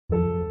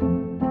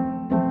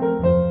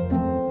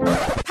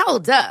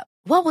Hold up.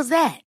 What was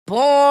that?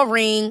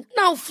 Boring.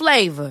 No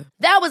flavor.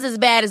 That was as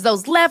bad as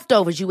those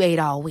leftovers you ate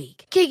all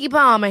week. Keke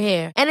Palmer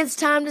here. And it's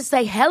time to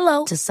say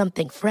hello to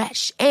something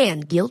fresh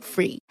and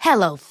guilt-free.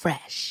 Hello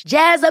Fresh.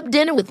 Jazz up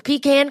dinner with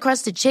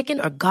pecan-crusted chicken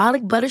or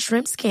garlic butter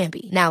shrimp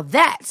scampi. Now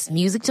that's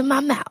music to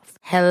my mouth.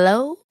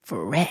 Hello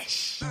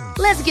Fresh.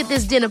 Let's get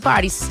this dinner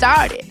party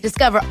started.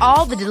 Discover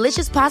all the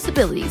delicious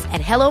possibilities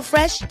at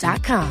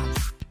hellofresh.com.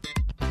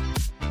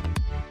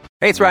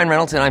 Hey, it's Ryan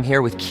Reynolds, and I'm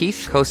here with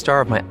Keith,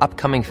 co-star of my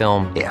upcoming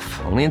film,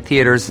 If, only in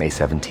theaters May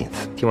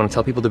 17th. Do you want to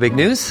tell people the big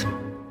news?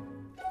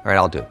 All right,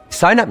 I'll do it.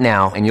 Sign up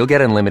now and you'll get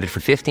unlimited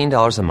for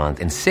 $15 a month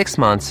and 6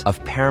 months of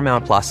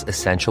Paramount Plus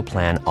Essential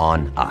Plan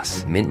on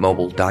us.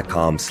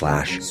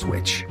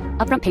 MintMobile.com/switch.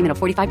 Upfront payment of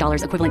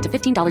 $45 equivalent to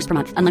 $15 per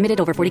month. Unlimited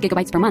over 40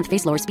 gigabytes per month.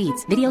 Face lower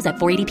speeds. Videos at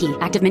 480p.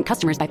 Active Mint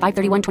customers by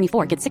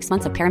 531.24 get 6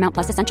 months of Paramount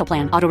Plus Essential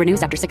Plan. Auto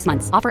renews after 6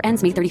 months. Offer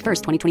ends May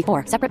 31st,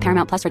 2024. Separate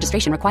Paramount Plus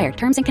registration required.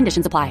 Terms and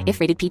conditions apply if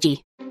rated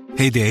PG.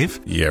 Hey, Dave.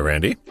 Yeah,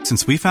 Randy.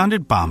 Since we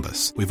founded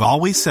Bombas, we've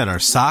always said our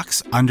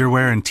socks,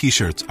 underwear, and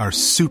T-shirts are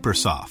super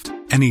soft.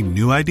 Any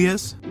new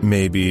ideas?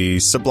 Maybe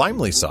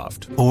sublimely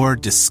soft. Or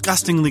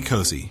disgustingly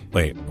cozy.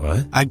 Wait,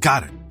 what? I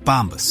got it.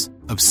 Bombas.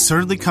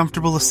 Absurdly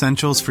comfortable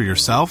essentials for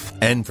yourself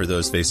and for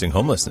those facing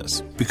homelessness.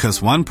 Because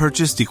one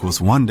purchased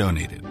equals one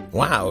donated.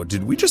 Wow,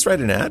 did we just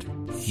write an ad?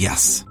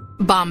 Yes.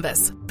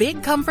 Bombas.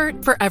 Big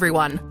comfort for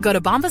everyone. Go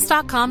to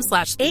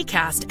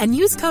bombas.com/ACAST and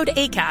use code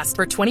ACAST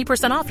for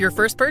 20% off your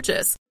first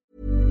purchase.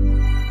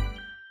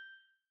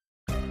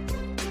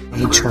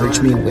 He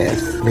charged me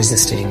with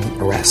resisting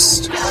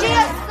arrest.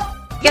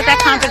 Get that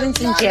confidence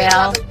in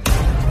jail.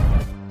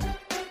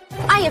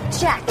 I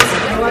object.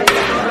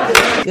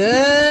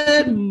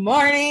 Good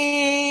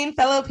morning,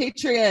 fellow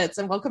patriots,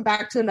 and welcome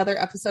back to another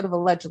episode of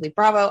Allegedly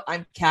Bravo.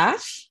 I'm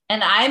Cash.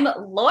 And I'm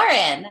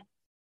Lauren.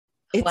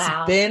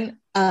 It's been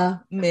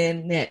a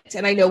minute.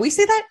 And I know we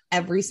say that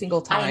every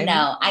single time.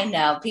 I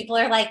know. People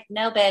are like,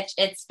 no, bitch,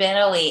 it's been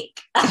a week.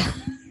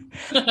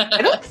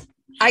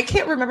 I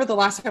can't remember the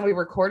last time we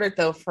recorded,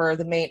 though, for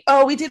the main.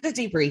 Oh, we did a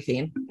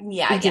debriefing.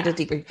 Yeah, we did a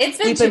debriefing. It's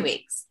been 2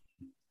 weeks.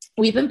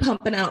 We've been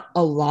pumping out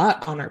a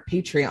lot on our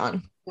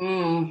Patreon.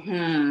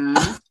 Mm-hmm.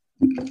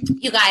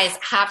 You guys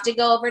have to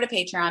go over to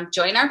Patreon.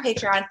 Join our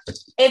Patreon.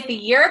 If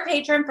you're a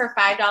patron for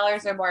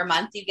 $5 or more a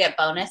month, you get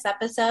bonus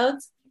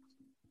episodes.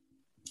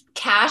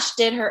 Cash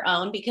did her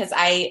own because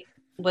I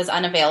was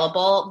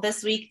unavailable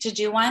this week to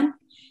do one.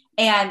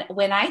 And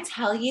when I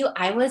tell you,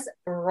 I was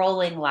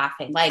rolling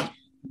laughing. Like,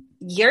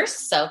 you're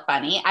so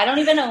funny. I don't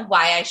even know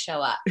why I show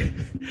up.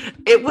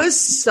 It was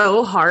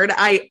so hard.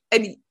 I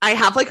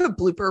have like a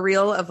blooper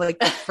reel of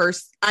like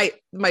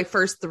my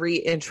first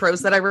 3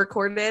 intros that I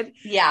recorded.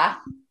 Yeah.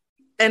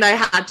 And I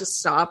had to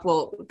stop.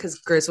 Well,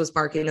 because Grizz was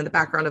barking in the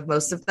background of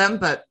most of them,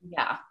 but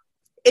yeah.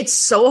 It's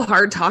so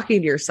hard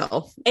talking to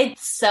yourself.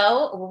 It's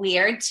so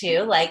weird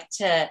too,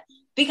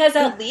 because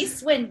at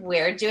least when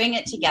we're doing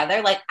it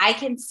together, like I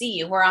can see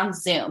you, we're on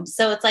Zoom.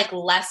 So it's like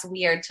less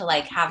weird to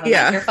like have a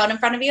microphone in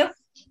front of you.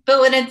 But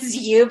when it's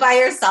you by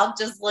yourself,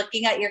 just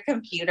looking at your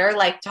computer,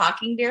 like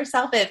talking to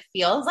yourself, it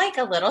feels like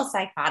a little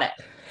psychotic.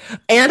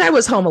 And I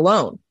was home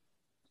alone.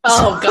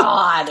 Oh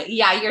God.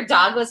 Yeah. Your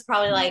dog was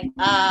probably like,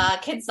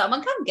 can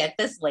someone come get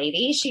this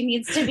lady? She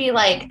needs to be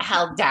like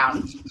held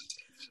down.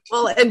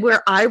 Well, and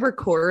where I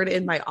record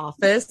in my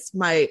office,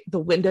 the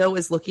window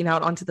is looking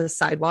out onto the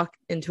sidewalk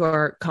into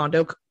our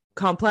condo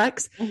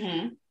complex.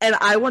 Mm-hmm. And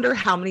I wonder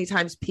how many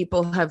times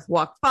people have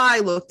walked by,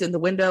 looked in the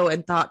window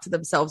and thought to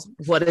themselves,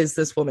 what is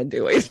this woman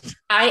doing?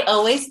 I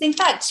always think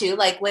that too.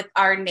 Like with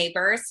our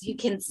neighbors, you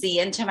can see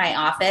into my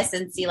office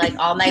and see like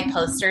all my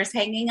posters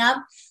hanging up,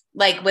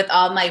 like with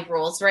all my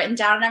rules written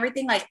down and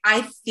everything. Like,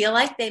 I feel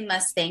like they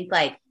must think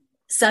like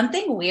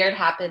something weird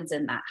happens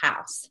in that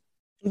house.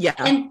 Yeah.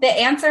 And the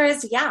answer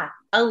is, yeah,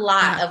 a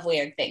lot of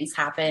weird things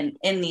happen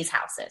in these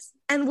houses.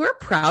 And we're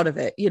proud of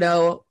it, you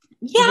know?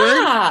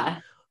 Yeah.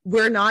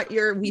 We're not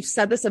we've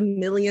said this a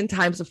million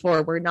times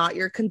before. We're not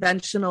your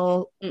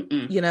conventional,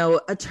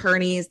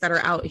 attorneys that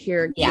are out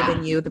here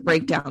giving you the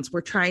breakdowns.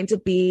 We're trying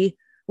to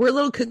we're a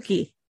little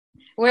kooky.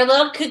 We're a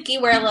little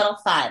kooky. We're a little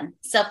fun.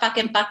 So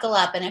fucking buckle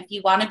up. And if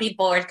you want to be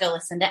bored, go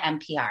listen to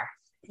NPR.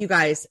 You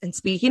guys, and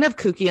speaking of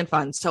kooky and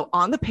fun, so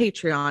on the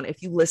Patreon,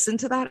 if you listen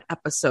to that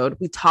episode,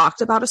 we talked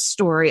about a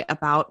story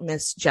about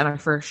Miss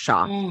Jennifer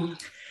Shaw.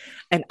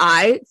 And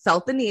I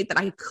felt the need that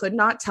I could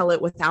not tell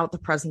it without the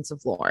presence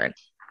of Lauren.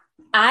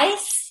 I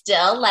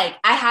still I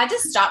had to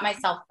stop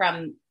myself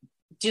from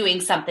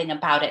doing something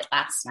about it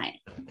last night.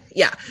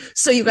 Yeah.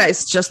 So you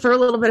guys, just for a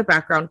little bit of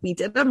background, we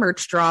did a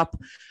merch drop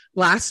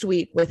last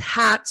week with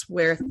hats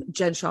with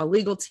Jen Shaw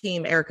legal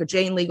team, Erica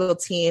Jane legal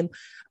team,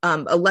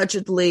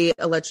 allegedly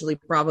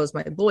Bravo's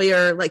my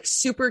lawyer, like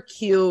super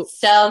cute.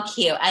 So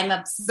cute. I'm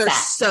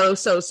obsessed.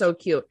 They're so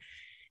cute.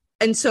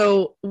 And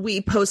so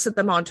we posted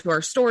them onto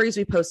our stories.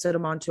 We posted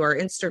them onto our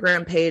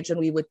Instagram page, and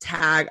we would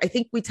I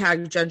think we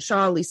tagged Jen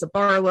Shaw, Lisa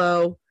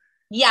Barlow.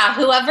 Yeah,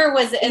 whoever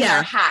was in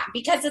their hat,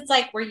 because it's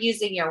like, we're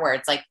using your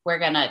words, like we're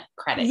going to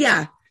credit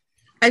you.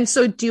 And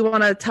so do you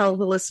want to tell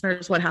the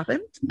listeners what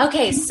happened?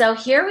 Okay. So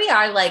here we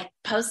are, like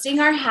posting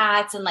our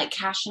hats, and like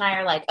Cash and I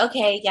are like,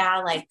 okay, yeah,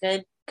 like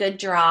good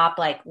drop.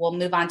 Like we'll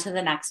move on to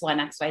the next one,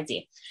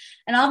 XYZ.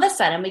 And all of a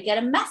sudden we get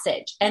a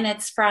message, and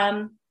it's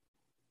from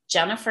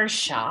Jennifer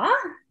Shaw.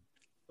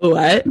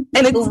 What? And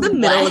it's the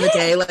middle of the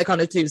day, like on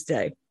a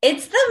Tuesday.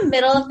 It's the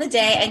middle of the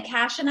day, and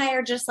Cash and I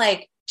are just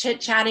like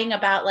chit-chatting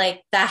about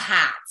like the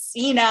hats,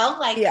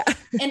 like, yeah.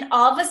 And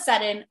all of a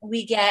sudden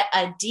we get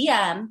a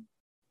DM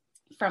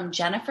from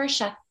Jennifer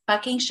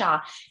fucking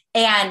Shaw,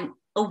 and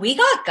we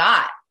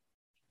got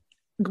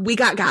We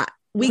got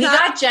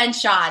Jen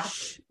Shaw.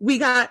 We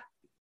got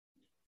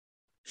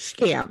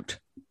scammed.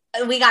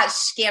 We got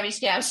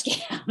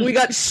scammed. We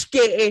got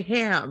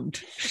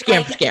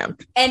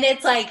scammed. And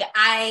it's like,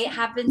 I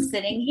have been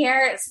sitting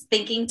here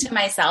thinking to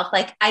myself,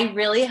 like, I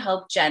really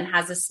hope Jen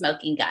has a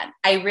smoking gun.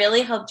 I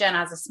really hope Jen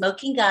has a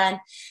smoking gun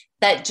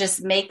that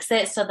just makes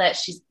it so that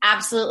she's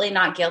absolutely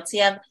not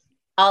guilty of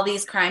all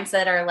these crimes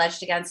that are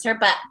alleged against her.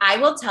 But I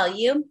will tell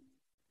you,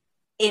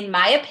 in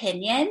my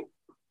opinion,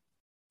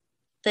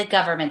 the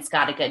government's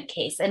got a good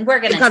case, and we're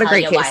going to tell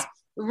you why.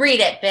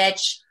 Read it,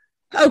 bitch.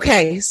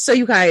 Okay, so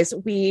you guys,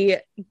 we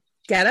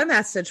get a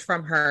message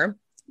from her,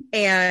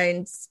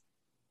 and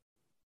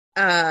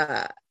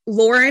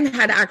Lauren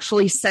had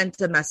actually sent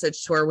a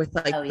message to her with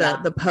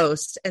like the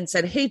post and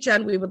said, "Hey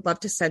Jen, we would love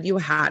to send you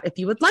a hat if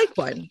you would like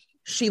one."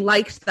 She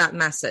liked that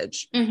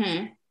message.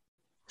 Mm-hmm.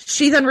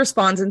 She then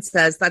responds and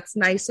says, "That's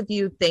nice of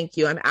you. Thank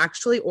you. I'm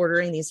actually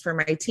ordering these for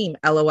my team.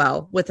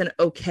 LOL," with an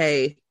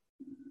okay,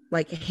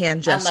 like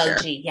hand gesture.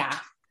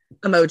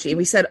 Emoji.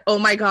 We said, "Oh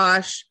my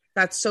gosh,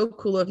 that's so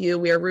cool of you.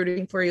 We are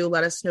rooting for you.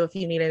 Let us know if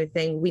you need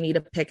anything. We need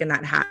a pic in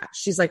that hat."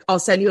 She's like, "I'll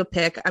send you a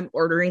pic. I'm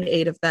ordering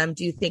 8 of them.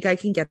 Do you think I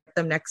can get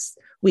them next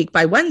week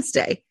by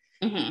Wednesday?"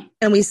 Mm-hmm.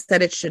 And we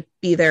said it should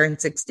be there in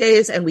 6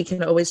 days, and we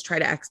can always try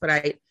to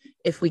expedite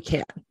if we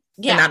can.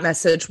 Yeah. And that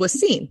message was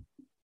seen.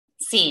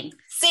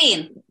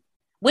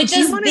 Which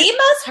is the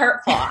most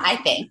hurtful, I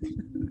think.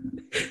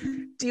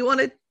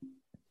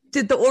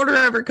 Did the order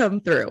ever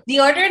come through? The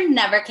order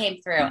never came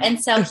through.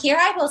 And so here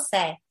I will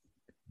say,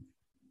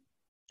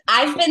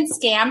 I've been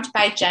scammed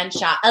by Jen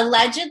Shaw.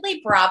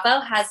 Allegedly,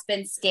 Bravo has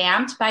been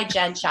scammed by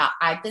Jen Shaw.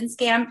 I've been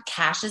scammed.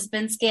 Cash has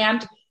been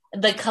scammed.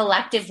 The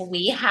collective,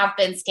 we have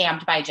been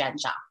scammed by Jen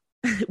Shaw.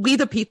 We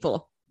the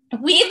people.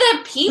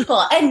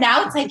 And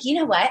now it's like, you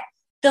know what?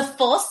 The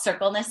full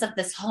circleness of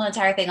this whole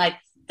entire thing. Like,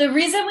 the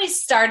reason we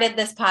started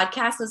this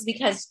podcast was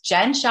because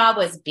Jen Shaw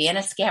was being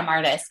a scam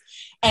artist.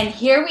 And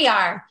here we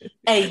are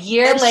a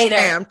year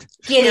later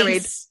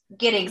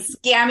getting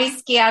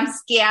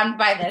scammed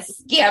by the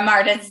scam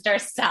artist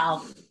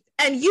herself.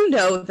 And you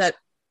know that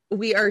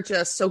we are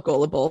just so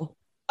gullible.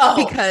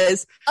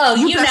 Because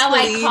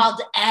I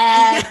called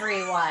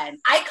everyone.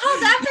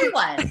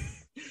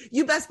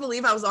 You best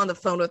believe I was on the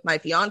phone with my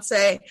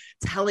fiance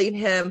telling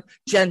him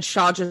Jen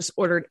Shaw just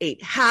ordered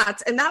 8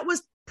 hats. And that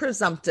was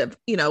presumptive,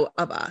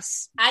 of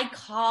us. I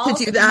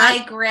called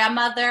my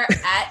grandmother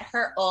at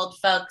her old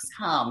folks'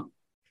 home.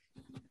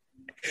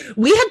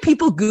 We had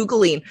people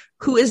Googling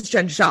who is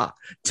Jen Shaw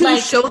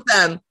to show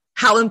them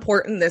how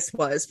important this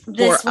was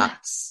for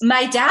us.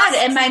 My dad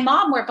and my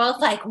mom were both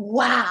like,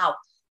 wow,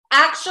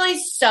 actually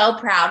so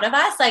proud of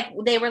us. Like,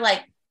 they were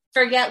like,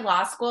 forget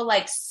law school.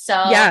 Like, so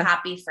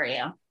happy for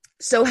you.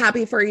 So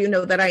happy for you.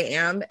 Know that I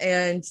am.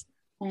 And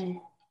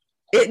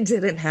it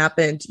didn't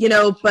happen,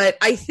 but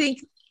I think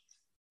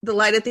the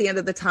light at the end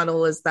of the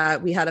tunnel is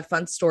that we had a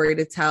fun story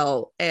to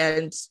tell.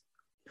 And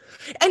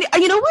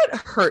you know what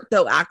hurt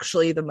though,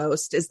 actually the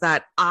most is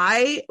that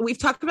we've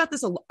talked about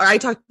this a lot. I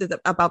talked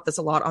about this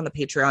a lot on the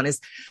Patreon is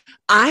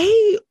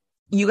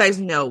you guys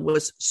know,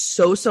 was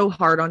so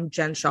hard on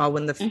Jen Shaw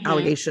when the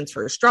allegations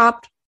first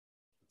dropped.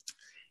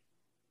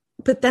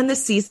 But then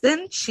this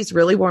season, she's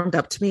really warmed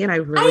up to me, and I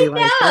really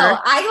like her.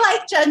 I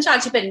like Jen Shaw,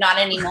 but not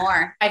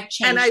anymore. I've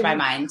changed my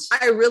mind.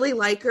 I really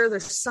like her.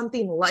 There's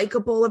something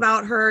likable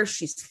about her.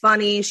 She's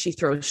funny. She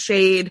throws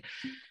shade.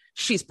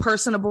 She's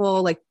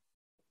personable.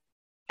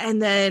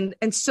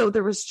 And so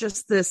there was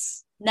just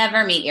this.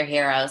 Never meet your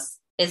heroes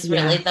is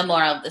really the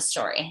moral of the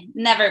story.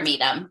 Never meet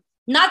them.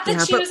 Not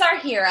that she was our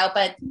hero,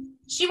 but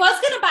she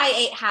was going to buy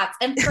 8 hats.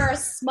 And for a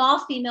small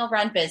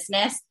female-run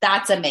business,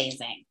 that's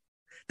amazing.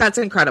 That's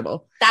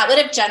incredible. That would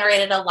have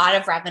generated a lot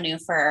of revenue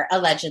for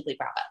allegedly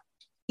Bravo.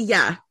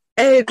 Yeah.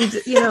 And,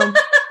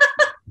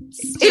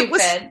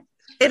 Stupid.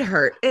 It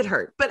hurt.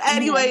 But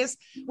anyways,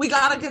 we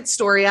got a good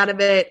story out of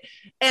it.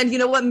 And you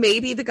know what?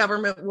 Maybe the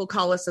government will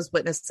call us as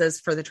witnesses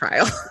for the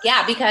trial.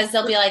 Yeah, because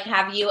they'll be like,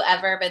 have you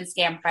ever been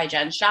scammed by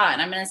Jen Shaw?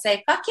 And I'm going to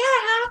say, fuck yeah,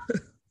 I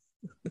have.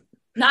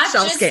 Not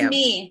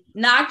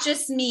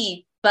just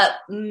me, but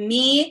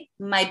me,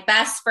 my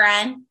best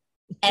friend,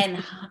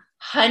 and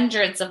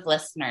hundreds of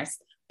listeners.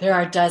 There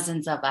are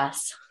dozens of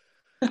us.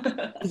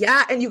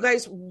 Yeah. And you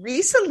guys,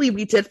 recently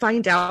we did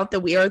find out that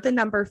we are the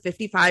number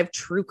 55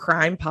 true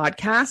crime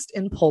podcast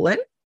in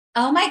Poland.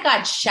 Oh my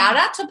God. Shout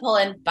out to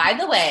Poland. By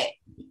the way,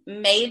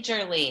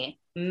 majorly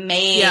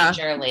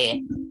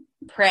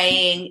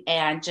praying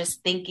and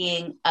just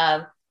thinking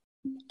of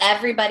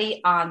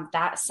everybody on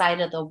that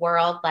side of the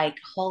world, like,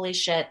 holy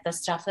shit, the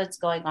stuff that's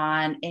going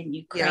on in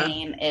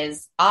Ukraine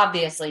is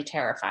obviously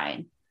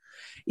terrifying.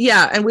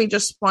 Yeah. And we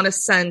just want to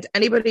send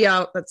anybody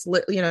out that's,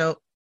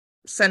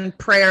 send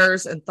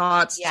prayers and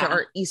thoughts to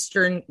our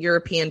Eastern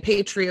European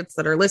patriots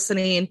that are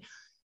listening.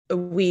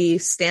 We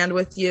stand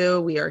with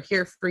you. We are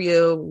here for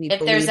you. If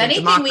there's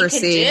anything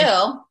democracy. We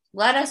can do,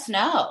 let us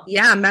know.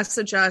 Yeah,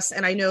 message us.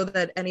 And I know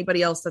that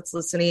anybody else that's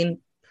listening,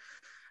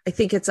 I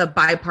think it's a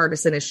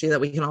bipartisan issue that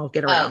we can all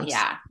get around. Oh,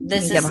 yeah.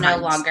 This is no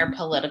longer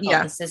political.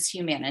 Yeah. This is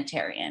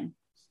humanitarian.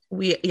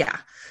 Yeah.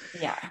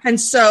 And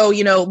so,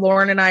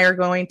 Lauren and I are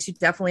going to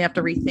definitely have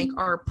to rethink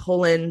our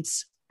Poland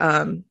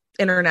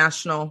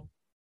international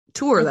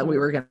tour that we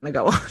were going to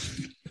go on.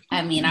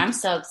 I mean, I'm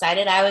so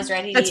excited. I was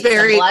ready to eat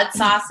some blood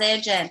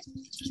sausage, and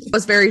it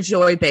was very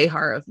Joy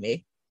Behar of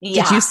me.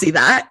 Yeah. Did you see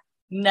that?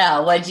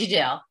 No. What'd you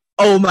do?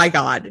 Oh my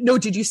God. No.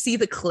 Did you see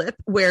the clip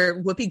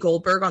where Whoopi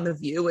Goldberg on The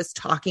View was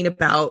talking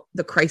about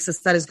the crisis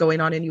that is going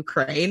on in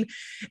Ukraine,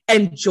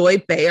 and Joy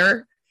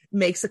Behar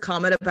makes a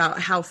comment about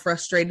how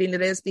frustrating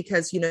it is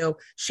because,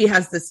 she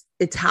has this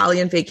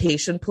Italian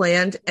vacation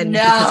planned, and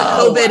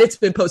because of COVID, it's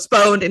been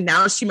postponed, and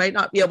now she might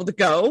not be able to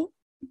go.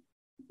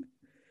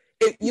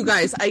 You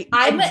guys,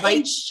 I'm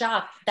in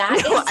shock.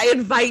 I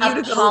invite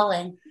you to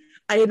go.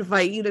 I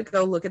invite you to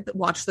go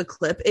watch the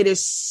clip. It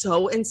is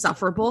so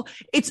insufferable.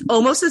 It's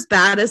almost as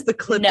bad as the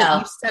clip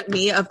that you sent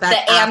me of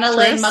that the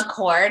Annalyn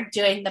McCord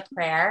doing the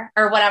prayer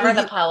or whatever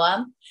the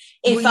poem.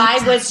 If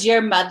I was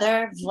your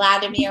mother,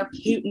 Vladimir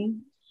Putin.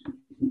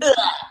 Ugh.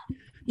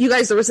 You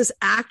guys, there was this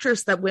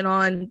actress that went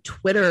on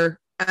Twitter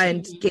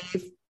and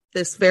gave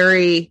this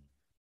very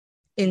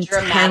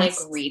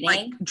intense,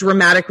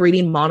 dramatic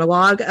reading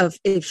monologue of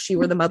if she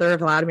were the mother of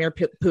Vladimir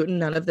Putin,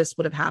 none of this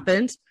would have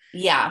happened.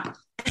 Yeah.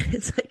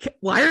 It's like,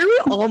 why are we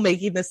all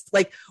making this?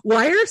 Like,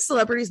 why are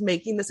celebrities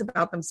making this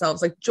about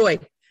themselves? Like, Joy,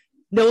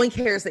 no one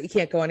cares that you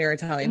can't go on your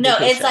Italian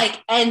vacation. It's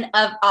like, and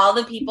of all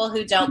the people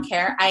who don't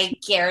care, I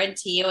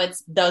guarantee you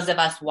it's those of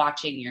us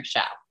watching your show.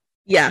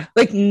 Yeah.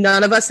 Like,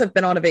 none of us have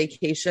been on a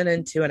vacation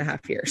in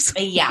 2.5 years.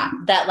 Yeah.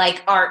 That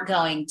like aren't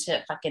going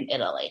to fucking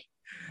Italy.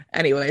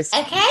 Anyways.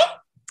 Okay.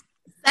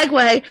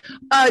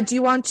 Segue. Do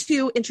you want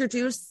to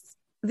introduce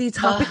the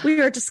topic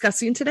we are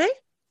discussing today?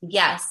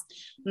 Yes.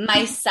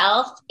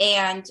 Myself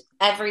and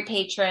every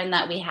patron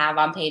that we have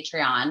on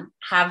Patreon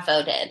have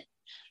voted.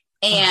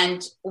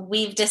 And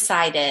we've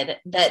decided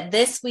that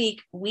this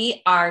week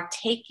we are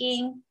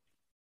taking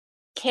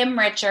Kim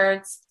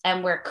Richards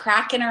and we're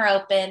cracking her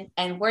open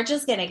and we're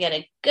just going to get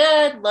a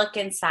good look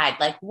inside.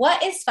 Like,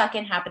 what is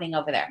fucking happening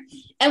over there?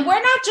 And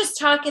we're not just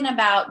talking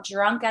about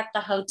drunk at the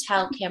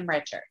hotel Kim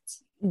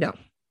Richards. No.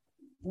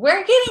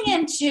 We're getting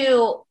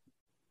into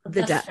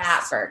the depths.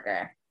 fat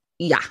burger.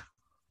 Yeah.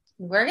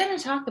 We're going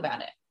to talk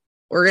about it.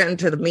 We're getting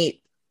to the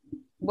meat.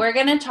 We're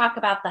going to talk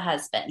about the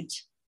husband.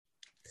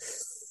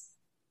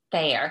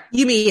 There.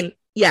 You mean,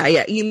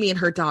 yeah. You mean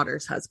her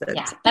daughter's husband.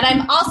 Yeah. But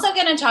I'm also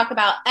going to talk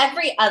about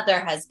every other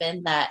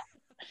husband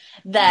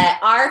that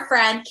our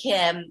friend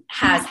Kim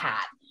has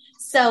had.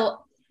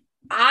 So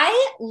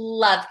I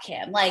love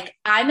Kim. Like,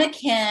 I'm a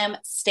Kim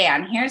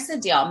stan. Here's the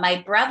deal.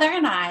 My brother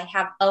and I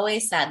have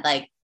always said,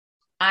 like,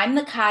 I'm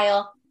the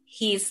Kyle,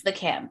 he's the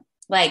Kim.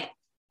 Like,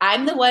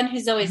 I'm the one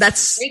who's always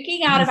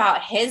freaking out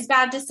about his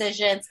bad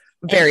decisions.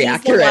 Very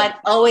accurate. The one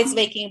always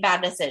making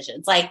bad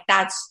decisions. Like,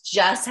 that's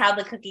just how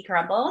the cookie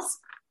crumbles.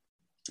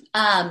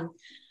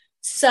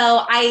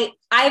 So I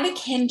have a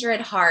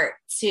kindred heart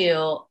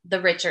to the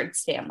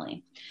Richards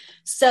family.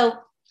 So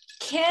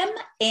Kim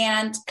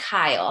and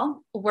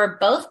Kyle were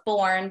both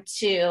born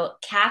to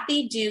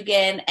Kathy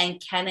Dugan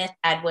and Kenneth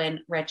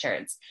Edwin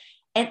Richards.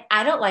 And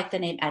I don't like the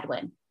name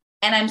Edwin.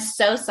 And I'm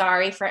so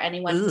sorry for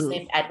anyone who's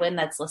named Edwin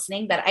that's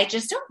listening, but I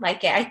just don't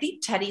like it. I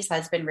think Teddy's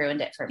husband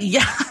ruined it for me.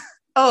 Yeah.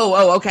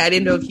 Oh, okay. I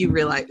didn't know if you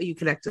realized you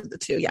connected the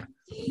two. Yeah.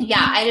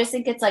 Yeah. I just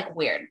think it's like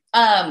weird.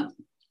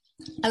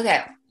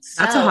 Okay.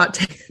 So, that's a hot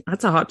take.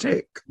 That's a hot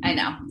take. I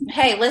know.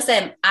 Hey,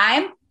 listen,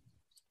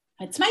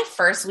 it's my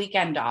first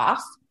weekend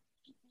off.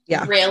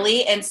 Yeah.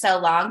 Really in so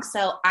long.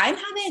 So I'm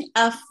having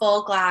a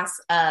full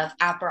glass of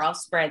Aperol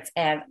Spritz,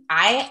 and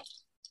I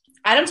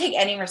don't take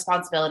any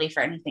responsibility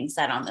for anything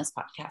said on this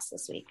podcast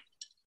this week.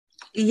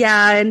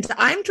 Yeah, and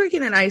I'm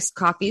drinking an iced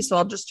coffee, so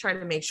I'll just try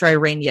to make sure I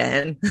rein you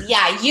in.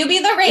 Yeah, you be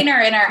the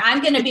reiner.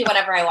 I'm going to be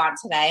whatever I want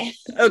today.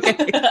 Okay.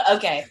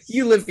 Okay.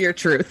 You live your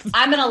truth.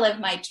 I'm going to live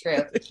my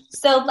truth.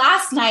 So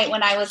last night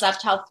when I was up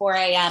till 4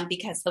 a.m.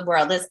 because the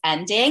world is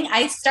ending,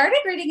 I started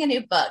reading a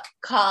new book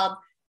called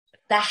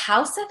The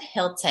House of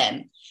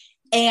Hilton.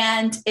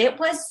 And it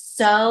was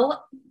so...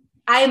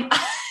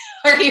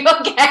 Are you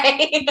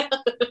okay?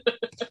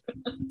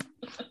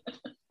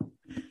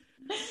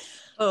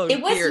 Oh,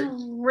 it was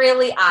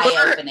really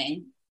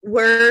eye-opening.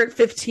 We're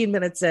 15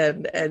 minutes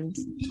in and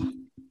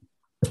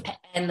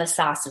the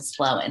sauce is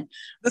flowing.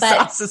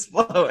 Sauce is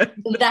flowing.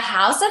 The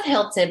House of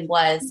Hilton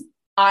was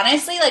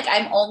honestly, like,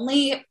 I'm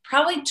only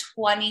probably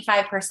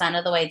 25%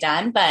 of the way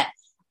done, but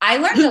I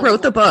learned. Who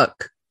wrote the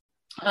book?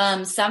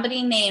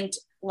 Somebody named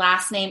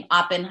last name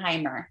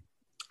Oppenheimer.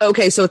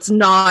 Okay, so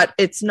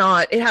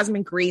it hasn't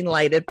been green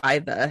lighted by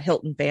the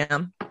Hilton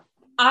fam.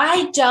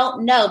 I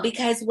don't know,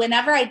 because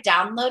whenever I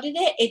downloaded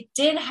it, it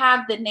did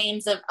have the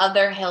names of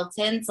other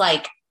Hiltons,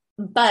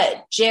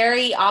 but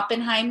Jerry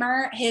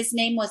Oppenheimer, his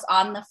name was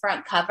on the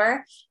front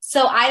cover.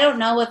 So I don't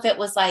know if it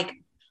was like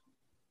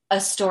a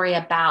story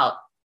about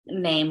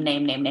name.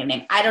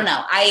 I don't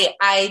know.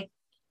 I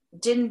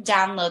didn't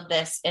download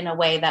this in a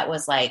way that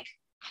was like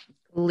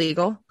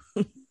legal,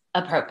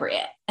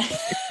 appropriate.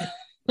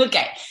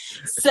 Okay.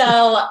 So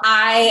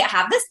I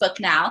have this book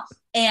now,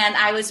 and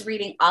I was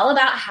reading all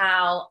about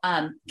how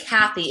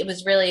Kathy, it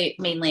was really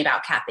mainly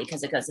about Kathy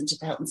because it goes into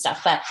the Hilton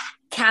stuff, but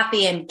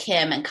Kathy and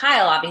Kim and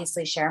Kyle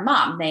obviously share a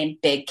mom named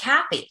Big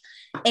Kathy.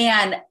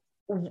 And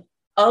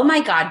oh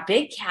my God,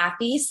 Big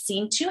Kathy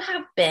seemed to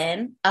have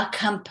been a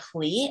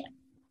complete,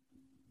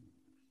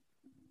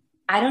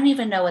 I don't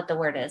even know what the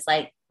word is,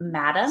 like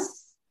madam.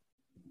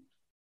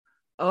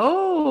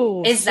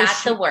 Oh. Is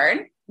that the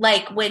word?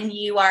 Like when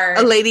you are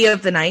a lady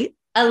of the night,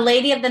 but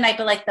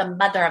like the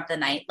mother of the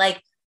night,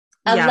 like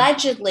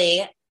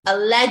allegedly,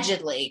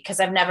 because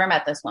I've never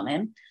met this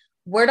woman.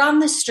 Word on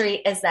the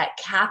street is that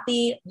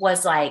Kathy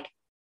was like,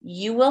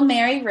 you will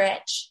marry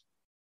rich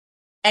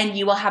and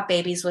you will have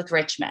babies with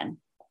rich men.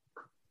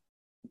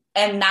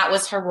 And that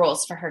was her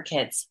rules for her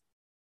kids.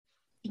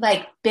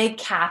 Like Big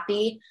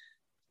Kathy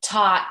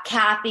taught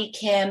Kathy,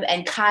 Kim,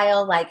 and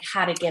Kyle like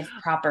how to give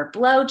proper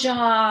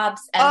blowjobs.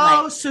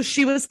 And so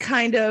she was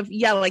kind of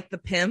like the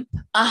pimp.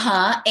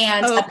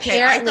 And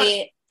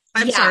apparently,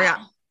 sorry.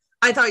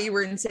 I thought you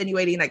were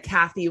insinuating that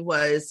Kathy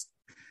was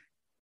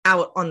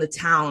out on the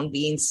town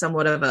being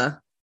somewhat of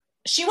a.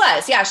 She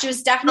was, she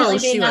was definitely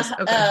being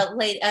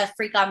a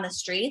freak on the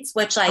streets,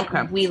 which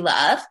we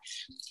love.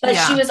 But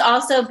she was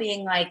also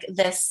being like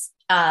this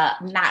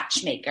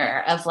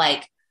matchmaker of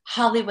like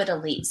Hollywood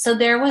elite. So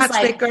there was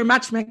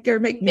matchmaker,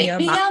 make me a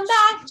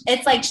match.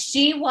 It's like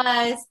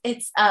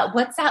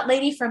what's that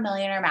lady from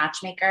Millionaire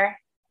Matchmaker?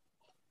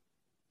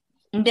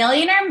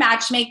 Millionaire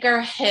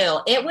Matchmaker who?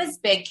 It was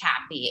Big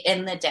Kathy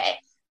in the day.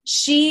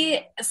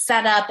 She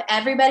set up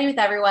everybody with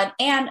everyone,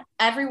 and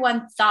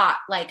everyone thought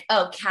like,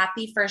 oh,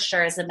 Kathy for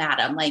sure is a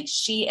madam. Like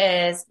she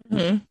is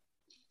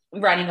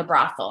running a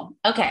brothel.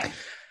 Okay.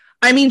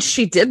 I mean,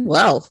 she did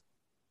well.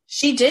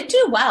 She did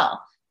do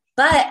well,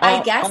 but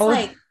I guess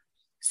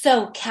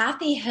so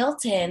Kathy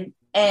Hilton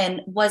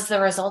was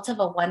the result of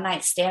a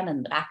one-night stand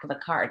in the back of a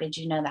car. Did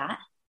you know that?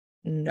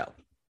 No.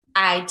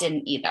 I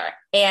didn't either.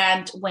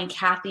 And when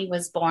Kathy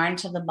was born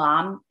to the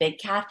mom, Big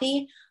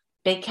Kathy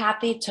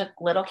took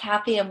little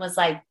Kathy and was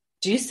like,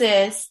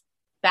 deuces,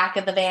 back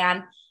of the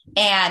van,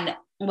 and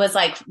was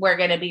like, we're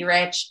going to be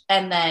rich.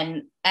 And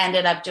then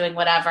ended up doing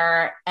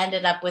whatever,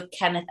 ended up with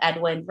Kenneth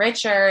Edwin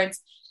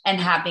Richards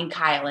and having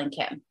Kyle and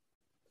Kim.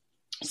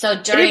 So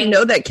I didn't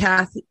know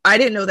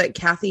that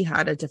Kathy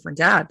had a different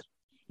dad.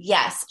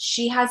 Yes,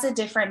 she has a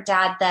different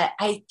dad that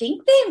I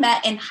think they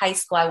met in high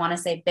school. I want to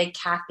say Big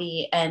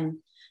Kathy and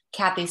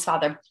Kathy's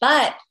father,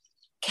 but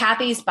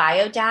Kathy's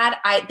bio dad,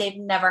 they've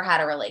never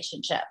had a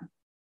relationship.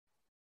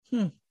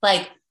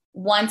 Like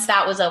once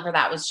that was over,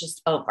 that was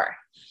just over.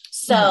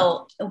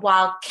 So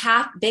while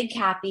Big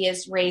Kathy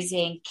is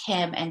raising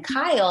Kim and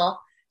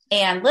Kyle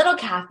and little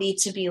Kathy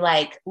to be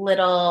like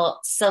little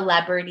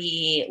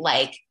celebrity,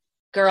 like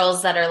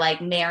girls that are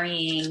like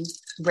marrying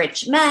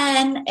rich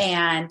men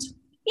and,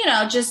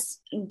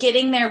 just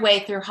getting their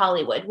way through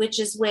Hollywood, which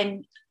is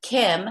when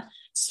Kim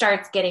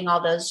starts getting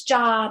all those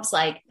jobs,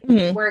 like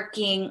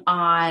working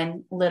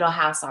on Little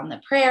House on the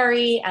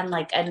Prairie and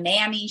like a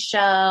nanny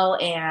show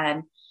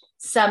and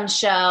some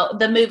show,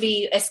 the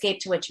movie Escape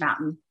to Witch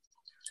Mountain.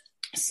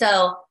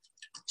 So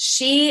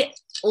she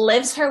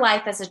lives her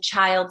life as a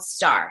child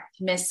star,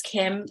 Miss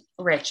Kim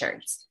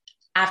Richards,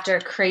 after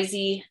a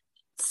crazy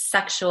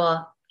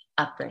sexual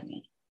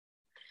upbringing.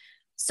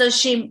 So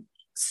she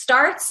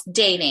starts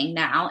dating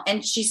now,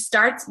 and she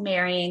starts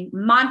marrying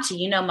Monty.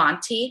 You know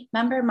Monty?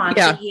 Remember Monty?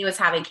 Yeah. He was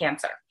having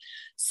cancer.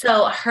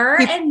 So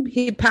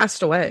he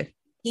passed away.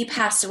 He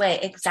passed away,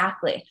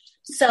 exactly.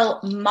 So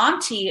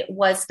Monty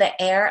was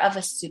the heir of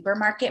a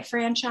supermarket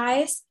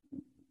franchise.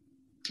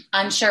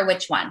 Unsure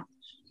which one,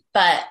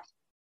 but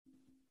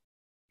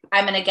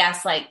I'm going to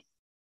guess like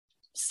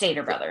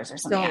Stater Brothers or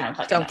something.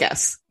 Don't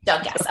guess.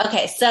 Don't guess.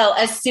 Okay. So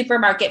a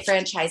supermarket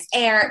franchise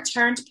heir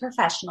turned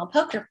professional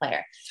poker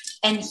player.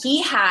 And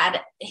he had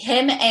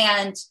him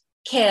and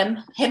Kim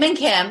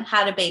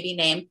had a baby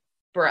named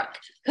Brooke,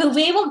 who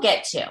we will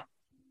get to.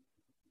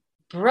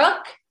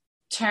 Brooke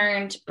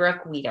turned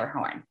Brooke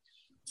Wiederhorn.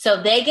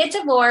 So they get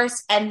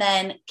divorced, and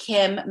then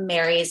Kim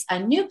marries a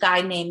new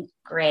guy named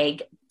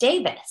Greg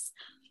Davis.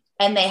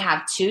 And they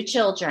have 2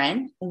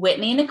 children,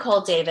 Whitney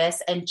Nicole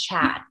Davis and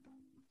Chad.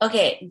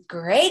 Okay,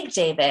 Greg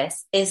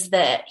Davis is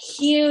the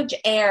huge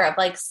heir of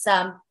like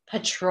some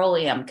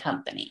petroleum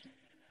company.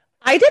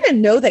 I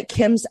didn't know that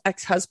Kim's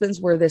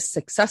ex-husbands were this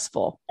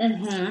successful.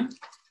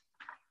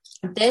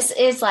 This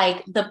is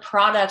like the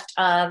product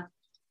of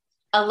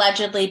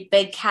allegedly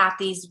Big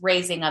Kathy's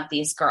raising of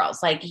these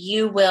girls. Like,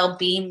 you will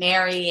be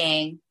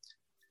marrying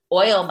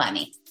oil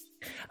money.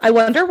 I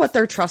wonder what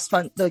their trust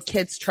fund, the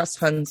kids' trust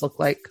funds look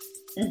like.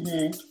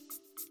 Mm-hmm.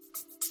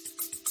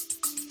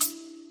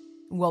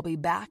 We'll be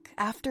back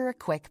after a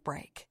quick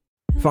break.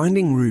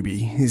 Finding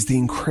Ruby is the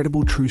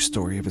incredible true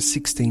story of a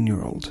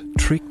 16-year-old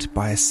tricked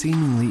by a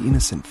seemingly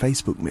innocent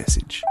Facebook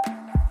message.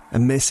 A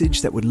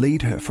message that would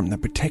lead her from the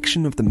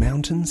protection of the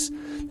mountains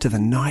to the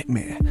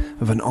nightmare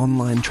of an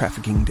online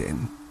trafficking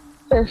den.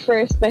 Her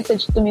first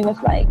message to me was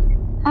like,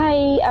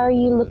 "Hi, are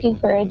you looking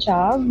for a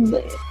job?"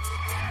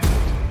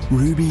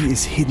 Ruby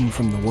is hidden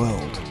from the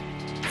world,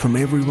 from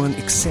everyone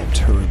except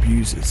her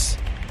abusers.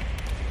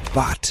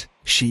 But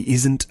she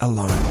isn't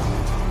alone.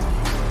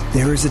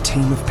 There is a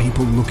team of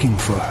people looking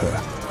for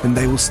her, and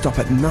they will stop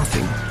at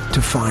nothing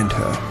to find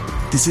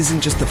her. This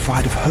isn't just the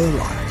fight of her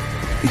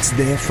life, it's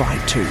their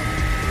fight too.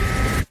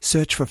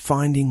 Search for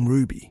Finding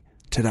Ruby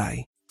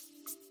today.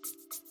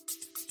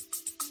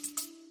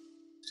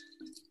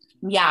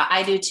 Yeah,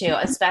 I do too,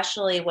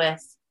 especially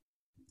with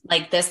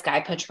like this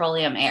guy,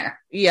 Petroleum Air.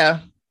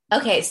 Yeah.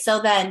 Okay, so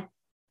then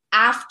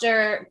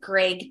after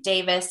Greg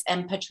Davis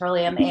and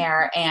Petroleum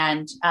Air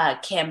and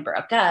Kim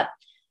broke up,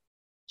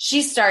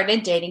 she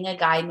started dating a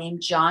guy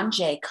named John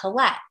J.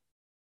 Collette.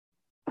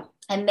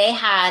 And they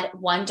had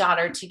one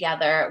daughter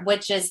together,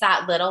 which is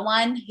that little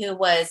one who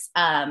was,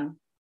 oh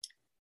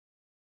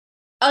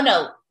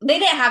no, they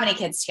didn't have any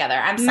kids together.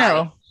 I'm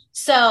sorry. No.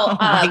 So,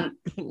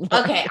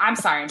 okay, I'm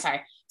sorry.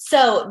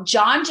 So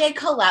John J.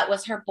 Collette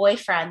was her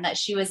boyfriend that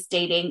she was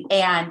dating.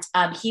 And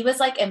he was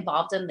like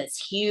involved in this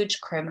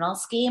huge criminal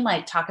scheme,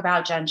 like talk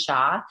about Jen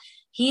Shaw.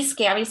 He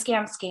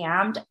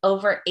scammed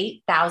over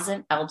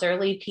 8,000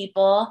 elderly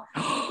people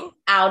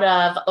out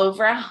of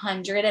over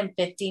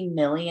 $150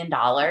 million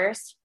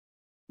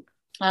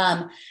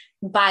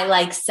by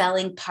like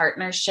selling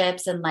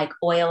partnerships and like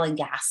oil and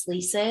gas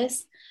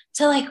leases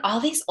to like all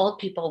these old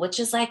people, which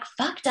is like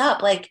fucked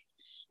up. Like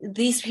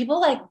these people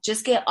like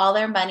just get all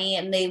their money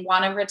and they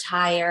want to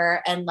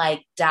retire and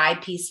like die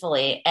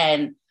peacefully.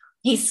 And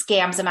he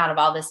scams them out of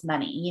all this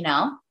money, you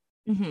know?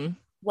 Mm-hmm.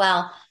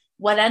 Well,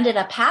 what ended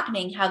up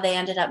happening, how they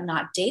ended up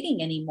not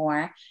dating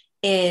anymore,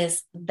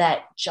 is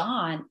that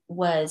John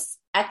was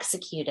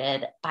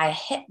executed by a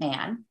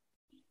hitman.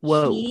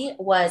 Whoa. He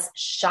was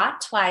shot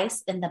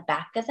twice in the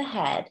back of the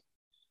head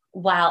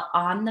while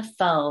on the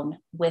phone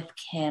with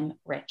Kim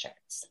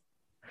Richards.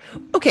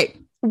 Okay.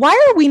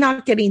 Why are we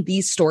not getting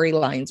these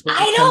storylines?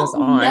 I don't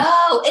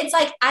know. It's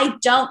like, I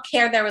don't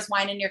care there was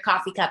wine in your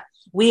coffee cup.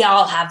 We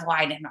all have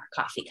wine in our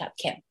coffee cup,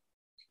 Kim.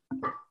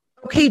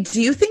 Okay,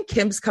 do you think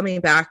Kim's coming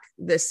back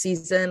this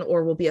season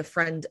or will be a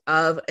friend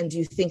of? And do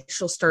you think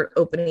she'll start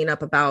opening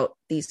up about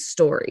these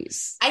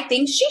stories? I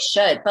think she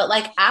should. But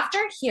like after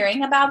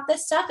hearing about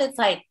this stuff, it's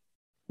like,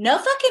 no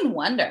fucking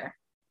wonder.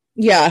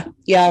 Yeah.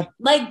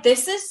 Like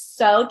this is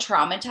so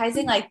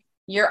traumatizing. Like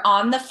you're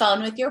on the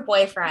phone with your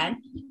boyfriend.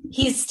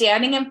 He's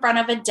standing in front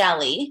of a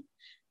deli.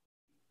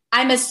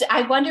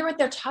 I wonder what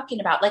they're talking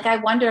about. Like, I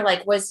wonder,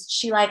 like, was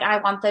she like, I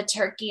want the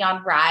turkey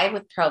on rye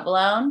with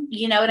provolone?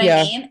 You know what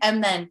I mean?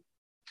 And then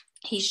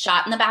he's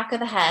shot in the back of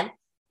the head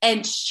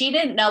and she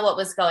didn't know what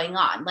was going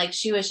on. Like,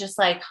 she was just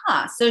like,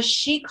 huh. So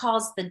she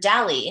calls the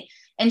deli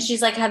and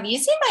she's like, have you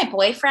seen my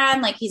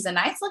boyfriend? Like, he's a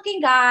nice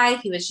looking guy.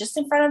 He was just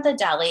in front of the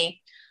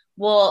deli.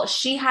 Well,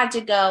 she had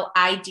to go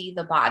ID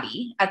the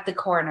body at the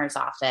coroner's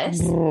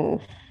office.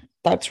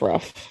 That's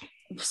rough.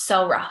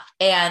 So rough.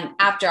 And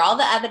after all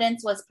the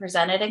evidence was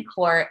presented in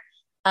court,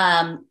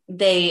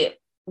 they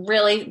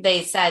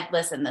said,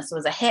 listen, this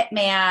was a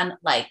hitman.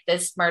 Like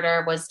this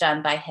murder was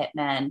done by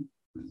hitmen.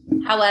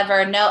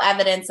 However, no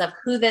evidence of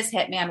who this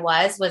hitman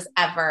was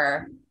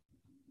ever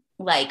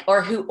like,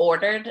 or who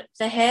ordered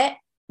the hit.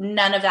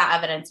 None of that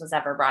evidence was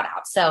ever brought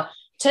out. So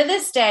to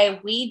this day,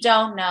 we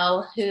don't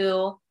know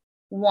who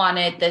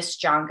wanted this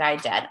John guy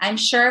dead. I'm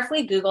sure if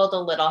we Googled a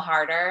little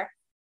harder,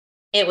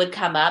 it would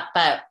come up,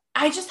 but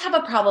I just have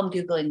a problem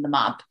Googling the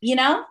mob, you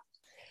know?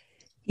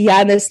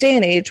 Yeah, in this day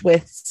and age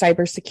with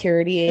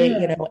cybersecurity,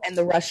 you know, and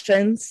the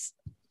Russians.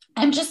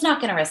 I'm just not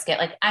going to risk it.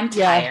 Like, I'm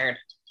tired.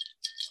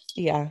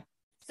 Yeah.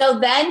 So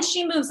then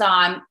she moves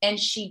on and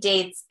she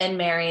dates and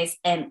marries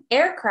an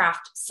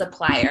aircraft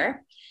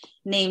supplier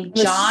named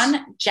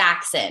John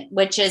Jackson,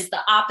 which is the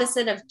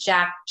opposite of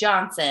Jack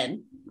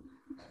Johnson,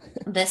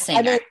 the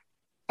singer.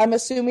 I'm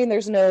assuming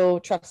there's no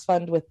trust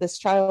fund with this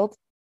child.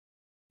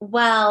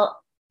 Well,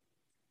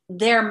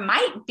 there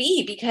might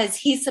be because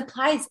he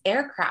supplies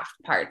aircraft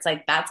parts.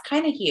 Like that's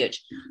kind of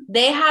huge.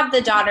 They have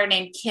the daughter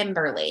named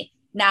Kimberly.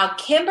 Now,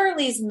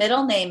 Kimberly's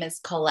middle name is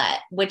Colette,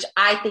 which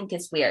I think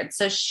is weird.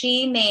 So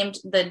she named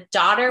the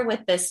daughter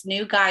with this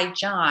new guy,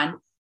 John,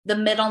 the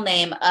middle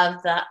name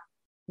of the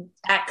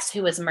ex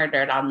who was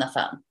murdered on the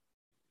phone.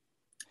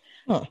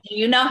 Huh. Do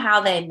you know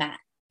how they met?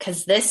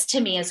 Because this to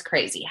me is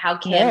crazy how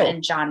Kim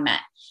and John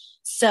met.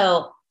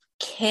 So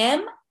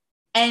Kim,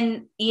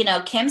 and, you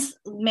know, Kim's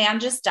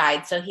man just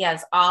died. So he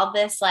has all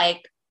this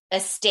like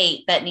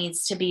estate that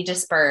needs to be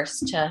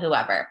dispersed to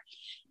whoever.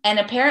 And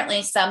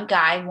apparently some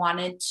guy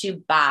wanted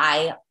to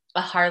buy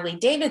a Harley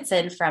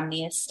Davidson from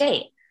the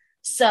estate.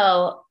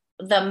 So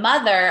the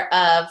mother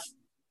of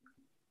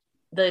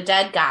the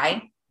dead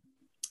guy,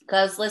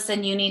 goes,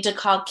 listen, you need to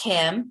call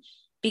Kim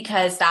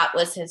because that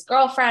was his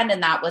girlfriend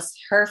and that was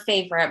her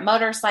favorite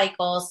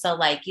motorcycle. So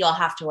like, you'll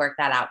have to work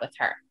that out with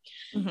her.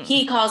 Mm-hmm.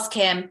 He calls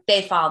Kim.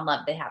 They fall in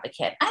love. They have a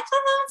kid. I thought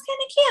that was kind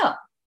of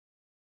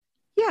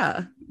cute.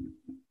 Yeah.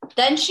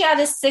 Then she had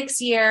a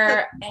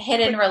 6-year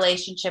hidden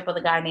relationship with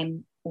a guy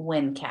named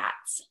Win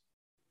Katz.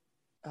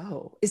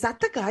 Oh, is that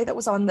the guy that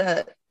was on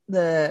the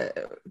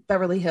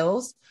Beverly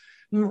Hills?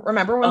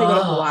 Remember when they go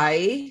to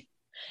Hawaii?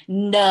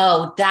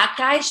 No, that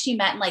guy she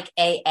met in like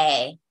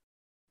AA.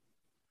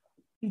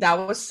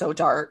 That was so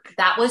dark.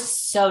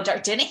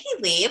 Didn't he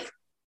leave?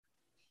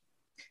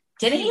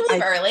 Didn't he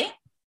leave early?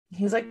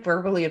 He's like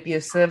verbally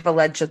abusive,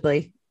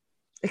 allegedly.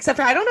 Except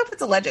for, I don't know if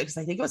it's alleged because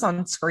I think it was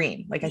on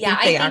screen. Like, I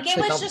think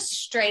it was just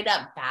straight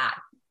up bad.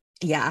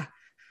 Yeah.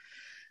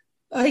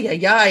 Oh,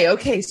 yeah.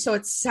 Okay. So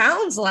it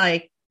sounds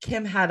like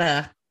Kim had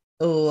a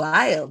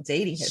wild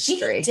dating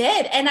history. She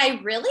did. And I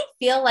really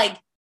feel like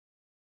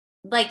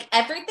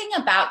everything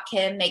about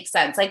Kim makes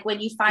sense. Like when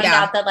you find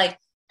out that like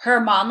her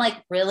mom, like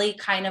really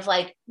kind of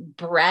like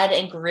bred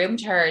and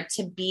groomed her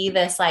to be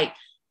this like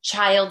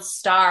child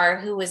star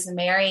who was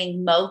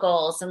marrying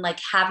moguls and like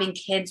having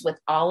kids with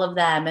all of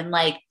them. And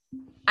like,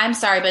 I'm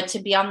sorry, but to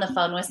be on the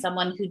phone with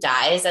someone who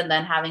dies and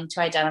then having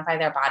to identify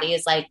their body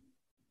is like,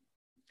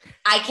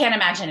 I can't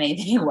imagine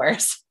anything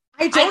worse.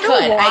 I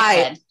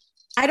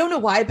don't know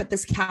why, but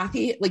this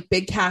Kathy, like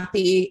Big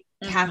Kathy,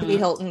 Kathy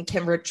Hilton,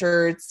 Kim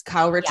Richards,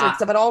 Kyle Richards,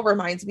 stuff, it all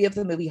reminds me of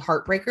the movie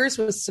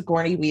Heartbreakers with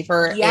Sigourney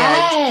Weaver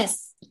and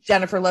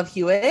Jennifer Love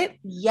Hewitt.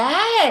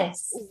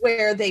 Yes.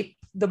 Where the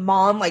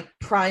mom like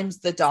primes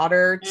the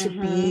daughter to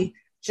be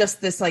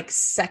just this like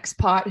sex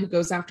pot who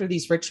goes after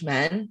these rich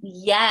men.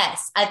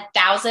 Yes.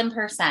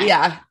 1,000%.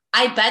 Yeah.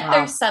 I bet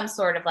there's some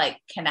sort of like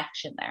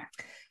connection there.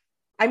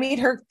 I mean,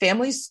 her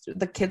family's,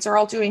 the kids are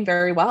all doing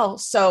very well.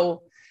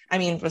 So, I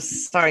mean,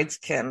 besides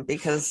Kim,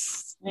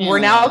 because we're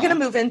now going to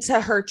move into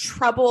her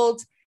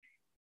troubled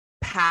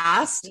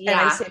past. Yeah. And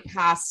I say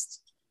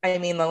past, I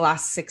mean, the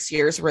last 6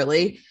 years,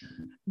 really,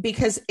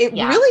 because it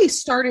really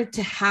started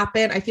to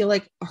happen. I feel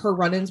like her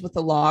run-ins with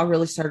the law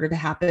really started to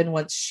happen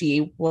once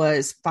she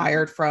was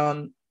fired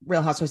from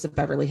Real Housewives of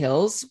Beverly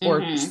Hills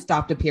or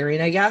stopped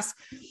appearing, I guess,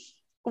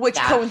 which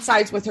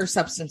coincides with her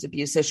substance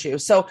abuse issue.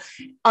 So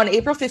on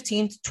April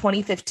 15th,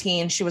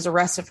 2015, she was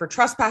arrested for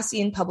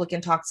trespassing, public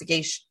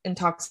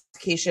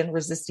intoxication,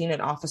 resisting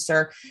an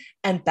officer,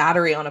 and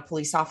battery on a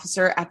police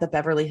officer at the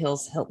Beverly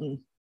Hills Hotel.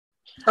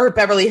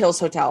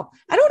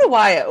 I don't know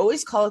why I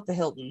always call it the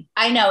Hilton.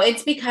 I know,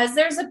 it's because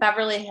there's a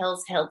Beverly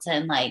Hills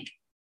Hilton like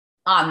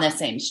on the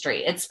same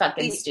street. It's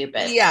fucking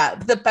stupid. Yeah,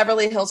 the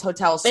Beverly Hills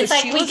Hotel. So it's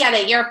like, we get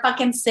it. You're a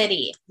fucking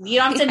city. You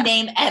don't have to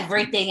name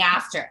everything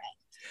after it.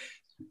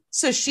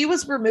 So she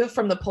was removed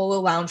from the Polo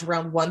Lounge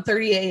around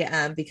 1:30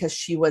 a.m. because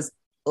she was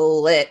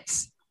lit.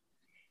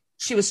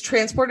 She was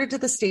transported to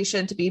the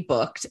station to be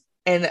booked.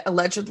 And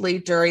allegedly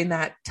during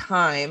that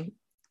time,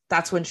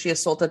 that's when she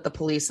assaulted the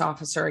police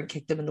officer and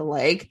kicked him in the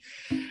leg.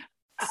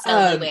 So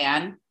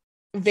Luann.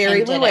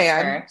 Very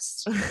Luann.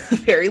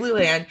 Very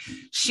Luann.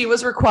 She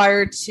was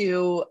required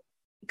to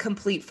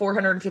complete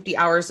 450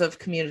 hours of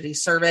community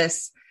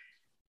service.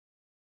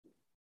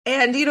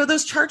 And, you know,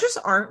 those charges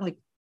aren't like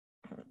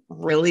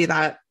really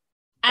that.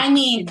 I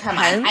mean, come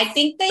on. I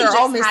think they're just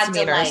all had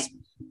to like,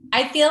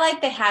 I feel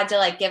like they had to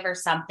like give her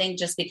something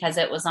just because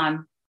it was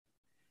on.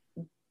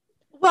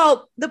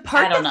 Well, the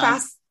part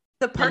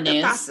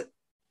that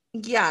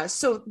yeah.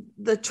 So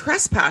the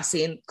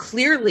trespassing,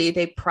 clearly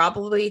they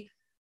probably,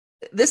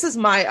 this is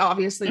my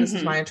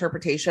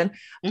interpretation.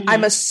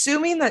 I'm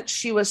assuming that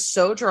she was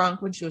so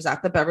drunk when she was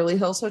at the Beverly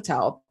Hills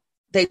Hotel.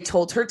 They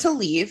told her to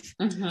leave.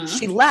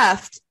 She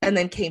left and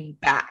then came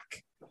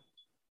back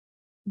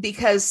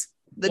because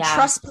the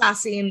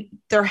trespassing,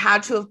 there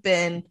had to have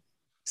been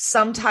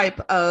some type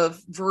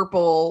of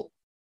verbal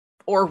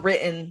or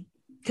written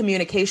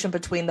communication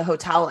between the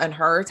hotel and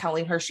her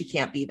telling her she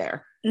can't be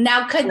there.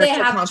 Now, could they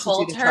have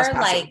told her,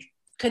 like,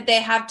 could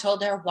they have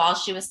told her while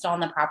she was still on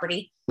the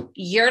property,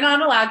 you're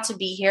not allowed to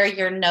be here.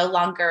 You're no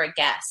longer a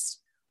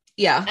guest.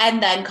 Yeah.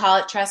 And then call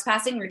it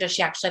trespassing, or does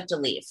she actually have to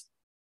leave?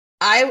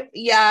 I'm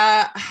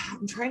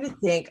trying to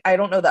think. I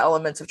don't know the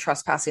elements of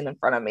trespassing in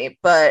front of me,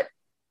 but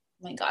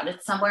oh my God,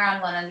 it's somewhere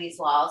on one of these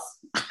walls.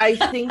 I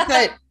think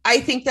that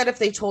if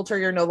they told her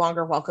you're no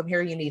longer welcome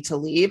here, you need to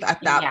leave.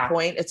 At that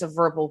point, it's a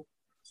verbal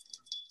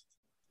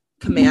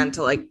command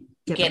to like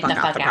get the fuck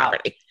out the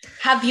property.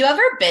 Have you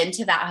ever been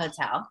to that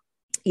hotel?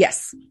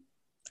 Yes.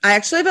 I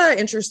actually have an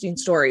interesting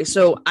story.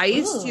 So I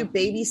used to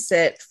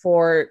babysit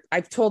for,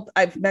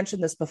 I've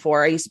mentioned this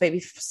before. I used to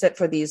babysit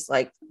for these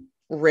like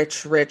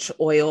rich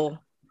oil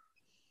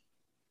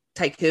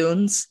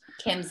tycoons.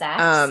 Kim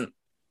Zach's?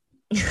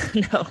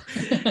 No.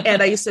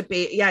 And I used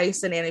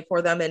to nanny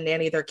for them and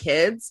nanny their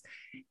kids.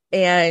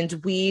 And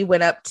we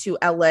went up to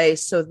LA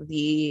so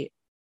the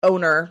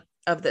owner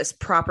of this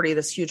property,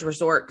 this huge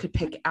resort, could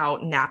pick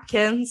out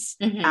napkins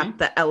at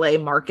the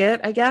LA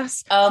market, I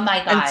guess. Oh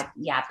my God.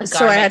 The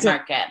garment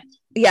market.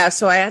 Yeah.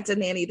 So I had to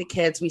nanny the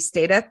kids. We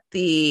stayed at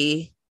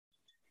the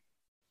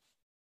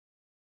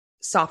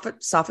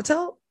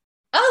Sofitel.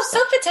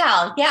 Oh,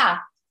 Sofitel. Yeah.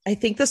 I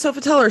think the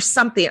Sofitel or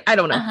something. I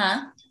don't know.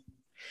 Uh-huh.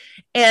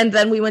 And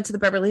then we went to the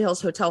Beverly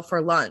Hills Hotel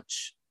for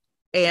lunch,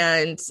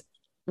 and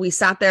we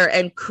sat there,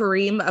 and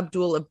Kareem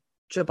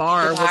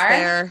Abdul-Jabbar was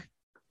there.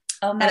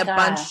 Oh my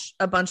God.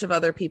 A bunch of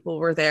other people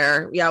were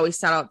there. Yeah, we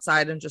sat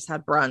outside and just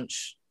had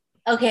brunch.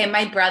 Okay,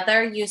 my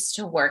brother used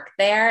to work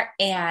there,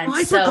 and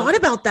I forgot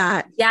about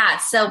that. Yeah,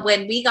 so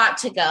when we got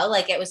to go,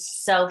 like, it was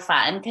so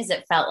fun because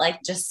it felt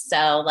like just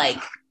so like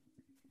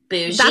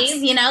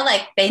bougie, you know,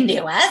 like they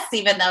knew us,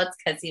 even though it's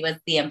because he was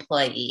the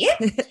employee.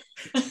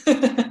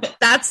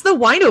 That's the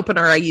wine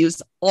opener I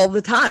use all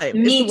the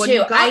time. Me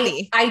too.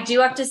 I do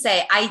have to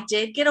say, I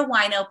did get a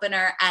wine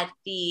opener at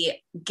the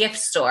gift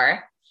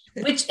store,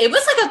 which it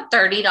was like a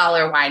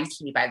 $30 wine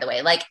key, by the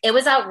way. Like, it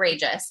was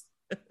outrageous.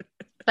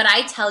 But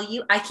I tell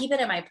you, I keep it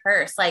in my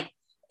purse. Like,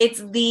 it's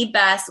the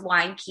best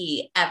wine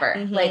key ever.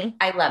 Mm-hmm. Like,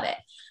 I love it.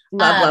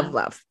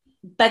 Love.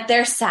 But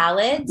their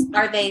salads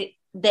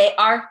they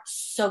are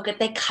so good.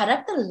 They cut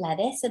up the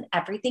lettuce and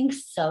everything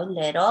so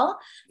little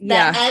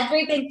that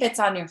everything fits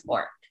on your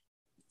fork.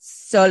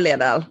 So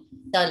little.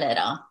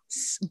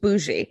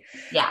 Bougie.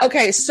 Yeah.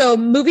 Okay. So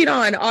moving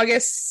on,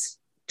 August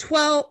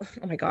 12th.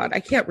 Oh my God. I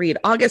can't read.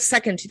 August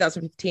 2nd,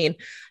 2015.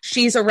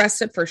 She's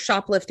arrested for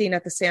shoplifting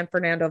at the San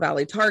Fernando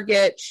Valley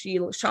Target. She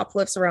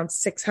shoplifts around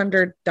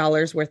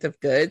 $600 worth of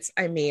goods.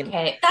 I mean,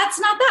 okay, that's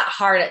not that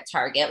hard at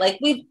Target. Like,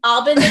 we've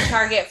all been to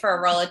Target for a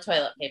roll of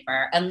toilet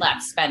paper and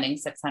left spending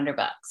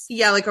 $600.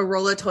 Yeah. Like a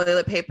roll of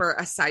toilet paper,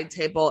 a side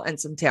table, and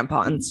some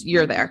tampons.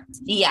 You're there.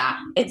 Yeah,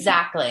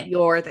 exactly.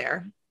 You're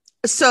there.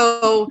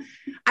 So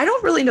I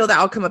don't really know the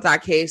outcome of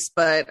that case,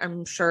 but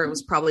I'm sure it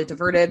was probably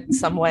diverted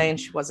some way, and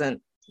she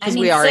wasn't. I mean,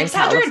 we are $600 in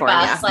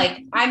California.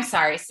 like, I'm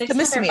sorry,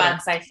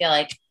 $600 I feel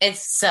like is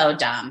so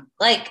dumb.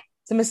 Like,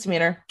 it's a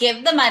misdemeanor.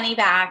 Give the money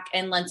back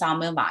and let's all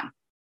move on.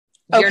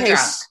 You're okay,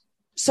 drunk.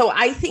 So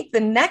I think the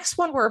next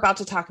one we're about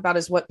to talk about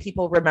is what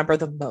people remember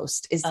the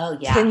most is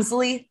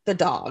Kinsley the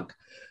dog.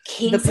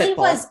 Kinsley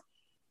was,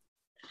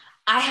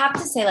 I have to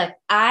say, like,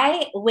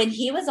 when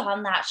he was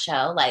on that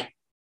show, like,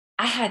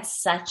 I had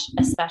such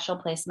a special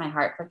place in my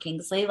heart for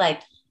Kinsley.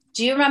 Like,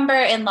 do you remember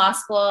in law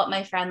school,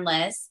 my friend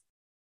Liz?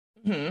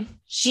 Mm-hmm.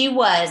 She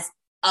was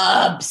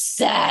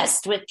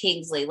obsessed with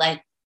Kingsley.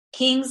 Like,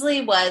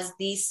 Kingsley was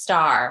the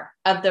star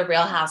of the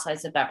Real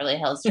Housewives of Beverly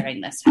Hills during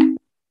this time.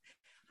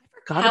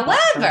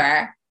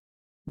 However,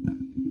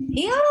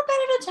 he had a bit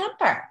of a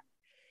temper.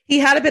 He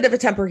had a bit of a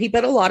temper. He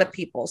bit a lot of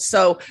people.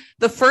 So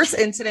the first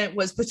incident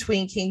was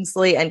between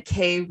Kingsley and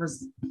Kay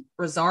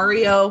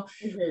Rosario.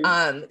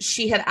 Mm-hmm.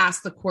 She had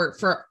asked the court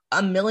for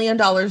 $1 million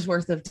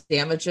worth of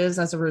damages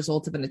as a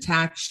result of an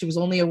attack. She was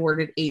only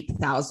awarded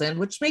 $8,000,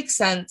 which makes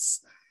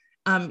sense.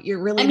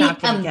 You're really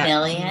not going to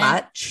get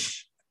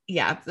much.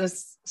 Yeah.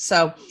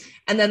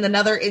 And then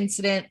another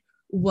incident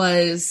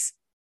was,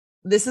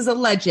 this is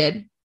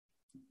alleged,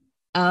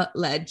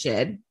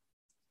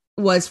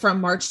 was from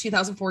March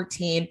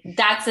 2014.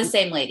 That's the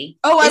same lady.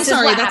 Oh, I'm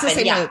sorry. That's the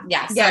same lady.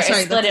 Yeah.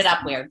 Sorry. I split it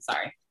up weird.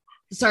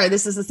 Sorry.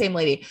 This is the same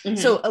lady. Mm-hmm.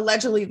 So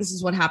allegedly this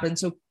is what happened.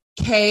 So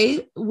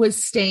Kay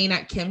was staying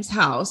at Kim's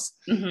house.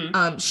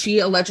 Mm-hmm. She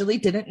allegedly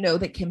didn't know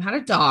that Kim had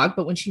a dog,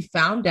 but when she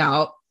found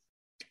out,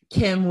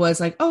 Kim was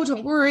like, "Oh,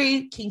 don't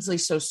worry.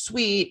 Kingsley's so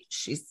sweet.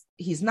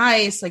 He's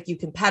nice. Like, you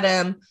can pet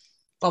him,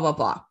 blah, blah,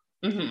 blah."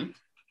 Mm-hmm.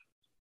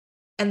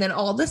 And then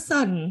all of a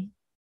sudden,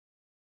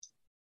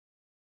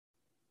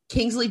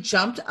 Kingsley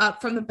jumped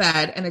up from the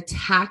bed and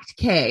attacked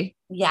Kay,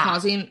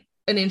 causing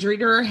an injury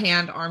to her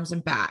hand, arms,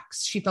 and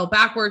backs. She fell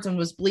backwards and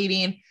was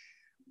bleeding.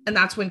 And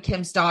that's when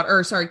Kay's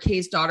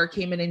daughter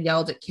came in and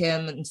yelled at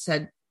Kim and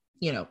said,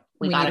 we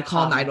need to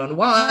call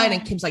 911.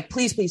 And Kim's like,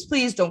 please, please,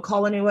 please don't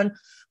call anyone.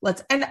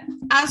 And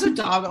as a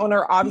dog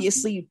owner,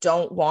 obviously you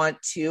don't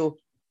want to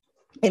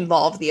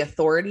involve the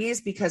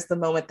authorities, because the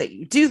moment that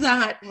you do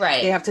that,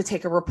 they have to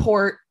take a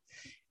report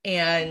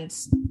and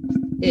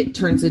it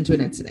turns into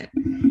an incident.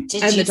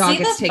 Did you see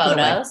the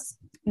photos?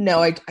 No,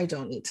 I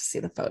don't need to see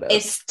the photos.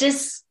 It's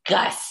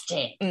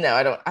disgusting. No,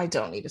 I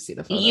don't need to see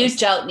the photos. You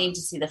don't need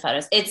to see the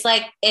photos. It's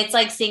like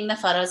seeing the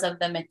photos of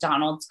the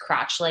McDonald's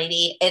crotch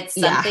lady. It's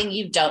something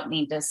you don't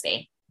need to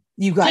see.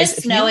 You guys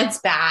just know it's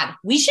bad.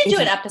 We should do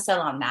an episode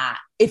on that.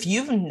 If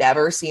you've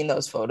never seen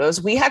those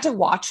photos, we had to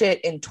watch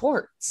it in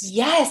torts.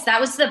 Yes,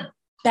 that was the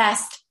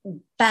best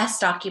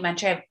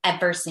documentary I've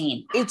ever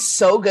seen. It's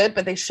so good,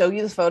 but they show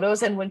you the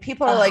photos, and when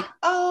people are like,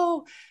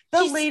 "Oh,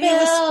 the lady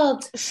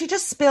she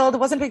just spilled. It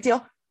wasn't a big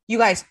deal." You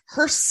guys,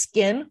 her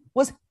skin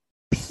was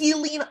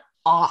peeling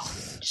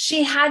off.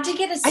 She had to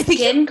get a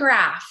skin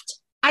graft.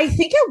 I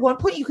think at one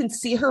point you can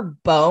see her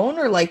bone,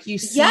 or like you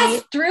see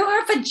through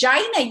her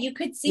vagina, you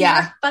could see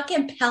her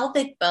fucking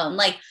pelvic bone.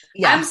 Like,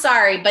 I'm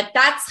sorry, but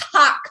that's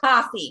hot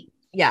coffee.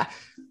 Yeah.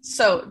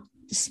 So,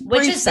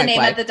 which is the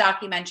name of the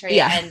documentary,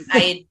 and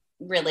I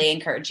really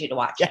encourage you to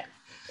watch it.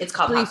 It's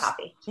called Hot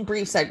Coffee.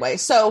 Brief segue.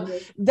 So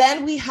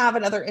then we have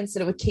another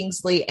incident with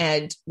Kingsley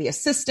and the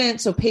assistant.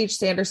 So Paige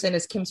Sanderson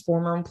is Kim's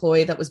former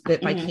employee that was bit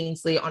by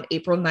Kingsley on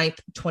April 9th,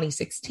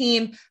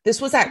 2016.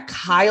 This was at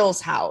Kyle's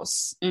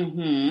house.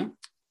 Mm-hmm.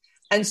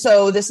 And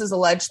so this is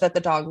alleged that the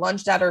dog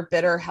lunged at her,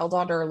 bit her, held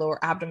onto her lower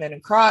abdomen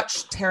and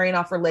crotch, tearing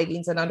off her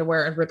leggings and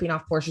underwear and ripping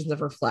off portions of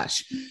her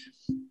flesh.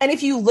 And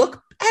if you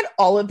look at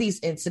all of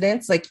these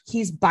incidents, like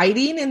he's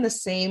biting in the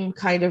same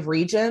kind of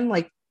region,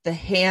 like the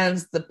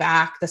hands, the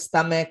back, the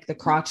stomach, the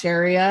crotch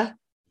area.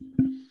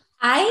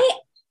 I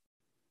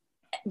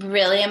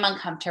really am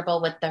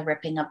uncomfortable with the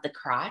ripping of the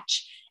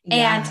crotch.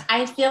 Yeah. And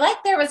I feel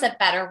like there was a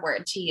better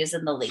word to use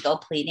in the legal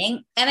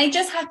pleading. And I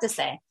just have to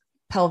say,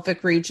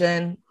 pelvic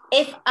region.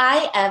 If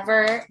I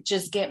ever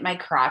just get my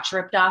crotch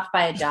ripped off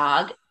by a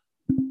dog,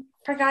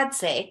 for God's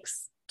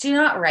sakes, do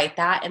not write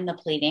that in the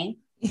pleading.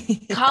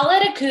 Call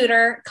it a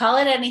cooter, call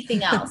it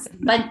anything else,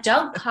 but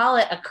don't call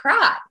it a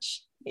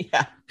crotch.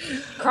 Yeah.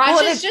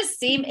 Crotches just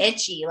seem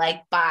itchy,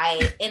 like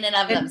in and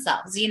of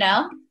themselves, you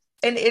know?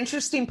 An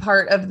interesting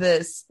part of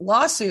this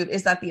lawsuit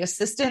is that the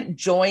assistant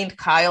joined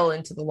Kyle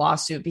into the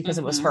lawsuit because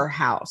it was her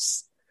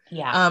house.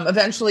 Yeah.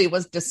 Eventually it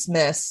was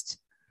dismissed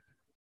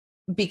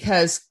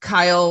because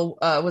Kyle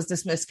was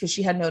dismissed because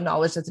she had no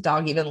knowledge that the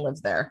dog even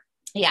lived there.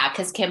 Yeah,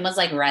 because Kim was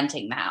like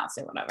renting the house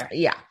or whatever.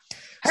 Yeah.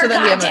 Her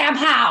goddamn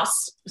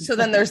house. So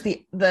then there's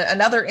the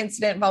another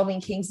incident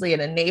involving Kingsley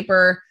and a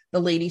neighbor. The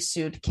lady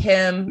sued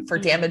Kim for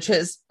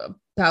damages,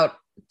 about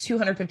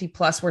 $250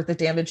 plus worth of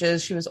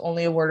damages. She was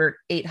only awarded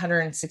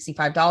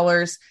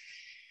 $865.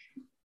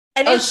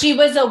 And she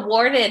was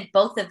awarded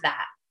both of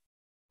that.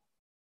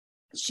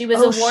 She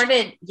was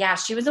awarded.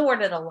 She was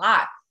awarded a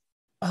lot.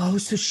 Oh,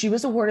 so she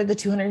was awarded the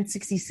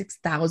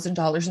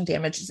 $266,000 in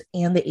damages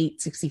and the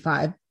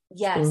 $865.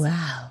 Yes.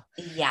 Wow.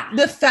 Yeah.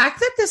 The fact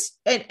that this,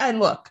 and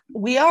look,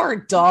 we are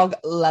dog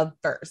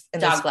lovers in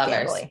this lovers.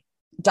 family.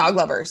 Dog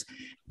lovers.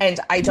 And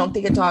I don't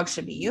think a dog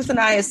should be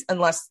euthanized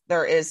unless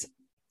there is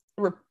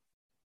a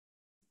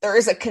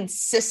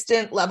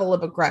consistent level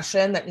of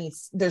aggression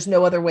there's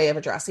no other way of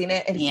addressing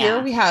it. And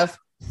here we have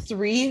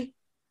 3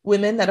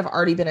 women that have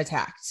already been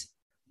attacked.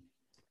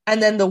 And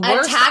then the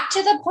worst, attacked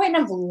to the point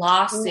of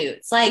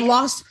lawsuits, like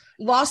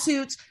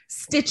lawsuits,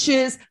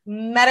 stitches,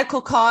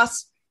 medical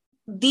costs.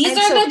 These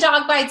are the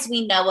dog bites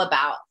we know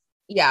about.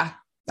 Yeah,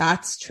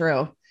 that's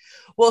true.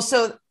 Well,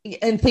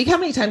 and think how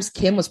many times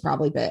Kim was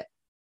probably bit.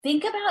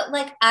 Think about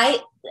I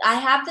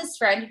have this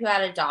friend who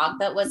had a dog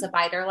that was a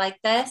biter like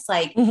this,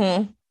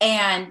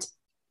 and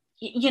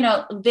you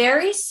know,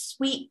 very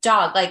sweet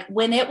dog. Like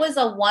when it was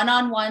a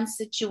one-on-one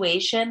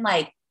situation,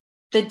 like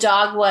the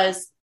dog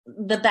was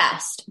the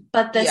best,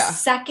 but the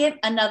second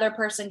another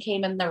person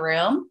came in the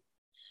room,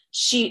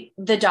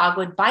 the dog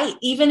would bite,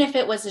 even if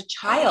it was a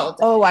child.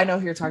 Oh, I know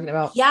who you're talking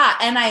about. Yeah.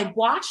 And I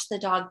watched the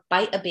dog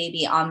bite a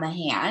baby on the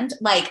hand,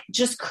 like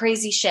just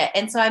crazy shit.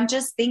 And so I'm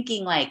just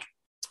thinking like,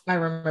 I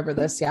remember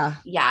this. Yeah.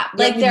 Yeah.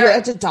 Like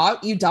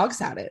you dogs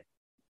had it.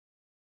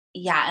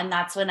 Yeah. And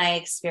that's when I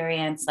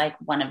experienced like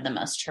one of the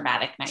most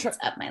traumatic nights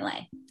of my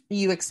life.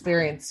 You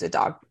experienced a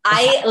dog.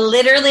 I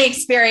literally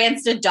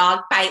experienced a dog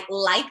bite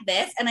like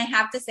this. And I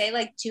have to say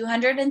like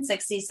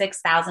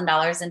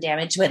 $266,000 in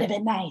damage would have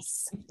been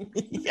nice.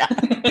 Yeah.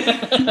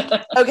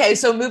 Okay.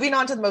 So moving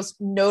on to the most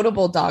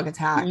notable dog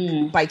attack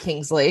by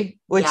Kingsley,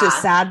 which is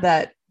sad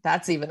that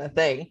that's even a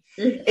thing,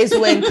 is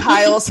when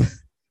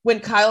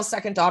Kyle's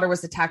second daughter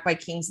was attacked by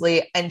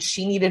Kingsley and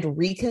she needed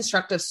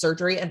reconstructive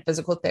surgery and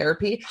physical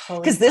therapy.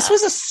 Because this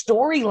was a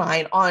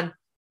storyline on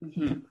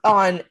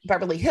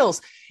Beverly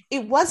Hills.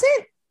 It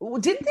wasn't,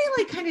 didn't they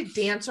like kind of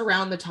dance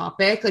around the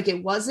topic? Like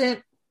it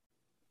wasn't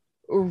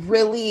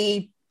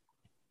really.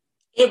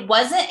 It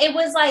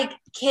was like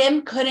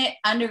Kim couldn't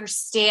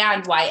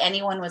understand why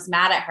anyone was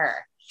mad at her.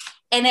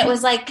 And it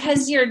was like,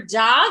 because your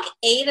dog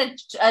ate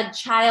a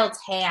child's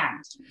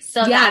hand.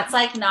 So that's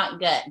like not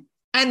good.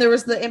 And there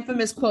was the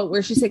infamous quote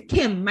where she said,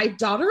 Kim, my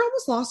daughter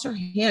almost lost her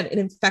hand. It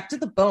infected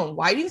the bone.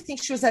 Why do you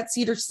think she was at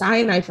Cedar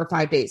Sinai for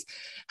 5 days?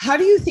 How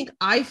do you think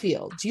I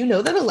feel? Do you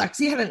know that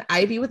Alexi had an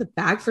IV with a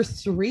bag for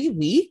 3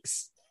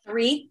 weeks?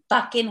 3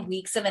 fucking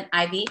weeks of an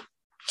IV.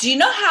 Do you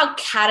know how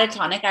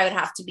catatonic I would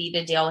have to be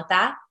to deal with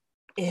that?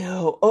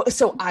 Ew. Oh,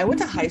 so I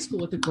went to high school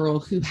with a girl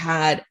who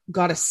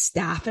got a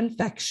staph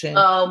infection.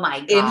 Oh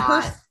my God. In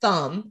her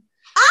thumb.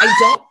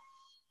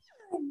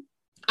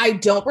 I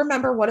don't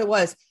remember what it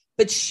was.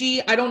 But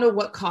I don't know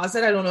what caused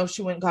it. I don't know if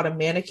she went and got a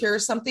manicure or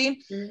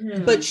something,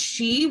 but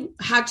she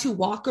had to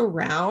walk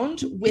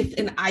around with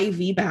an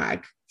IV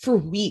bag for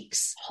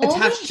weeks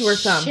attached to her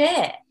thumb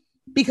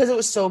because it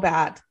was so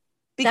bad.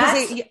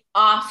 Because that's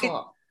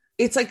awful.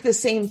 It's like the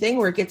same thing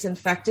where it gets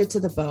infected to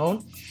the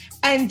bone.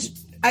 And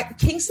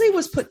Kingsley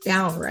was put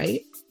down,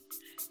 right?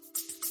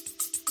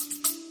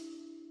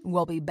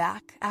 We'll be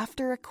back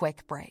after a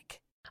quick break.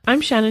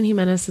 I'm Shannon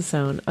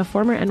Jimenez-Sasson, a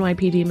former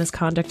NYPD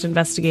misconduct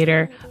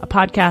investigator, a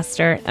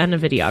podcaster, and a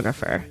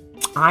videographer.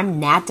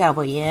 I'm Nat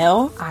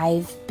W.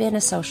 I've been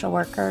a social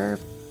worker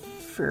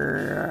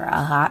for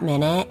a hot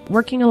minute.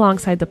 Working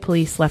alongside the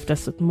police left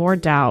us with more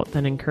doubt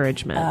than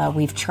encouragement.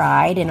 We've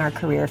tried in our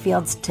career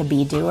fields to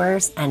be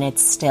doers, and it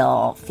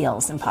still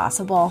feels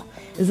impossible.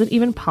 Is it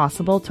even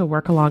possible to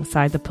work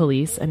alongside the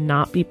police and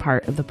not be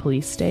part of the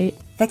police state?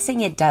 Fixing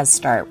it does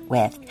start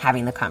with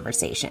having the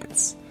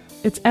conversations.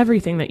 It's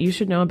everything that you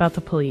should know about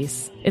the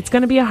police. It's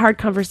going to be a hard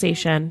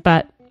conversation,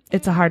 but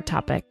it's a hard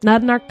topic.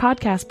 Not an Arc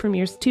podcast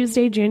premieres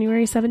Tuesday,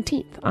 January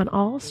 17th on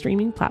all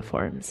streaming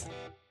platforms.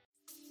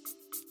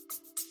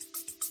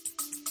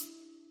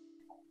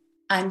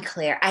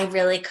 Unclear. I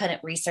really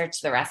couldn't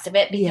research the rest of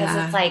it because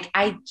it's like,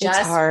 I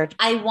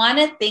want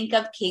to think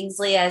of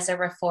Kingsley as a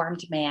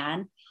reformed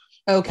man.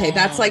 Okay,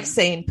 that's like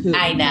saying Putin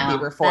I know.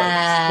 be reformed.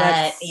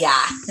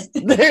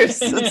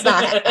 It's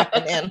not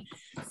happening.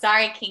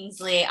 Sorry,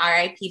 Kingsley.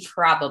 R.I.P.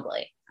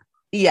 probably.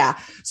 Yeah.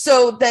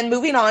 So then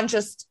moving on,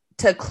 just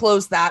to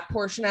close that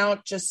portion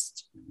out,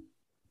 just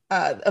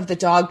of the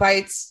dog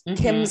bites,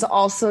 Kim's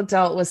also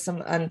dealt with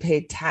some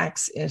unpaid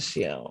tax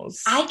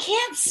issues. I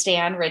can't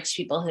stand rich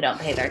people who don't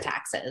pay their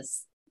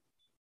taxes.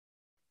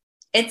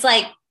 It's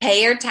like,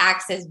 pay your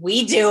taxes.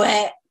 We do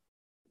it.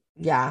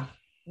 Yeah.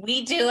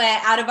 We do it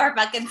out of our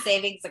fucking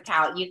savings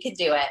account. You can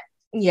do it.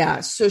 Yeah.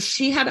 So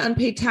she had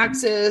unpaid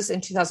taxes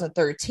in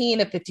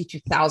 2013 at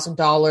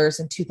 $52,000.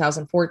 In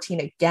 2014,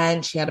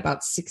 again, she had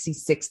about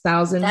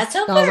 $66,000. That's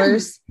over.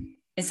 Is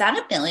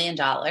that $1 million?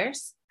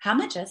 How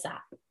much is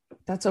that?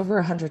 That's over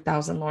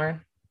 100,000,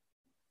 Lauren.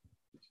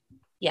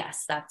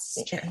 Yes,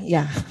 that's true.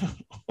 Yeah.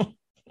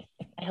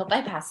 I hope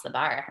I pass the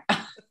bar.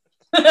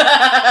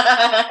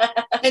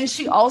 And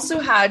she also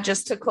had,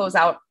 just to close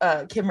out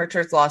Kim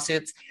Richards'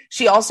 lawsuits,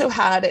 she also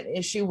had an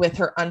issue with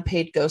her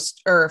unpaid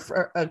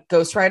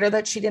ghostwriter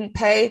that she didn't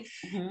pay.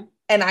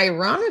 And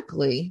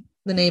ironically,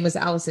 the name is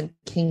Allison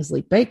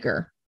Kingsley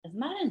Baker. Isn't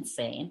that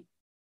insane?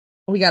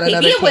 We got maybe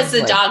another. Maybe it was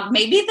Kingsley. the dog.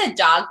 Maybe the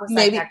dog was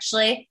like,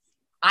 actually,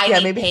 I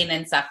need maybe. pain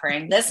and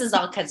suffering. This is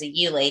all because of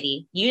you,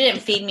 lady. You didn't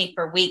feed me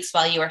for weeks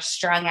while you were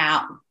strung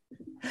out.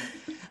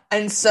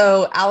 And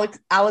so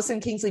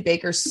Allison Kingsley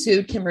Baker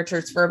sued Kim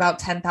Richards for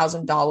about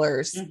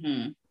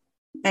 $10,000.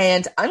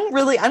 And I'm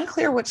really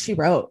unclear what she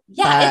wrote.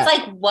 Yeah, it's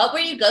like, what were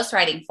you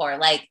ghostwriting for?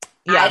 Like,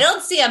 I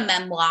don't see a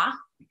memoir.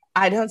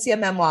 I don't see a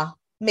memoir.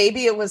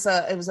 Maybe it was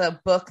a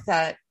book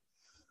that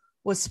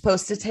was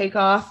supposed to take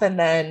off, and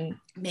then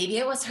maybe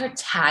it was her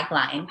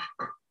tagline.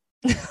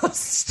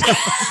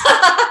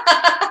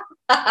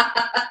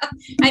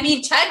 I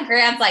mean, 10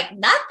 grand's like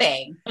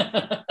nothing.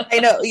 I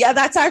know. Yeah,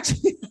 that's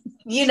actually,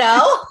 like,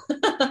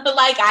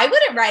 I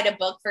wouldn't write a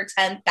book for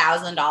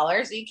 $10,000.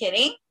 Are you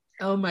kidding?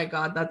 Oh my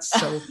God. That's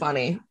so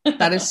funny.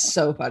 That is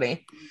so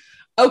funny.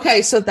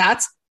 Okay. So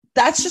that's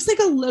just like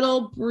a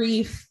little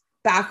brief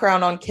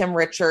background on Kim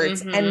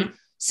Richards. And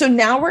so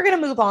now we're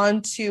going to move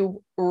on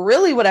to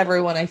really what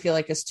everyone I feel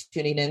like is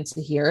tuning in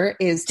to hear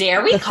is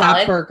Dare we the call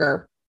fat it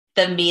burger.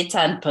 The meat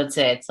and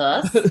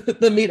potatoes.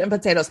 The meat and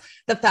potatoes,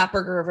 the fat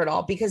burger of it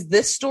all, because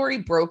this story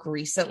broke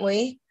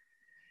recently.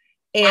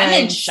 And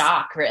I'm in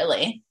shock,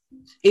 really.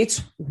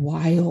 It's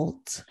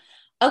wild.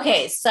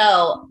 Okay,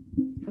 so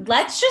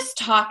let's just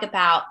talk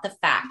about the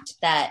fact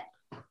that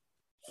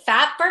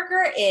Fat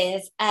Burger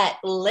is at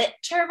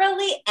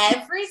literally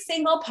every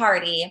single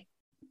party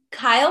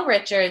Kyle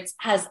Richards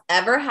has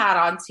ever had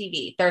on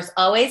TV. There's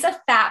always a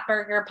Fat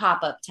Burger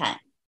pop-up tent.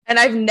 And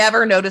I've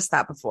never noticed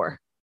that before.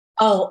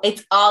 Oh,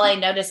 it's all I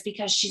noticed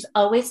because she's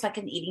always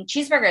fucking eating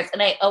cheeseburgers.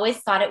 And I always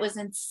thought it was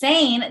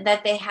insane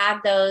that they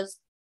had those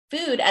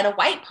food at a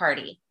white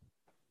party.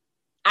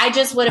 I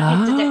just would have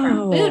picked a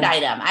different food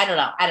item. I don't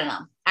know.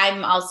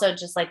 I'm also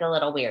just like a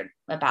little weird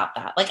about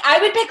that. Like, I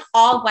would pick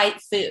all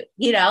white food,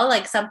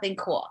 like something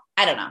cool.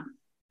 I don't know.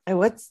 And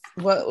what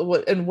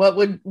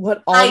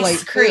all ice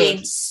white cream,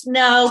 food?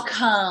 Snow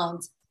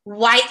cones,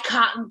 white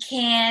cotton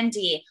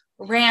candy,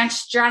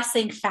 ranch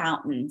dressing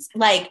fountains,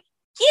 like,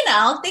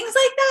 things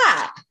like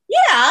that.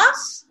 Yeah.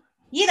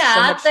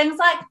 Things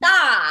like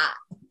that.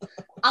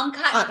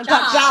 Uncut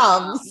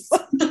jams.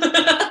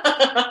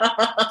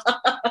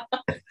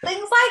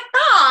 Things like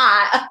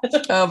that.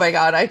 Oh my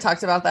God. I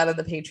talked about that in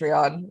the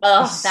Patreon.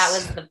 Oh, that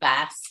was the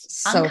best.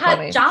 So Uncut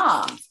funny.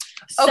 jams.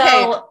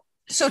 Okay.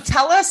 So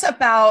tell us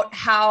about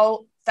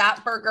how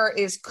Fat Burger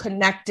is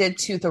connected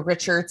to the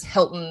Richards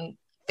Hilton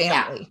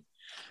family. Yeah.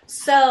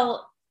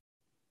 So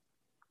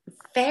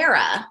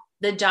Farrah,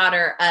 the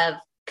daughter of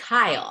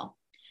Kyle,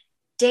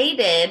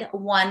 dated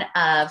one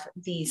of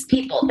these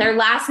people. Their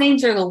last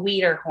names are the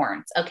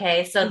Wiederhorns.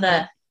 Okay. So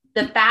the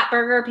Fat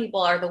Burger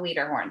people are the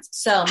Wiederhorns.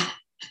 So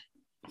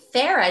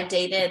Farrah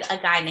dated a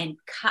guy named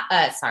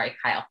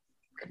Kyle.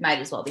 Might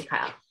as well be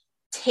Kyle.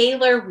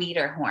 Taylor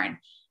Wiederhorn.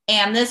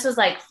 And this was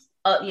like,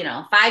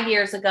 5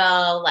 years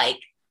ago. Like,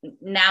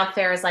 now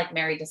Farrah's like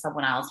married to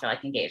someone else or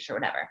like engaged or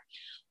whatever.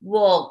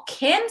 Well,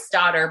 Kim's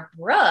daughter,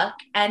 Brooke,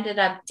 ended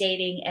up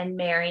dating and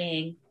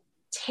marrying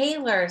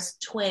Taylor's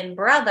twin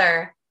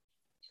brother,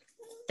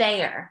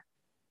 Thayer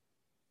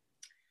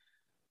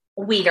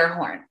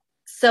Wiederhorn.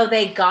 So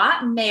they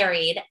got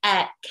married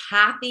at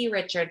Kathy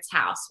Richards'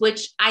 house,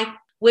 which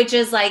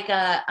is like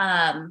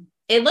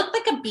it looked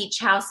like a beach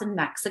house in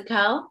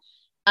Mexico.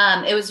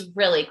 It was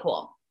really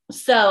cool.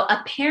 So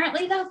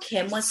apparently though,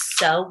 Kim was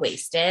so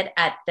wasted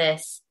at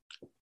this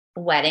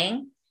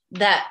wedding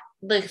that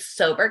the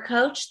sober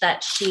coach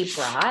that she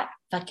brought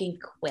fucking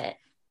quit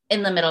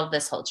in the middle of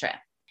this whole trip.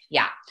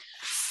 Yeah.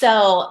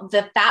 So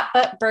the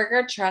Fat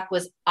Burger truck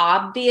was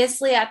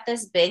obviously at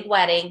this big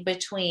wedding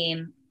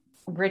between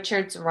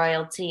Richards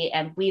royalty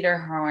and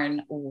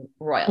Wiederhorn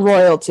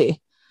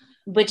royalty.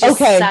 Which is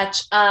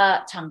such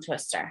a tongue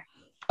twister.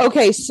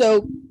 Okay,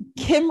 so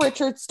Kim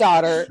Richards'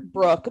 daughter,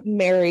 Brooke,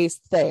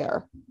 marries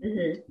Thayer.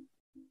 Mm-hmm.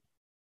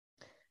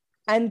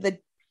 And the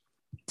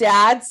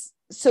dad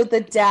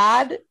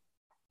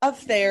of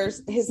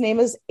Thayer's, his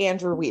name is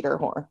Andrew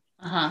Wiederhorn.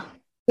 Uh-huh.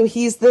 So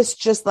he's this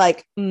just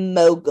like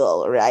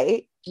mogul,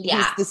 right?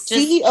 Yeah. He's the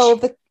CEO of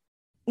the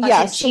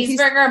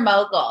cheeseburger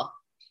mogul.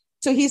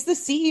 So he's the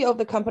CEO of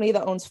the company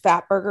that owns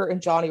Fat Burger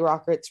and Johnny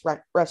Rockets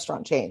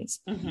restaurant chains.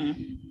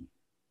 Mm-hmm.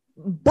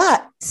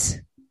 But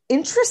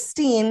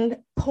interesting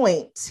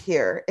point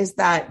here is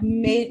that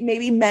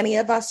maybe many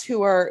of us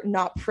who are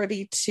not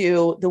privy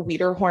to the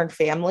Wiederhorn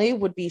family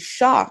would be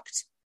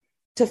shocked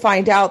to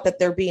find out that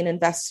they're being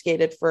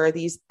investigated for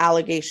these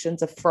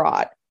allegations of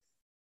fraud.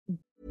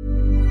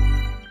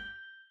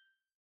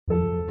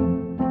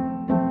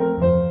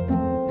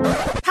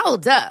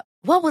 Hold up.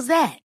 What was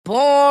that?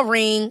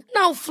 Boring.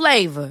 No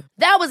flavor.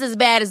 That was as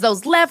bad as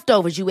those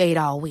leftovers you ate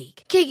all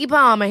week. Keke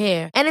Palmer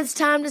here, and it's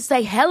time to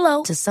say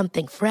hello to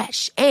something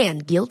fresh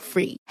and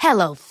guilt-free.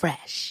 Hello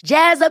Fresh.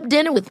 Jazz up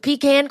dinner with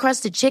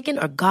pecan-crusted chicken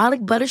or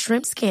garlic butter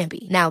shrimp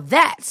scampi. Now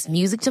that's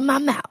music to my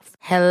mouth.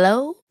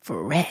 Hello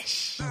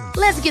Fresh.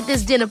 Let's get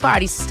this dinner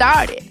party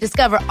started.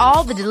 Discover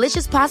all the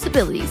delicious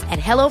possibilities at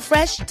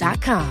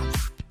hellofresh.com.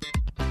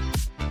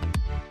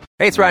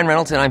 Hey, it's Ryan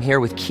Reynolds, and I'm here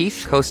with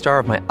Keith, co-star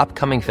of my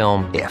upcoming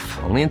film, If,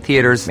 only in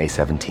theaters May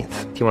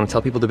 17th. Do you want to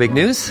tell people the big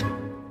news?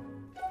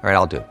 All right,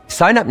 I'll do it.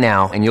 Sign up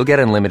now and you'll get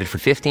unlimited for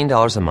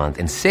 $15 a month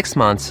and 6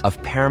 months of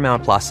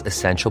Paramount Plus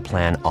Essential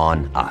Plan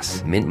on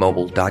us.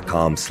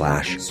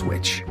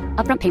 MintMobile.com/switch.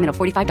 Upfront payment of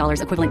 $45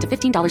 equivalent to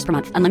 $15 per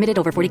month. Unlimited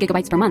over 40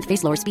 gigabytes per month.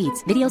 Face lower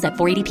speeds. Videos at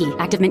 480p.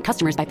 Active Mint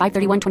customers by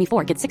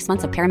 531.24 get 6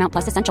 months of Paramount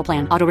Plus Essential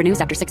Plan. Auto renews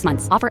after 6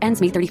 months. Offer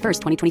ends May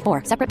 31st,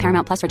 2024. Separate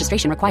Paramount Plus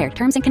registration required.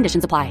 Terms and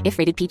conditions apply if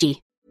rated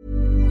PG.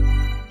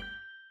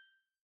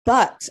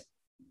 But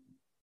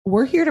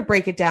we're here to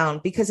break it down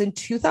because in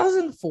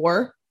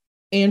 2004,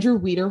 Andrew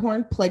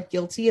Wiederhorn pled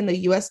guilty in the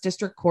U.S.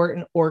 District Court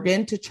in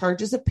Oregon to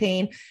charges of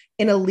paying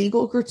an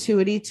illegal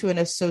gratuity to an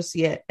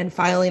associate and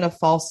filing a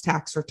false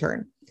tax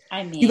return.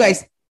 I mean, you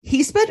guys,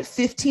 he spent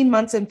 15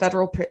 months in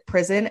federal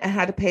prison and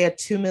had to pay a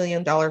 $2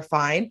 million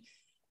fine.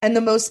 And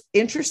the most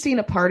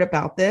interesting part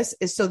about this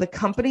is so the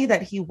company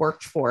that he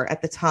worked for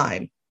at the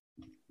time,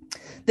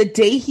 the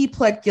day he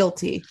pled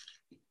guilty,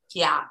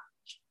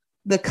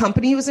 the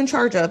company he was in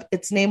charge of,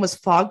 its name was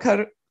Fog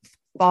Cutter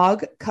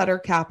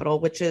Capital,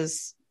 which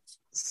is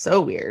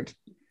so weird.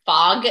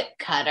 Fog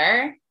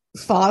Cutter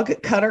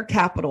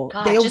Capital.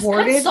 God, just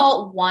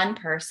consult one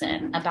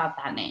person about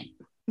that name.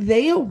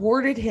 They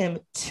awarded him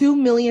 $2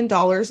 million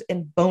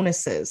in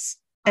bonuses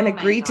and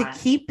agreed to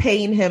keep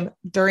paying him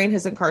during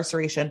his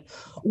incarceration.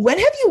 When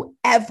have you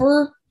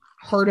ever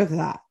heard of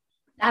that?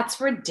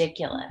 That's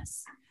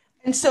ridiculous.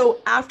 And so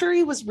after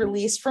he was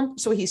released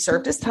so he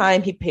served his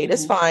time, he paid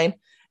his fine.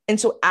 And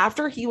so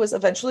after he was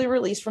eventually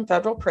released from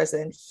federal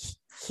prison,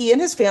 he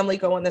and his family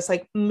go on this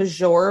like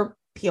major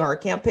PR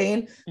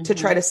campaign to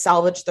try to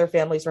salvage their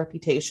family's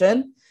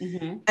reputation.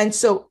 And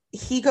so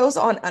he goes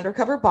on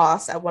Undercover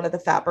Boss at one of the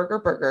Fat Burger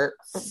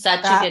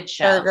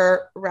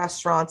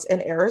restaurants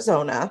in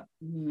Arizona.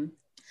 You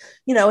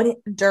know, and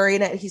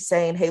during it, he's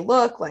saying, hey,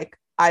 look, like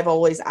I've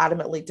always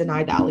adamantly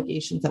denied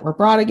allegations that were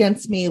brought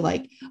against me.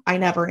 Like I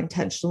never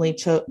intentionally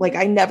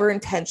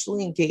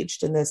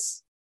engaged in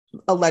this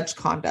alleged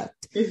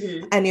conduct.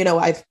 And, you know,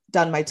 I've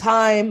done my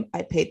time,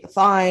 I paid the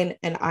fine,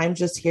 and I'm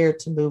just here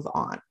to move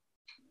on.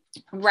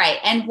 Right.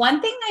 And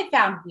one thing I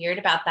found weird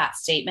about that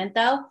statement,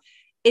 though,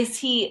 is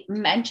he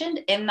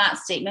mentioned in that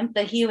statement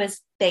that he was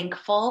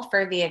thankful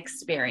for the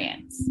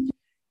experience.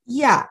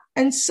 Yeah.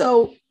 And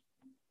so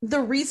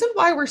the reason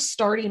why we're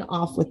starting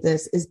off with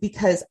this is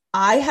because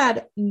I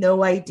had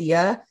no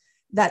idea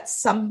that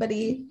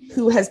somebody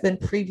who has been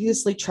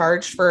previously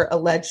charged for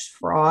alleged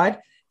fraud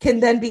can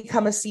then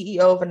become a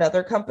CEO of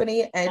another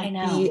company and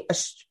be a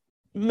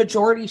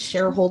majority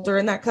shareholder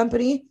in that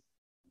company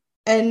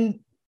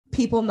and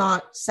people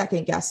not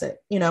second guess it,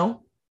 you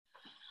know?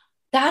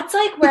 That's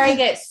like where I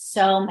get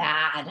so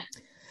mad.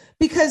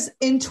 Because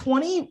in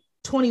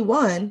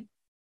 2021,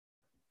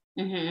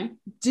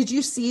 did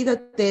you see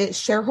that the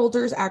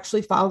shareholders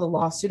actually filed a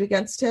lawsuit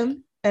against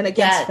him and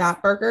against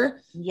Fat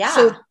Burger?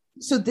 Yeah.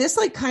 So this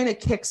like kind of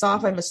kicks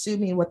off, I'm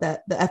assuming, with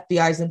the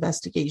FBI's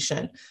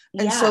investigation.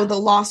 And so the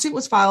lawsuit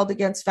was filed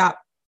against Fat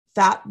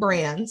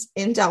Brands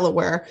in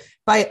Delaware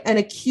by an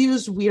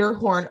accused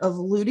Wiederhorn of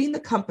looting the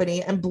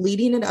company and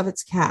bleeding it of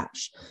its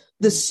cash.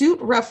 The suit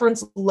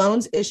referenced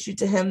loans issued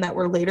to him that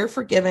were later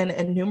forgiven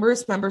and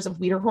numerous members of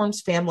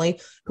Wiederhorn's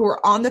family who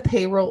were on the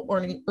payroll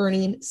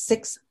earning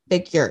 6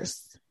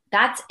 figures.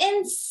 That's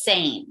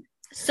insane.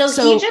 So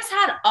he just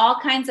had all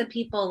kinds of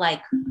people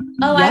like,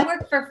 I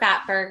work for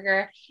Fat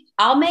Burger.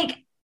 I'll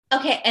make,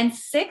 and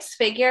 6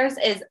 figures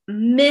is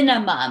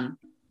minimum.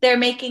 They're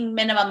making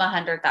minimum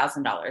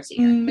 $100,000 a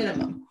year.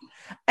 Minimum.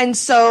 And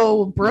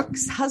so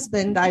Brooke's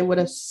husband, I would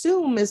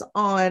assume, is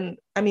on,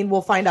 I mean,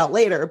 we'll find out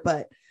later,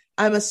 but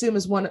I'm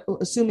assuming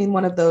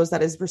one of those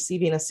that is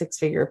receiving a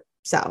 6-figure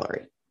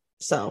salary.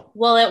 So,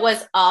 well, it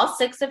was all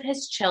 6 of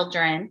his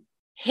children,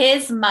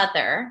 his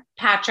mother,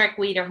 Patrick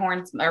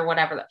Wiederhorn's, or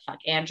whatever the fuck,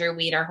 Andrew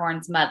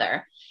Wiederhorn's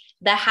mother,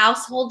 the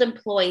household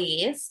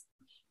employees,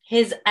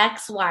 his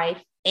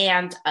ex-wife,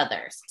 and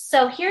others.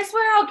 So here's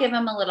where I'll give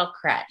him a little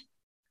cred.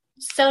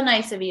 So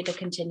nice of you to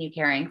continue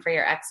caring for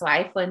your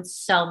ex-wife when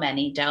so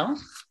many don't.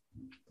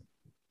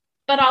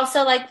 But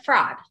also like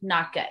fraud,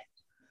 not good.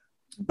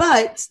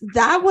 But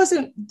that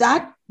wasn't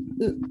that.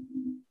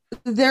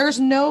 There's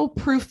no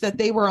proof that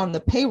they were on the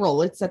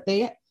payroll. It's that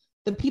the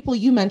people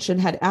you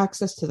mentioned had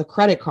access to the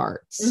credit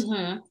cards.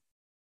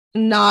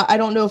 Mm-hmm. I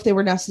don't know if they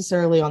were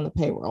necessarily on the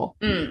payroll.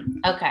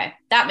 Okay.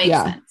 That makes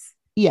sense.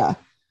 Yeah.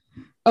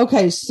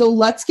 Okay. So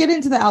let's get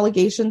into the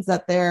allegations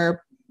that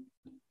they're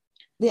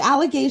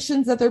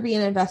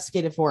being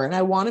investigated for. And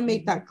I want to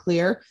make that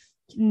clear.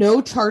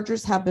 No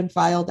charges have been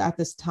filed at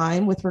this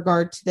time with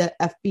regard to the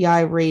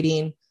FBI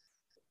raiding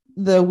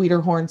the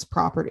Wiederhorn's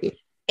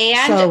property.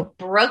 And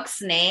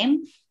Brooke's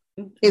name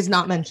is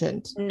not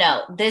mentioned.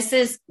 No, this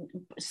is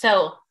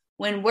so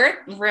when we're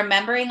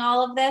remembering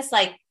all of this,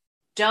 like,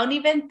 don't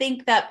even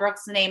think that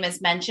Brooke's name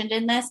is mentioned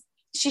in this.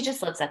 She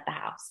just lives at the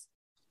house.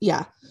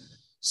 Yeah.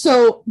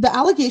 So the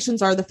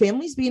allegations are the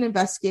family's being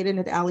investigated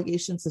into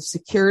allegations of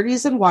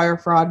securities and wire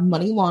fraud,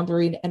 money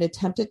laundering, and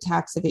attempted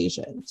tax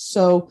evasion.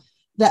 So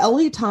the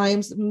LA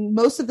Times,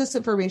 most of this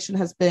information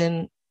has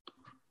been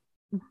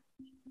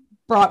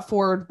brought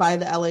forward by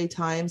the LA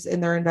Times in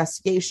their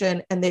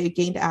investigation, and they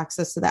gained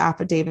access to the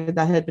affidavit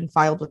that had been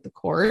filed with the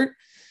court.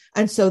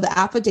 And so the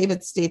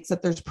affidavit states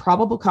that there's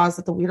probable cause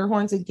that the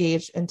Wiederhorns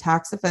engaged in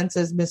tax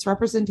offenses,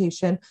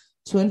 misrepresentation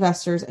to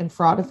investors, and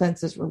fraud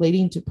offenses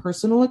relating to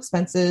personal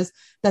expenses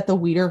that the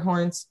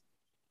Wiederhorns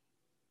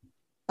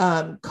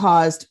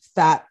caused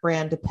Fat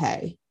Brand to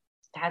pay.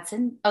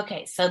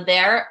 Okay. So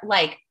they're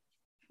like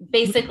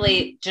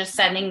basically just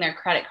sending their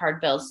credit card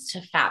bills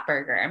to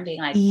Fatburger and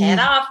being like, "Get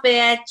off,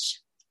 bitch."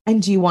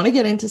 And do you want to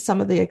get into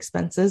some of the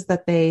expenses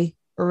that they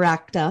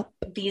racked up?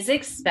 These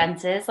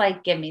expenses,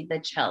 like, give me the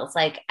chills.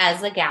 Like,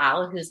 as a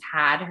gal who's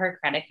had her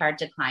credit card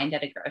declined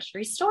at a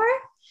grocery store,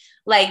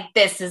 like,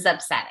 this is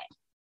upsetting.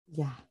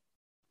 Yeah.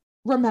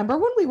 Remember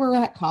when we were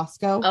at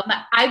Costco? Oh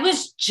my, I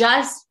was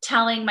just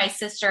telling my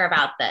sister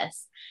about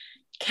this.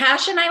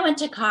 Cash and I went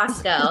to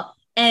Costco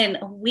and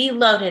we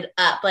loaded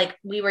up. Like,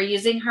 we were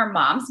using her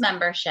mom's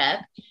membership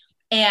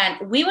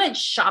and we went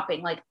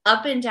shopping, like,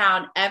 up and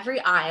down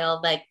every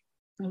aisle, like,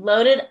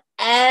 loaded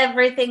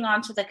everything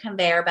onto the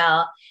conveyor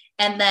belt.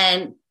 And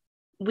then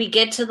we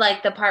get to,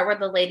 like, the part where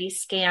the lady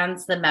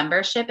scans the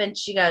membership and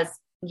she goes,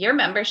 "Your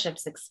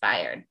membership's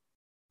expired."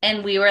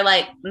 And we were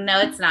like,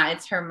 "No, it's not.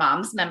 It's her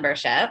mom's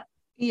membership."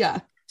 Yeah.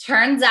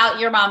 Turns out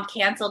your mom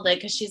canceled it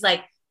because she's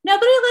like,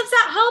 "Nobody lives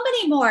at home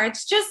anymore.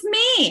 It's just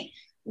me."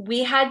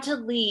 We had to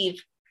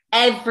leave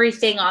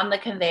everything on the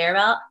conveyor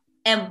belt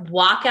and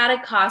walk out of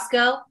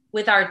Costco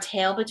with our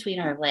tail between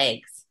our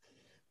legs.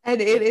 And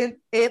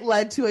it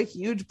led to a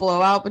huge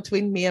blowout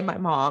between me and my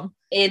mom.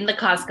 In the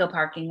Costco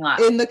parking lot.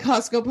 In the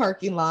Costco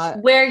parking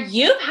lot. Where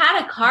you've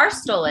had a car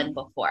stolen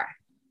before.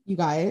 You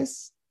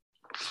guys.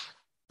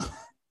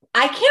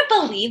 I can't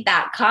believe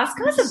that.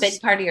 Costco is a big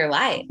part of your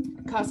life.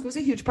 Costco is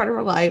a huge part of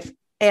our life.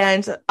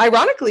 And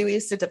ironically, we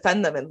used to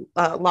defend them in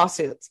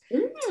lawsuits.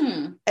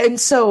 And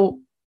so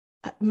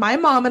my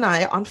mom and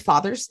I, on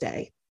Father's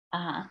Day,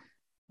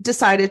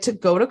 decided to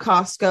go to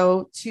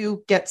Costco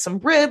to get some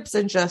ribs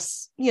and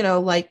just,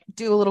 like,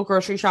 do a little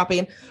grocery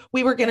shopping.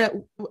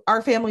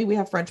 Our family, we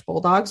have French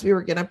bulldogs. We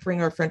were going to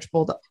bring our French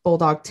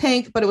bulldog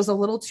Tank, but it was a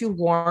little too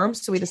warm.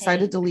 So we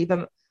decided to leave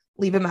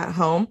him at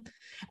home.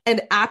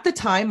 And at the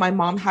time, my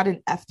mom had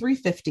an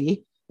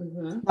F-350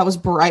 that was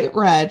bright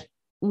red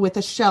with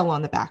a shell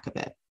on the back of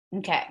it.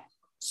 Okay.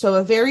 So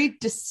a very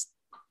it's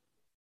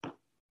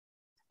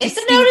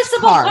a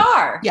noticeable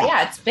car.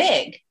 Yeah, it's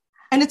big.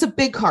 And it's a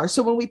big car.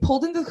 So when we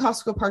pulled into the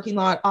Costco parking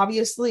lot,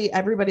 obviously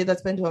everybody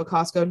that's been to a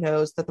Costco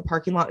knows that the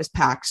parking lot is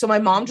packed. So my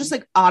mom just,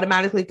 like,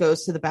 automatically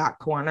goes to the back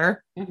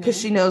corner because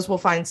she knows we'll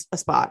find a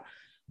spot.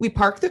 We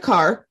park the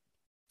car,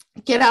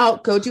 get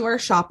out, go do our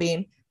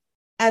shopping.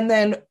 And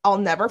then I'll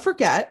never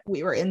forget,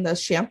 we were in the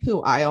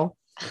shampoo aisle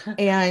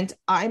and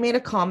I made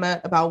a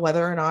comment about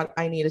whether or not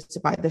I needed to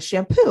buy the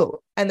shampoo.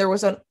 And there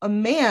was a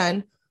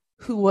man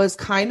who was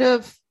kind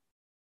of,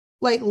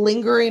 like,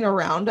 lingering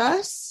around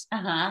us.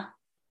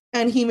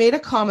 And he made a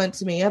comment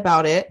to me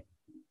about it.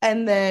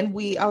 And then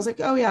I was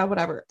like, "Oh yeah,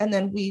 whatever." And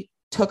then we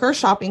took our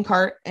shopping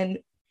cart and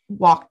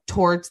walked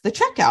towards the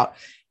checkout.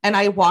 And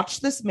I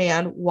watched this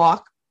man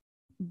walk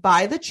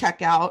by the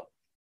checkout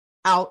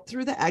out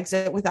through the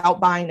exit without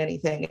buying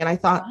anything. And I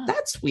thought,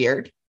 that's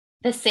weird.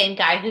 The same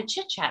guy who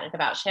chit-chatted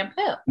about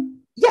shampoo.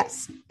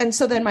 Yes. And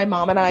so then my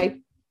mom and I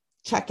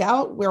check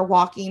out. We're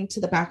walking to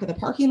the back of the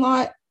parking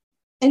lot.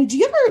 And do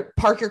you ever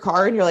park your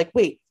car and you're like,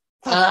 wait,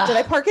 Did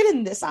I park it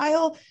in this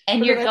aisle?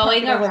 And you're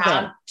going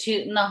around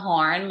tooting the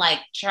horn, like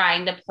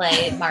trying to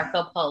play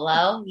Marco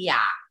Polo. Yeah.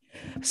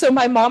 So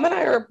my mom and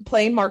I are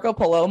playing Marco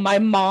Polo. My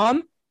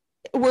mom's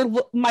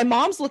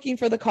looking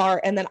for the car,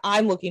 and then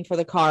I'm looking for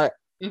the car.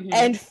 Mm-hmm.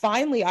 And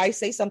finally I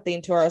say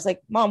something to her. I was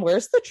like, Mom,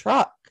 where's the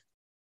truck?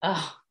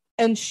 Oh.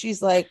 And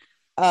she's like,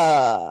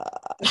 I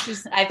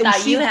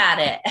thought you had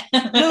it.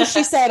 No,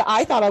 she said,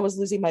 I thought I was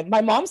losing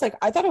my mom's like,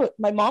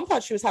 my mom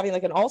thought she was having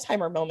like an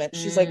Alzheimer moment.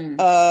 She's like,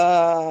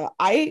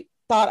 I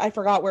thought I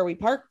forgot where we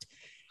parked.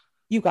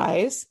 You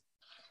guys,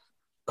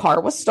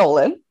 car was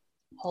stolen.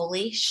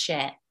 Holy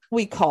shit.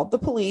 We called the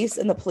police,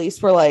 and the police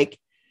were like,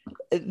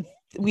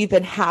 we've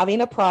been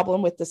having a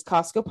problem with this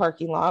Costco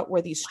parking lot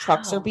where these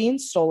trucks are being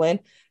stolen.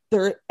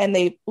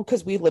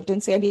 Because we lived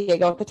in San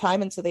Diego at the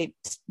time. And so they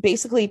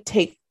basically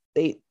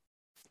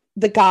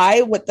the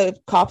guy, what the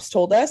cops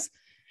told us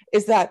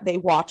is that they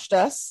watched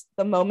us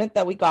the moment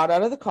that we got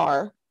out of the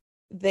car.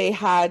 They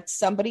had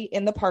somebody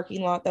in the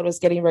parking lot that was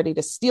getting ready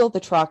to steal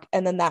the truck.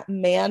 And then that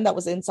man that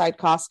was inside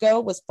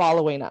Costco was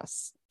following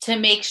us. To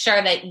make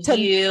sure that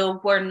you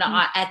were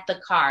not at the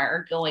car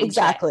or going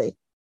Exactly.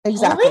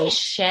 Holy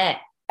shit.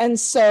 And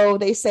so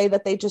they say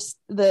that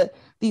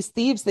these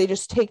thieves, they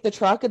just take the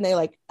truck and they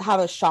like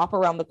have a shop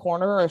around the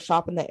corner or a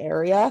shop in the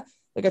area,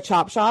 like a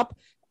chop shop,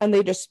 and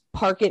they just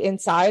park it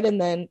inside, and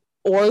then,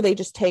 or they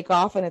just take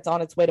off and it's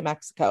on its way to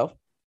Mexico.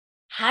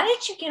 How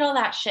did you get all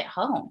that shit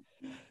home?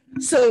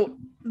 So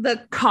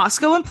the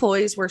Costco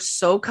employees were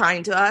so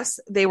kind to us.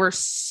 They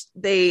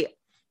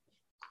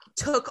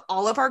took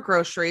all of our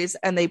groceries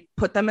and they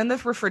put them in the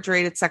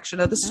refrigerated section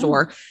of the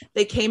store.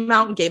 They came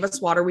out and gave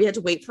us water. We had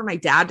to wait for my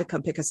dad to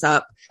come pick us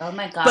up. Oh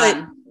my God.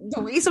 But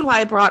the reason why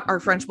I brought our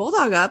French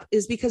Bulldog up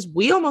is because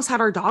we almost had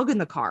our dog in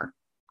the car.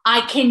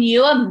 Can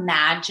you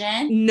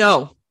imagine?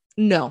 No.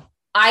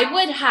 I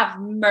would have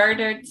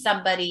murdered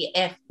somebody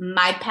if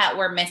my pet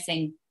were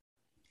missing.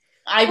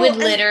 I would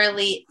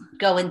literally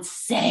go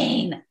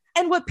insane.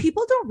 And what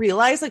people don't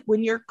realize, like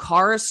when your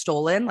car is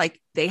stolen,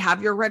 like they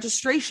have your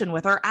registration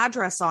with our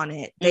address on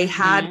it. They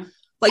had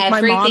like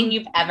everything my mom,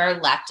 you've ever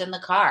left in the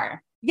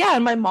car. Yeah.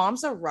 And my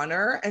mom's a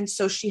runner. And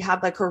so she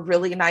had like her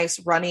really nice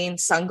running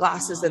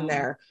sunglasses in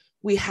there.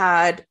 We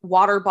had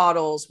water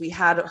bottles. We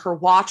had her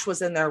watch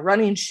was in there,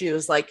 running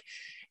shoes, like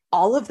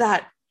all of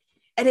that.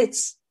 And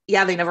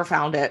they never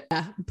found it.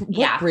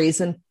 Yeah.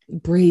 Brazen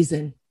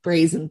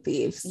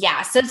thieves.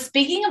 Yeah. So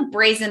speaking of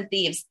brazen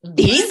thieves,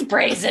 these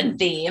brazen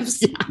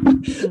thieves,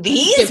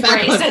 thieves.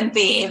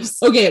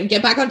 Okay.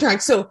 Get back on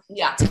track. So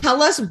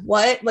tell us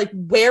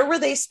where were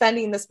they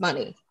spending this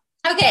money?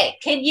 Okay.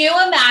 Can you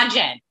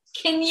imagine?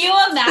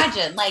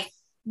 Like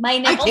my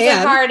nipples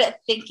are hard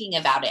thinking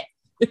about it.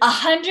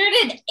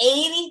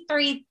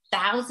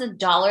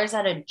 $183,000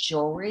 at a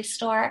jewelry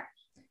store.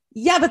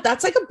 Yeah. But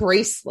that's like a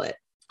bracelet.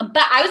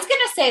 But I was going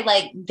to say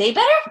like, they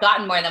better have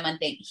gotten more than one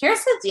thing.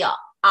 Here's the deal.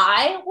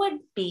 I would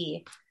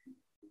be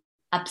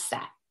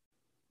upset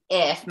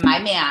if my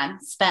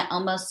man spent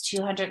almost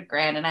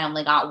 $200,000 and I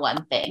only got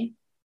one thing.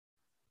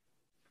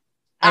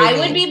 I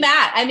would be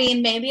mad. I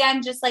mean, maybe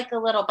I'm just like a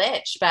little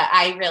bitch, but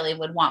I really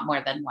would want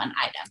more than one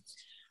item.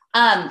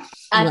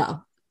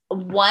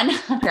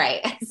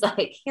 Right. It's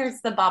like,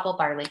 here's the bauble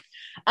barley.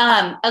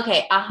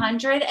 Okay.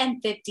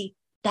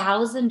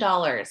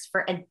 $150,000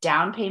 for a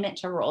down payment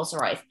to Rolls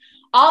Royce.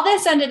 All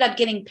this ended up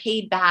getting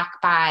paid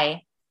back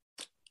by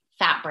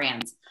Fat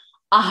Brands.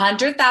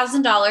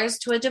 $100,000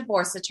 to a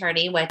divorce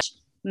attorney, which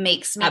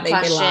makes me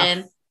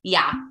question.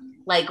 Yeah.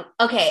 Like,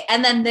 okay.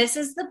 And then this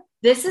is the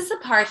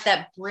part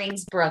that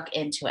brings Brooke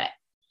into it.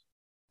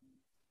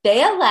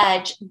 They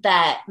allege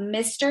that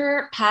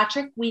Mr.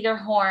 Patrick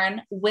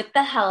Wiederhorn, with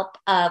the help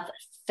of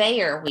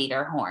Thayer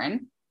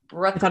Wiederhorn,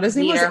 Brooke, I thought his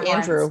name was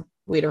Andrew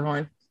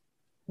Wiederhorn.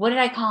 What did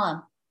I call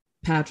him?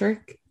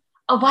 Patrick.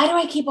 Oh, why do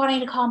I keep wanting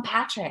to call him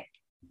Patrick?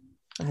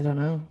 I don't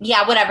know.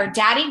 Yeah, whatever.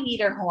 Daddy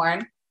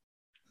Wiederhorn,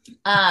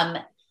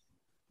 and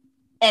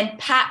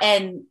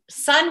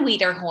son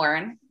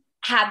Wiederhorn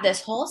had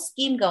this whole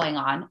scheme going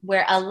on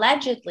where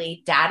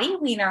allegedly Daddy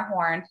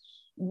Wiederhorn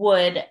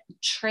would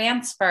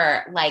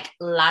transfer like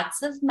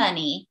lots of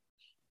money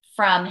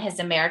from his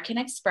American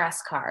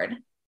Express card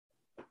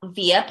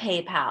via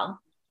PayPal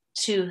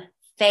to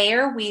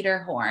Thayer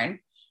Wiederhorn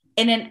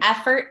in an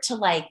effort to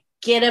like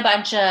get a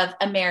bunch of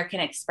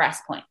American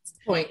Express points,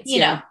 you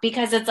know,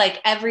 because it's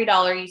like every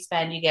dollar you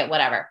spend, you get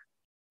whatever.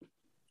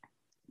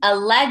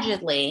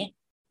 Allegedly,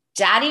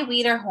 Daddy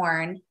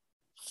Wiederhorn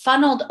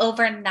funneled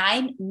over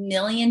 $9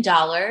 million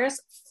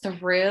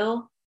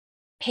through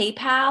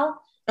PayPal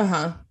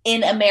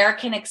in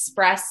American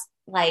Express,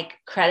 like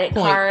credit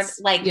card,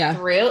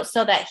 through,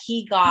 so that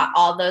he got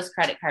all those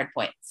credit card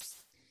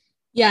points.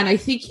 Yeah. And I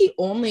think he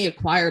only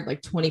acquired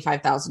like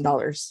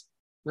 $25,000,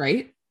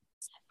 right?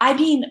 I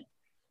mean,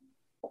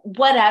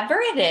 whatever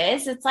it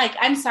is, it's like,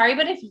 I'm sorry,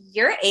 but if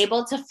you're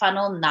able to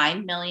funnel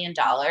 $9 million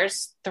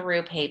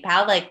through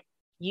PayPal, like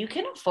you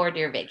can afford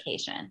your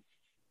vacation.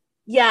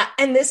 Yeah.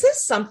 And this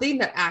is something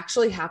that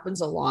actually happens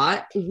a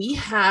lot.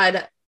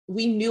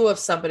 We knew of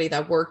somebody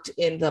that worked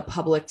in the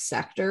public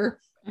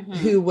sector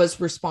who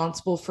was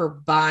responsible for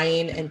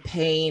buying and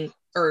paying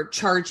or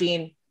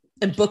charging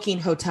and booking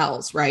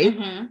hotels, right?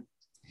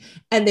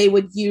 And they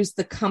would use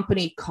the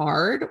company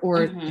card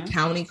or the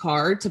county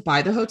card to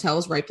buy the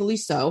hotels, rightfully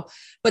so,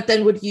 but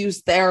then would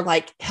use their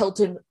like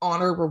Hilton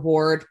Honor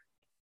Reward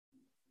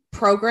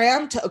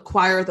program to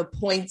acquire the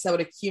points that would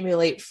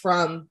accumulate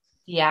from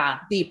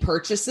the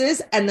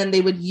purchases. And then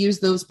they would use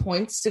those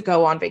points to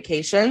go on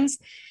vacations,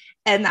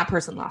 and that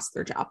person lost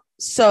their job.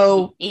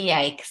 So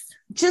yikes.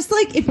 Just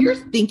like if you're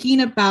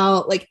thinking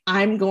about like,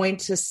 I'm going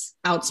to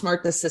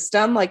outsmart the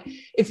system, like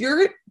if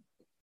you're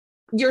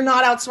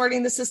not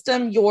outsmarting the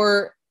system,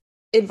 you're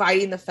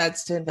inviting the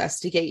feds to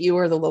investigate you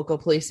or the local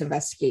police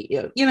investigate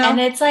you, you know? And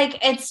it's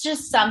like, it's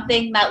just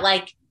something that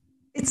like,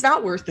 it's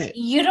not worth it.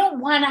 You don't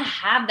want to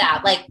have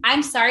that. Like,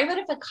 I'm sorry, but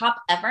if a cop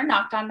ever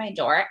knocked on my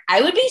door,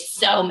 I would be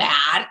so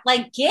mad.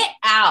 Like, get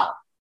out.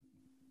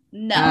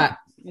 No,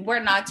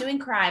 we're not doing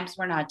crimes.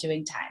 We're not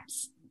doing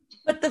times.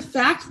 But the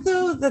fact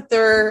though, that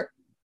they're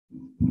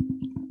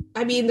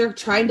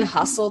trying to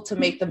hustle to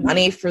make the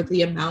money for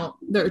the amount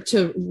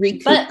to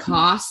recoup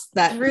costs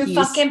that through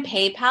fucking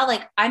PayPal.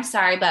 Like, I'm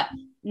sorry, but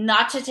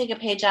not to take a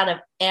page out of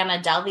Anna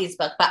Delvey's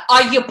book, but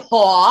are you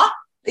poor?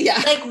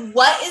 Yeah. Like,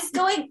 what is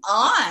going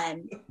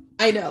on?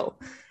 I know.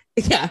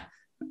 Yeah.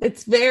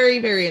 It's very,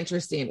 very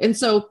interesting. And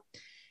so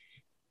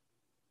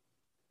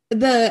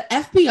the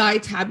FBI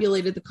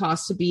tabulated the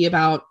cost to be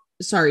about,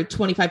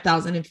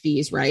 $25,000 in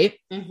fees, right?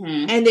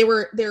 And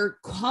they're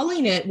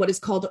calling it what is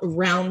called a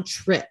round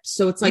trip.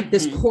 So it's like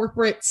this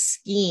corporate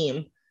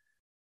scheme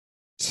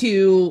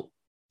to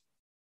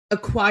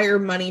acquire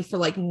money for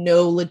like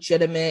no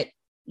legitimate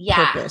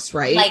purpose,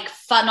 right? Like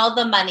funnel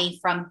the money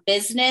from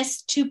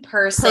business to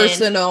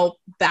personal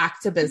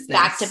back to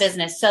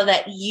business so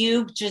that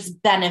you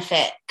just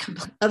benefit.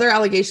 Other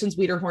allegations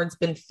Wiederhorn's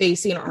been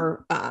facing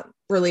are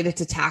related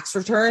to tax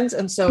returns.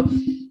 And so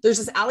there's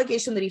this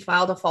allegation that he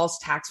filed a false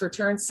tax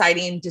return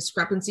citing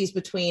discrepancies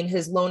between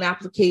his loan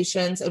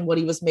applications and what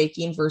he was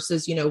making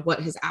versus, you know,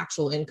 what his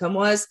actual income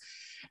was.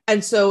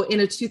 And so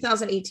in a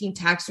 2018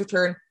 tax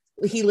return,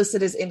 he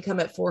listed his income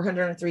at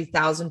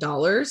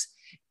 $403,000.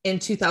 In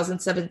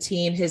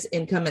 2017, his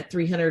income at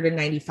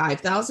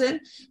 $395,000.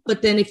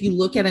 But then if you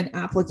look at an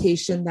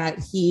application that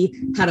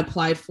he had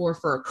applied for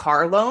a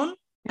car loan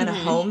and a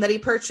home that he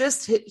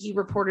purchased, he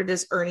reported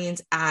his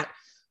earnings at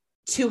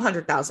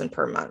 $200,000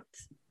 per month.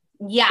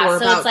 Yeah. Or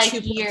so about it's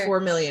like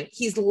 $2.4 million.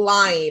 He's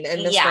lying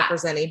and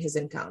misrepresenting his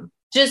income.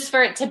 Just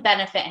for it to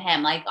benefit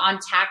him. Like on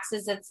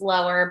taxes, it's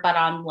lower, but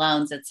on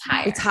loans, it's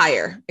higher. It's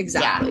higher.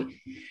 Exactly.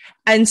 Yeah.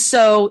 And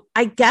so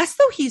I guess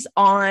though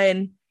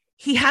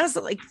he has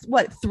like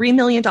 $3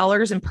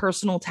 million in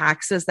personal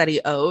taxes that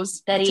he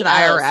owes to the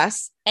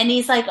IRS. And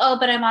he's like, oh,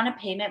 but I'm on a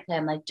payment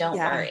plan. Like, don't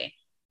worry.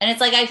 And it's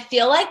like, I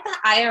feel like the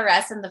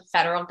IRS and the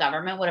federal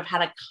government would have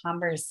had a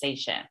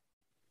conversation.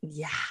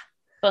 Yeah.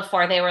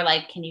 Before they were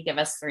like, can you give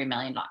us $3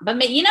 million?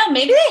 But you know,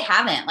 maybe they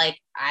haven't. Like,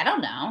 I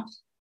don't know.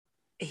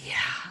 Yeah.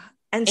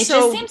 And it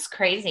just seems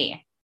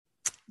crazy.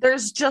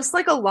 There's just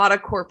like a lot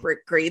of corporate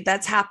greed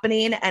that's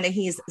happening. And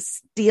he's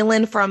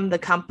stealing from the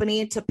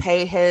company to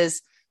pay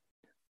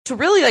to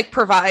really like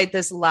provide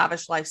this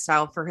lavish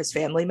lifestyle for his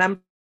family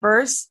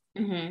members.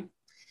 And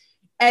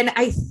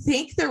I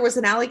think there was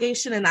an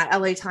allegation in that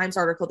LA Times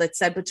article that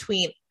said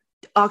between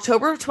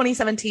October of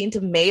 2017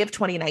 to May of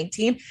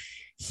 2019,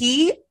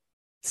 he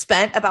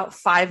spent about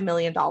 $5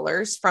 million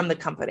from the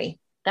company.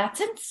 That's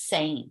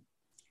insane.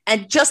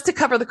 And just to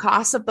cover the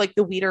cost of like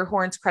the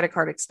Wiederhorn's credit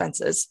card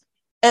expenses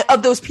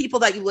of those people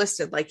that you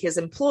listed, like his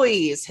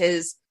employees,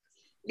 his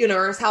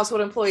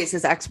household employees,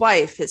 his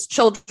ex-wife, his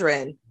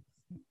children.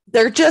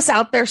 They're just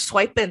out there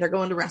swiping. They're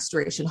going to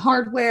Restoration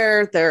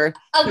Hardware. They're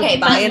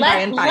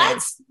buying.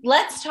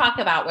 Let's talk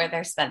about where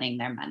they're spending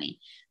their money,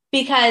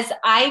 because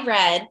I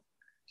read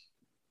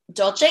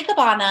Dolce &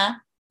 Gabbana,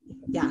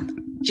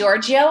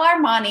 Giorgio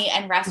Armani,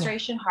 and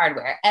Restoration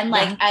Hardware. And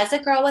like, as a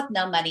girl with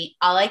no money,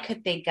 all I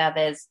could think of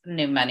is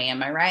new money.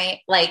 Am I right?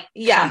 Like,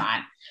 come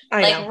on.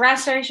 I know.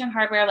 Restoration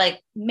Hardware, like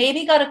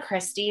maybe go to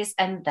Christie's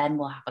and then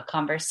we'll have a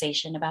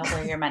conversation about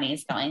where your money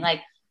is going.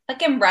 Like,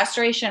 fucking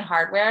Restoration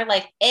Hardware,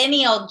 like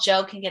any old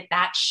Joe can get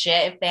that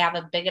shit if they have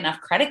a big enough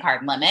credit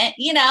card limit,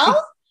 you know?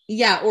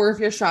 Yeah. Or if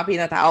you're shopping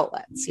at the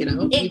outlets, you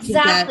know?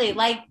 Exactly.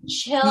 Like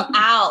chill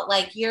out.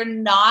 Like you're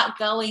not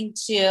going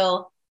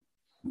to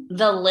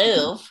the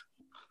Louvre.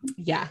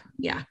 Yeah.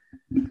 Yeah.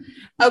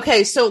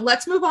 Okay. So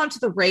let's move on to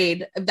the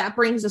raid. That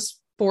brings us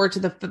forward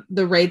to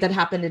the raid that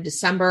happened in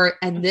December.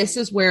 And this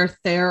is where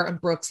Thayer and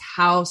Brooke's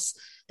house,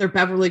 their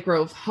Beverly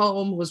Grove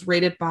home, was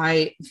raided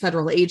by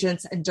federal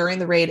agents. And during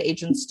the raid,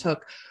 agents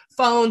took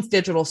phones,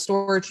 digital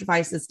storage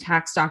devices,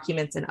 tax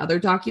documents, and other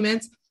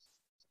documents.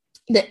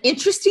 The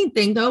interesting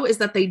thing, though, is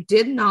that they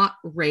did not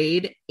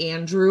raid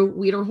Andrew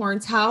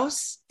Wiederhorn's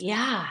house.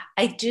 Yeah,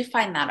 I do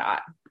find that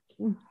odd.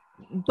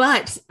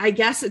 But I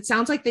guess it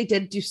sounds like they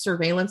did do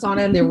surveillance on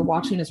him. They were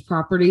watching his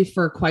property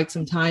for quite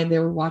some time. They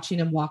were watching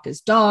him walk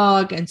his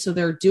dog. And so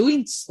they're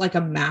doing like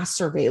a mass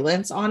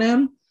surveillance on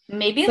him.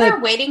 Maybe they're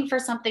waiting for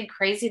something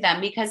crazy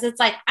then, because it's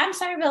like, I'm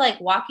sorry, but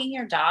like walking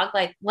your dog,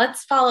 like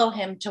let's follow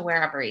him to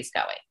wherever he's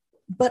going.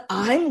 But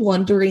I'm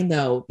wondering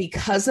though,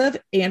 because of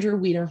Andrew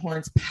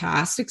Wiederhorn's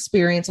past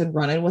experience in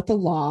running with the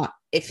law,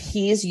 if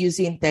he's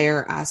using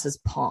Thayer as his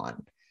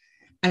pawn.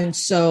 And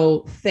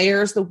so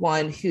Thayer's the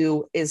one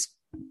who is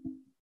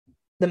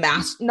the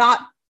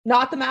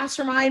not the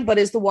mastermind, but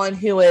is the one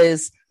who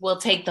will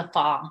take the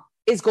fall.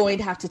 Is going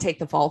to have to take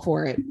the fall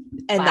for it.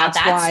 And wow, that's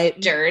why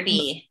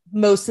dirty.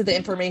 Most of the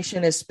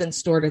information has been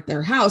stored at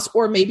their house.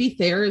 Or maybe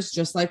Thayer is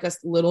just like a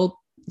little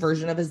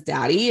version of his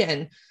daddy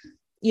and,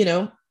 you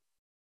know,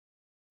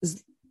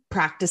 is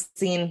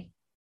practicing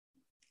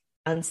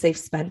unsafe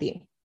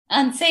spending.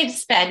 Unsafe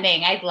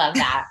spending. I love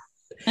that.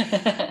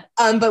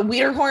 But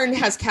Wiederhorn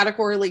has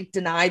categorically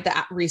denied the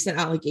recent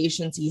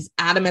allegations. He's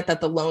adamant that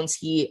the loans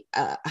he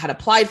had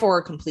applied for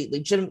are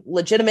completely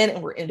legitimate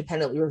and were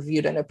independently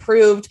reviewed and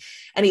approved.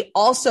 And he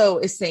also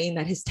is saying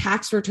that his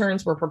tax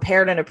returns were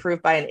prepared and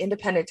approved by an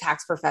independent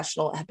tax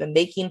professional and have been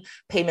making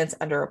payments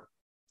under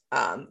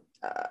a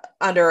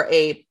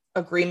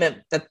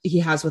agreement that he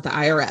has with the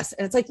IRS.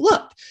 And it's like,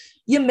 look,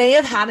 you may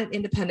have had an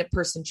independent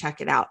person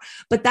check it out,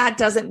 but that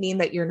doesn't mean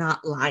that you're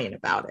not lying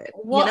about it.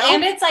 Well, you know?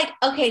 And it's like,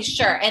 okay,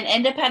 sure. An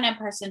independent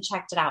person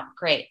checked it out.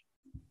 Great.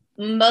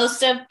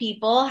 Most of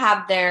people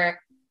have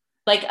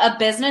like a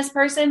business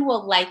person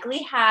will likely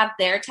have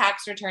their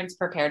tax returns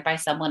prepared by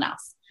someone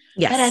else.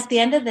 Yes. But at the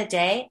end of the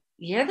day,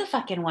 you're the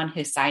fucking one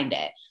who signed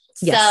it.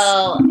 Yes.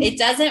 So it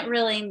doesn't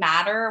really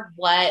matter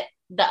what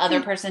the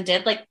other person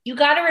did. Like, you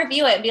got to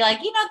review it and be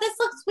like, you know, this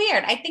looks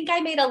weird. I think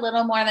I made a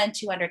little more than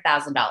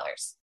 $200,000.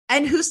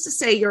 And who's to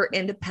say your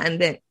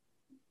independent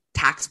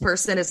tax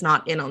person is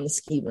not in on the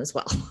scheme as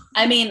well?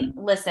 I mean,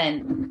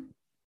 listen,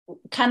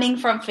 coming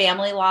from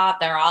family law,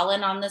 they're all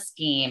in on the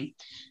scheme.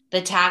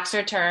 The tax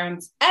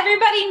returns,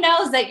 everybody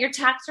knows that your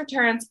tax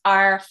returns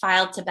are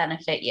filed to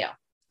benefit you.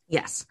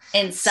 Yes.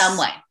 In some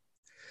way.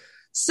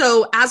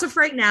 So as of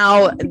right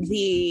now,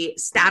 the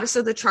status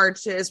of the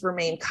charges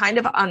remain kind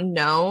of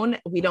unknown.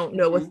 We don't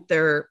know if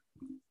the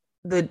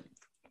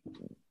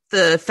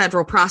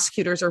federal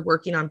prosecutors are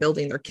working on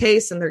building their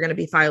case and they're going to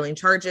be filing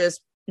charges.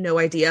 No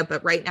idea.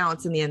 But right now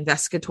it's in the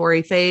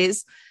investigatory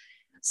phase.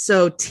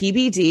 So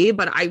TBD,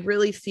 but I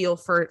really feel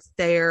for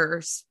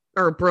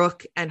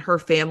Brooke and her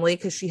family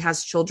because she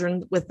has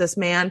children with this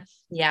man.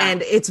 Yeah.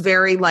 And it's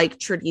very like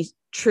Teresa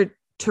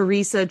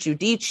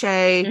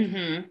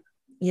Giudice,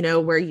 you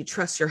know, where you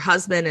trust your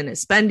husband and his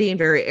spending,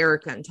 very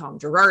Erica and Tom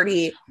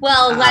Girardi.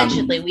 Well,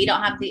 allegedly, we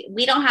don't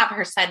have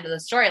her side of the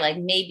story. Like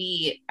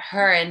maybe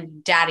her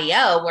and Daddy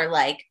O were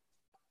like,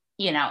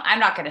 you know, I'm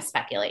not going to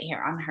speculate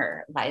here on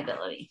her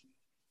liability,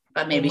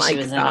 but maybe she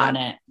was in on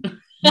it.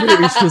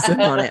 Maybe she was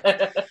in on it.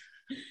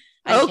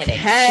 I'm kidding.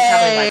 She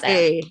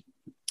probably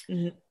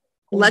wasn't.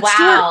 Let's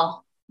do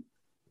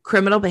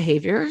criminal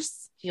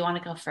behaviors. Do you want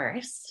to go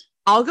first?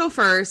 I'll go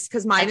first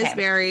because mine's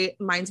very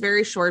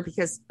short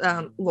because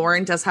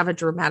Lauren does have a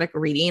dramatic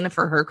reading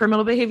for her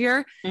criminal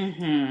behavior.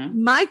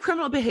 Mm-hmm. My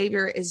criminal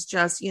behavior is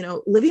just, you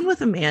know, living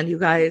with a man, you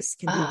guys,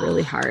 can be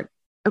really hard.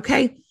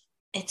 Okay.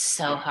 It's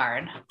so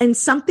hard. And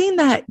something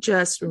that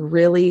just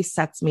really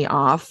sets me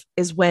off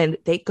is when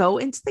they go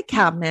into the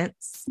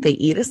cabinets, they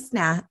eat a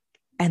snack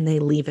and they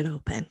leave it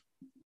open.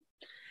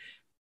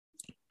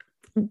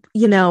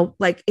 You know,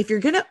 like if you're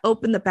going to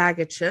open the bag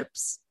of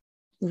chips,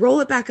 roll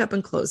it back up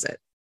and close it.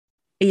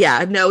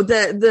 Yeah, no,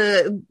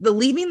 the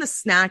leaving the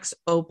snacks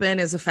open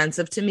is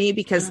offensive to me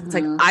because it's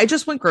like, I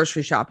just went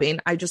grocery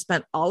shopping. I just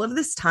spent all of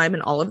this time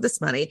and all of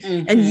this money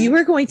and you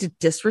are going to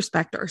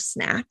disrespect our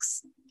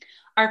snacks.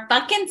 Our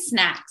fucking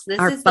snacks. This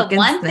is the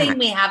one thing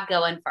we have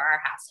going for our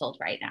household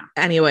right now.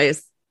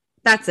 Anyways,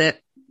 that's it.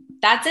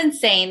 That's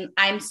insane.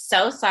 I'm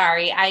so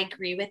sorry. I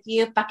agree with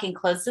you. Fucking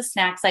close the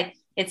snacks. Like,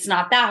 it's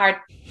not that hard.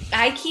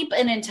 I keep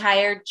an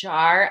entire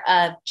jar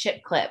of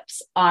chip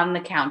clips on the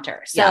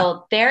counter.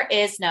 So there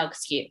is no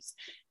excuse.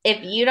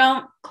 If you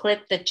don't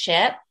clip the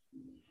chip,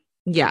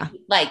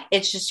 like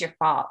it's just your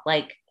fault.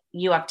 Like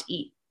you have to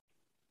eat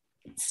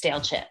stale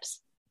chips.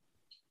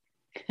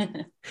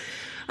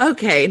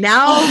 Okay,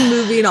 now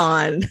moving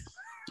on.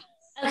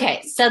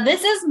 Okay, so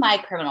this is my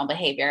criminal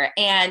behavior.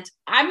 And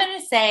I'm going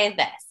to say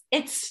this.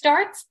 It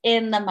starts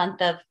in the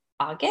month of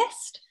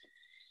August.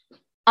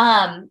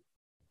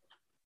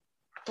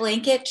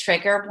 Blanket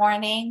trigger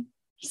warning,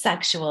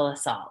 sexual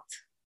assault.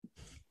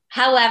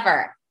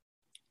 However,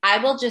 I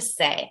will just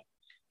say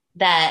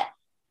that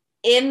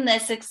in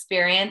this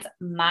experience,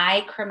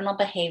 my criminal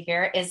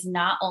behavior is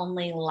not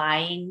only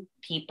lying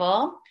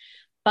people,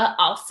 but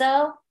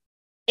also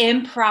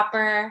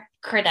improper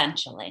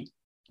credentialing.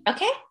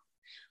 Okay?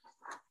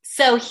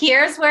 So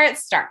here's where it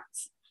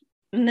starts.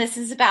 And this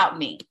is about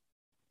me.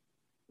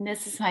 And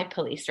this is my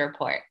police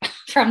report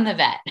from the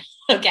vet.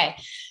 Okay.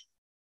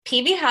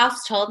 PB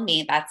House told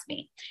me, that's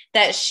me,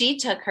 that she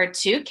took her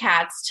 2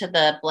 cats to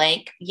the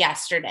blank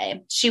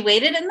yesterday. She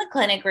waited in the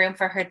clinic room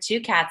for her 2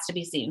 cats to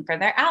be seen for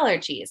their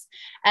allergies.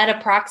 At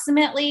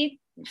approximately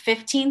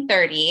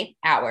 15:30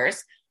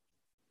 hours,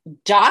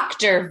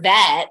 Dr.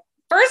 Vet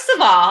First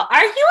of all,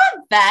 are you a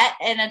vet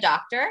and a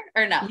doctor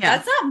or no? Yeah.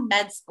 That's not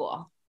med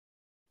school.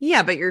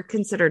 Yeah, but you're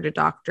considered a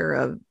doctor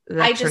of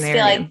veterinarian. I just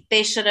feel like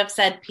they should have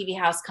said PV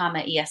House,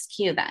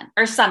 ESQ then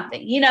or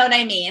something. You know what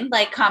I mean?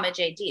 Like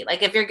JD.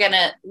 Like if you're going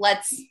to,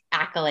 let's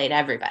accolade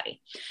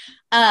everybody.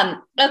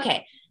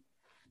 Okay.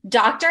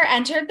 Doctor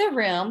entered the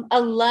room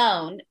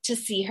alone to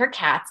see her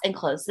cats and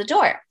close the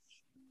door.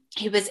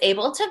 He was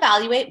able to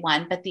evaluate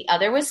one, but the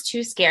other was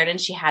too scared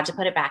and she had to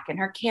put it back in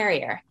her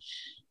carrier.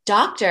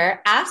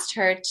 Doctor asked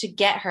her to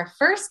get her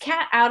first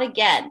cat out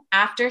again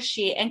after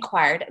she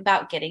inquired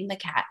about getting the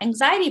cat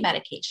anxiety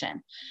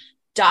medication.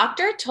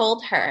 Doctor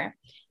told her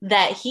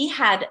that he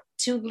had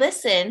to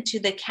listen to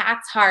the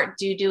cat's heart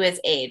due to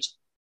his age.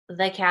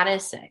 The cat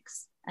is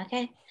 6.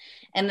 Okay.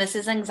 And this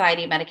is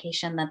anxiety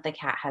medication that the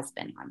cat has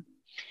been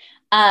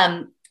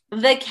on.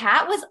 The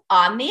cat was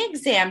on the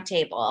exam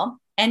table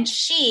and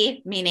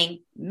she, meaning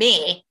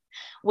me,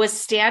 was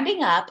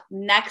standing up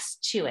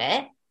next to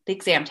it, the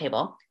exam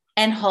table,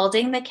 and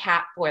holding the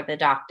cat for the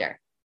doctor.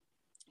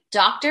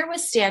 Doctor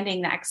was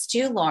standing next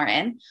to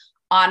Lauren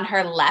on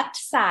her left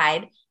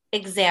side,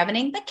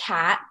 examining the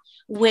cat,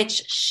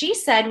 which she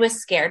said was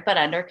scared but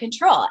under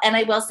control. And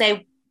I will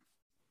say,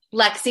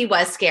 Lexi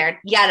was scared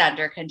yet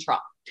under control.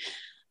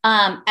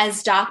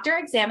 As doctor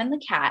examined the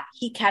cat,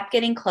 he kept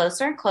getting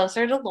closer and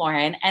closer to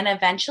Lauren and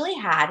eventually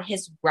had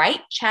his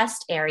right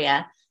chest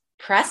area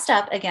pressed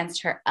up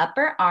against her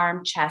upper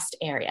arm chest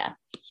area.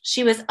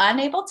 She was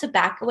unable to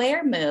back away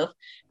or move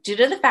due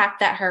to the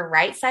fact that her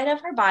right side of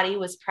her body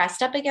was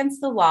pressed up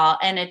against the wall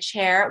and a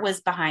chair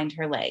was behind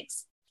her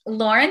legs.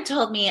 Lauren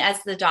told me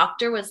as the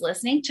doctor was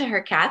listening to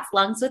her cat's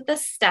lungs with the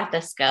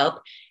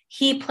stethoscope,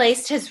 he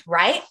placed his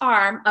right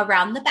arm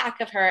around the back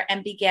of her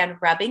and began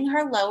rubbing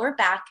her lower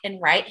back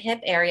and right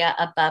hip area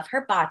above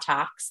her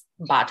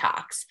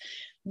buttocks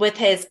with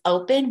his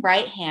open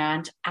right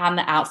hand on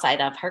the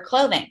outside of her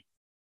clothing.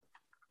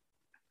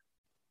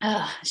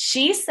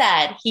 She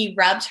said he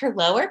rubbed her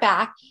lower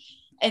back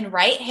and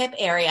right hip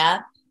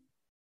area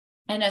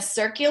in a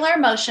circular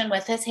motion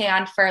with his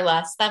hand for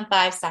less than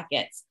 5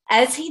 seconds.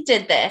 As he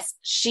did this,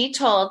 she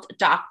told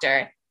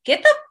doctor,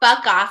 "Get the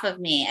fuck off of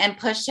me," and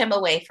pushed him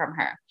away from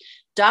her.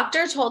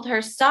 Doctor told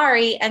her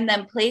sorry and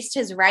then placed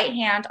his right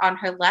hand on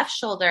her left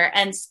shoulder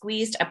and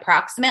squeezed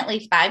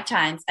approximately 5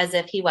 times as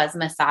if he was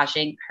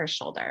massaging her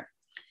shoulder.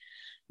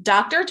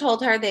 Doctor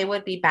told her they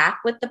would be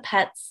back with the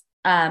pet's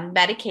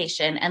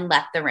medication and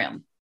left the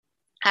room.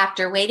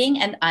 After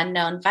waiting, an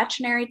unknown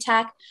veterinary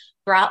tech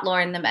brought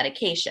Lauren the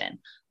medication.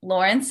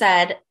 Lauren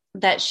said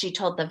that she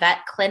told the vet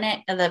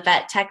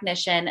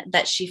technician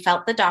that she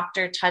felt the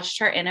doctor touched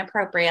her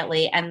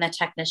inappropriately and the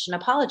technician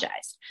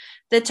apologized.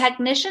 The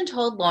technician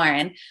told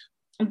Lauren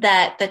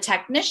that the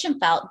technician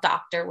felt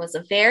doctor was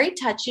a very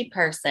touchy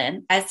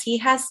person as he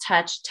has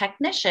touched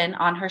technician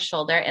on her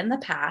shoulder in the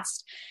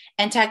past,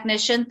 and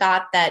technician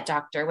thought that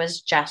doctor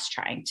was just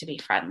trying to be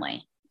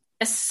friendly.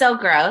 It's so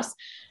gross.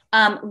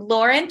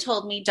 Lauren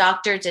told me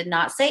doctor did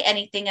not say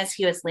anything as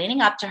he was leaning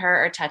up to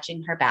her or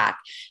touching her back.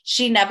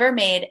 She never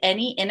made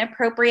any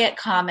inappropriate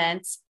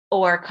comments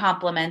or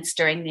compliments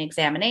during the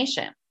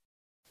examination.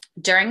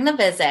 During the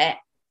visit,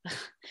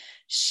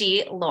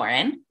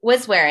 Lauren,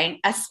 was wearing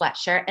a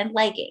sweatshirt and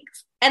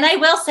leggings. And I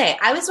will say,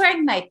 I was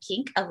wearing my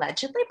pink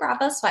Allegedly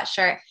Bravo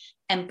sweatshirt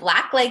and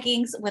black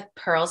leggings with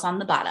pearls on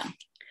the bottom.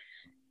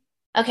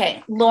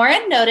 Okay,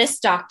 Lauren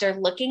noticed doctor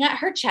looking at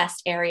her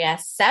chest area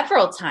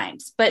several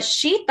times, but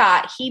she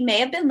thought he may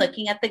have been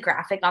looking at the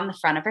graphic on the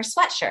front of her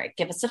sweatshirt.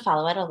 Give us a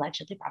follow at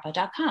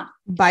allegedlybravo.com.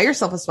 Buy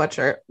yourself a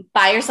sweatshirt.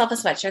 Buy yourself a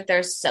sweatshirt.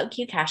 They're so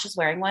cute. Cash is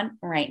wearing one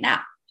right now.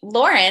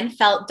 Lauren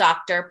felt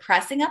doctor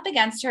pressing up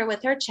against her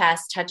with her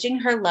chest, touching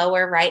her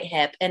lower right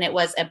hip, and it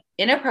was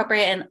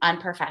inappropriate and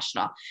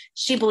unprofessional.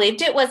 She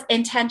believed it was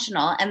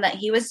intentional and that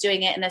he was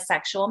doing it in a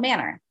sexual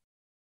manner.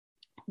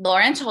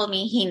 Lauren told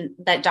me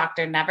that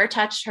doctor never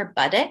touched her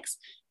buttocks,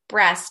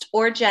 breast,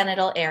 or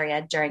genital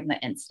area during the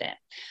incident.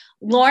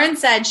 Lauren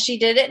said she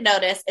didn't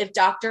notice if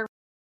doctor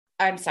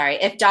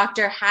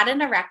had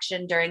an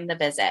erection during the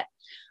visit.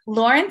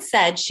 Lauren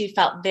said she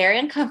felt very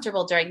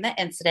uncomfortable during the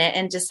incident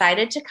and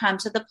decided to come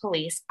to the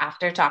police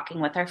after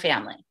talking with her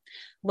family.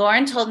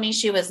 Lauren told me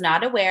she was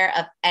not aware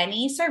of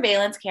any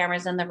surveillance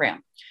cameras in the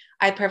room.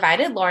 I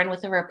provided Lauren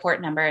with a report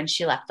number and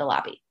she left the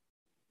lobby.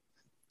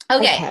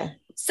 Okay.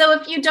 So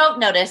if you don't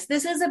notice,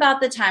 this is about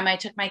the time I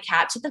took my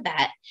cat to the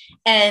vet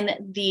and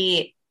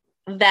the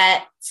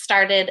vet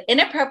started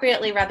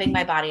inappropriately rubbing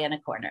my body in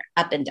a corner,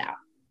 up and down.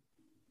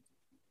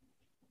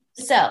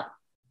 So,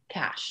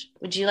 Cash,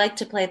 would you like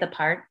to play the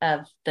part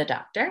of the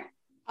doctor?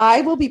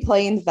 I will be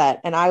playing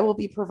vet and I will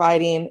be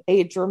providing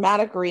a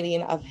dramatic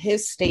reading of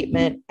his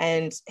statement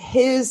and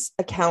his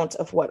account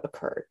of what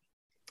occurred.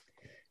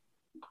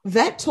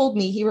 Vet told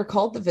me he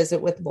recalled the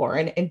visit with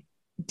Lauren and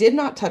did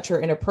not touch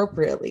her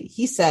inappropriately.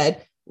 He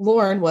said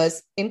Lauren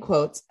was, in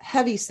quotes,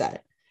 heavy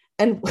set.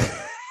 And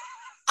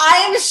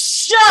I'm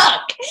shook.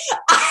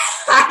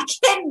 I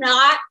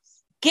cannot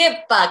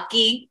get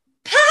fucking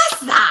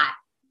past that.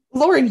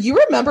 Lauren, you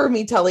remember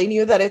me telling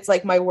you that it's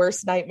like my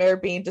worst nightmare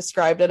being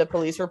described in a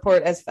police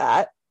report as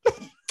fat?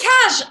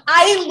 Cash,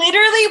 I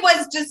literally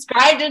was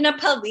described in a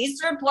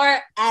police report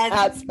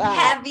as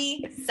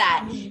heavy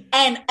set.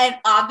 And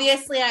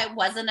obviously I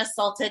wasn't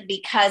assaulted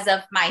because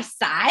of my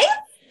size.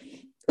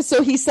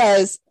 So he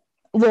says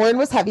Lauren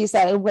was heavy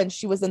set, and when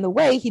she was in the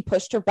way, he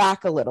pushed her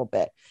back a little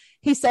bit.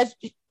 He said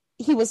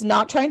he was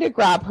not trying to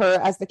grab her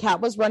as the cat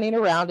was running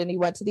around, and he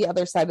went to the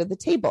other side of the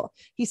table.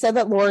 He said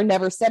that Lauren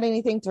never said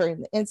anything during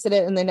the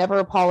incident, and they never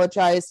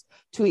apologized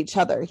to each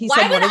other.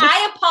 Why would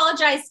I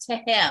apologize to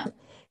him?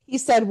 He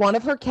said one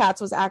of her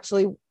cats was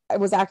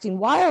acting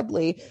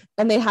wildly,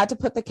 and they had to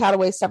put the cat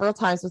away several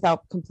times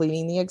without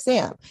completing the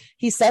exam.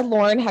 He said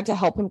Lauren had to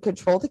help him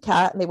control the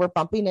cat, and they were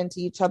bumping into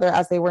each other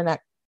as they were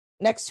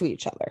next to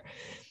each other.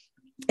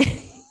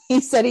 He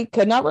said he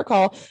could not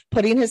recall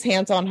putting his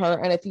hands on her,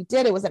 and if he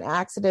did, it was an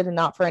accident and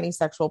not for any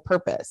sexual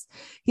purpose.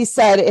 He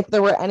said if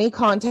there were any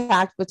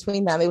contact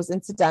between them, it was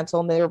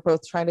incidental, and they were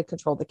both trying to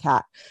control the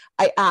cat.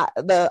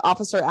 The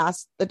officer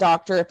asked the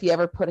doctor if he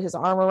ever put his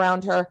arm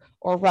around her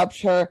or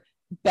rubbed her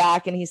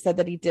back, and he said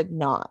that he did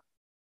not.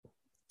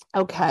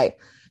 Okay.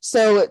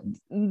 So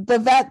the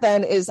vet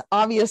then is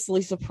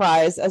obviously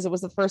surprised, as it was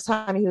the first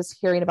time he was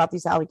hearing about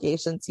these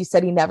allegations. He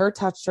said he never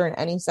touched her in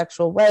any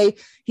sexual way.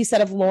 He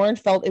said if Lauren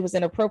felt it was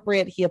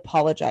inappropriate, he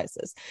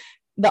apologizes.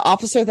 The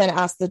officer then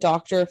asked the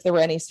doctor if there were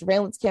any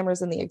surveillance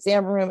cameras in the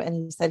exam room, and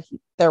he said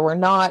there were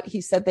not.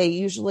 He said they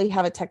usually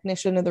have a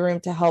technician in the room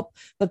to help,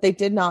 but they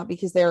did not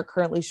because they are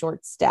currently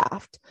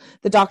short-staffed.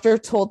 The doctor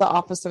told the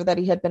officer that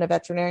he had been a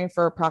veterinarian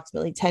for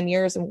approximately 10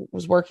 years and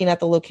was working at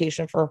the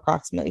location for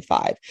approximately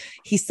 5.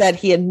 He said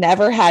he had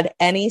never had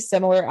any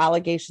similar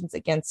allegations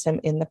against him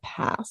in the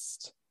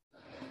past.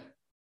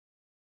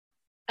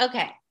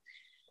 Okay.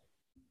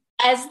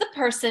 As the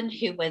person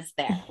who was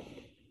there,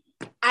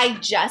 I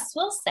just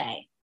will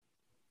say,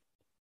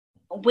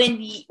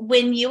 when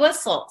you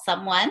assault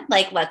someone,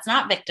 like, let's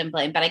not victim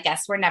blame, but I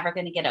guess we're never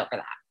going to get over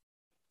that.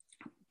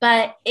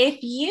 But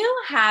if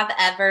you have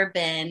ever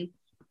been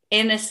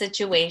in a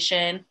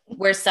situation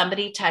where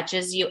somebody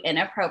touches you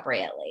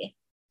inappropriately,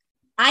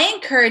 I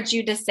encourage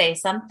you to say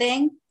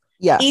something.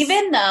 Yes.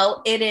 Even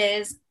though it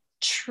is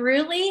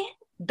truly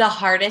the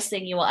hardest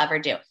thing you will ever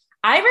do.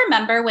 I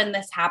remember when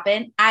this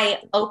happened, I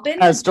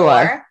opened the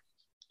door.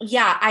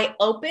 Yeah, I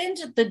opened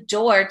the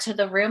door to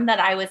the room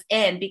that I was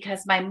in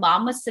because my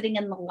mom was sitting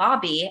in the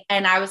lobby,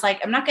 and I was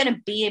like, I'm not going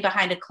to be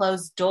behind a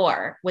closed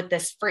door with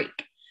this freak.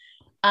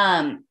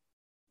 I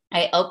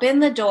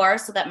opened the door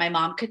so that my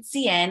mom could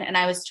see in, and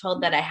I was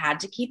told that I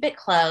had to keep it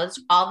closed,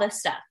 all this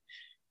stuff.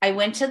 I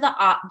went to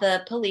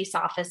the police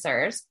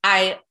officers.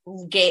 I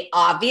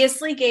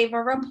obviously gave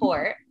a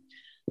report,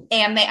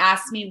 and they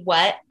asked me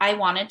what I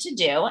wanted to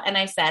do, and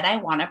I said I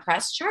want to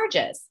press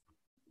charges.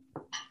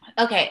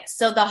 Okay,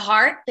 so the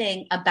hard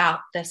thing about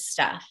this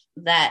stuff,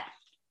 that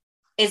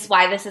is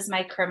why this is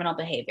my criminal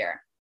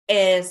behavior,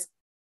 is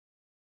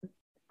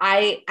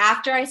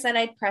after I said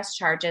I'd press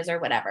charges or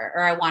whatever,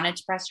 or I wanted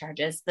to press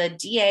charges, the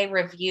DA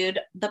reviewed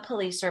the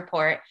police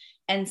report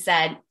and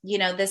said,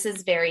 this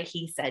is very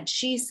he said,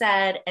 she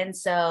said, and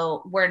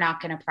so we're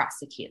not going to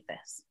prosecute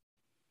this.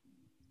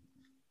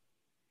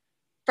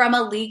 From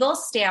a legal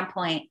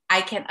standpoint,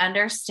 I can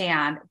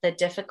understand the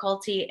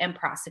difficulty in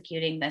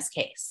prosecuting this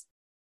case.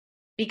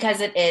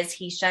 Because it is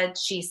he said,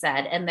 she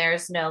said, and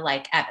there's no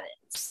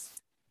evidence.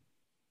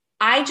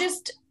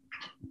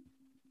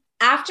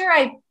 After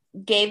I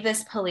gave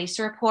this police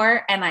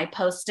report and I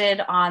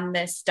posted on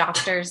this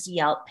doctor's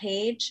Yelp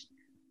page,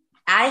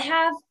 I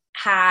have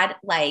had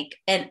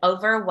an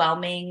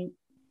overwhelming,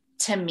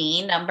 to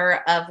me,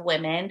 number of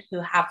women who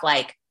have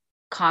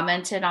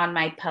commented on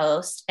my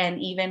post.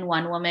 And even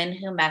one woman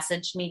who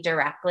messaged me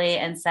directly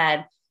and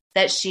said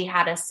that she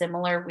had a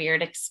similar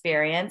weird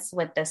experience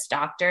with this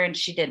doctor and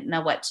she didn't know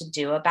what to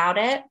do about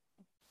it.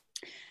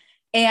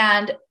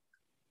 And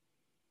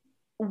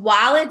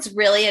while it's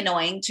really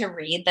annoying to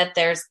read that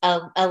there's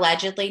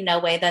allegedly no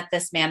way that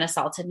this man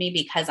assaulted me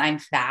because I'm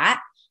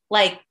fat,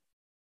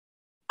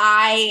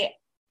 I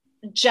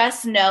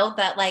just know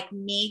that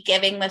me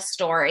giving the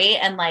story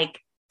and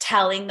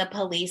telling the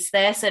police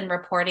this and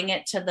reporting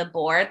it to the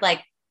board,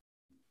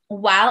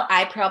 while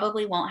I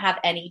probably won't have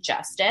any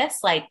justice,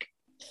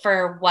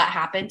 for what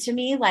happened to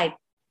me,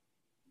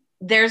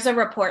 there's a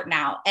report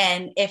now.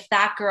 And if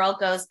that girl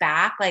goes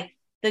back,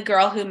 the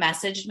girl who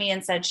messaged me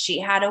and said she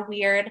had a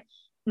weird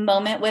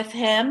moment with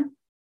him,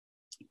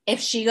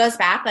 if she goes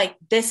back,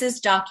 this is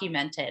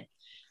documented.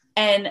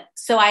 And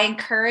so I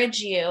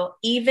encourage you,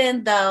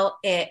 even though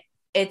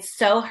it's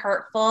so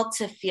hurtful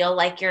to feel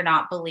like you're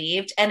not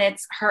believed, and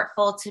it's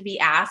hurtful to be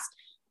asked,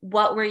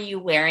 what were you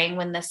wearing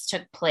when this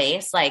took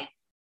place?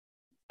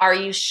 Are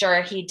you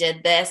sure he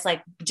did this?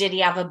 Did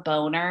he have a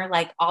boner?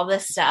 All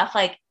this stuff.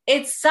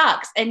 It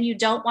sucks. And you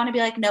don't want to be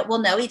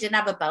no, he didn't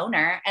have a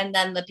boner. And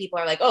then the people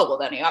are oh, well,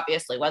 then he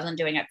obviously wasn't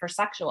doing it for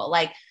sexual.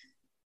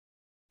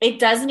 It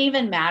doesn't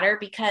even matter,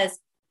 because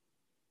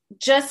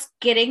just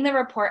getting the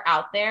report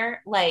out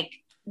there,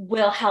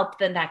 will help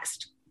the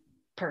next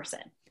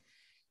person.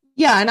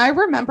 Yeah. And I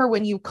remember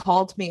when you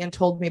called me and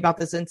told me about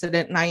this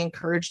incident, and I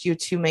encouraged you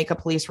to make a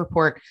police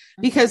report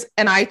because,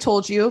 and I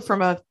told you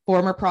from a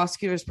former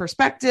prosecutor's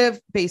perspective,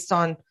 based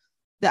on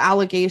the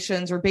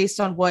allegations or based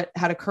on what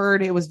had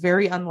occurred, it was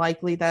very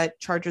unlikely that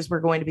charges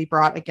were going to be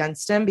brought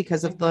against him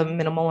because of the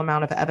minimal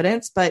amount of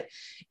evidence. But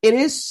it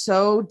is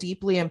so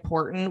deeply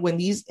important when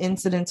these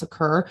incidents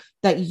occur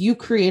that you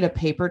create a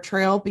paper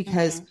trail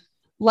because,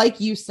 like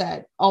you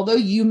said, although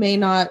you may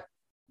not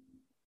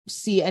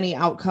see any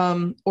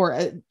outcome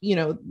or,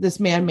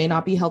 this man may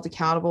not be held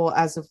accountable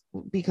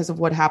because of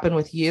what happened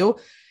with you.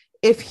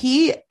 If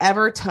he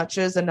ever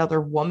touches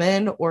another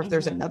woman or if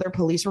there's another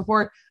police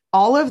report,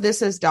 all of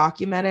this is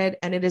documented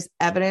and it is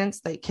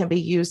evidence that can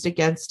be used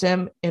against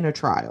him in a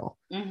trial.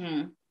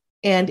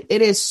 And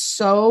it is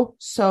so,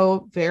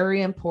 so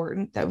very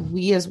important that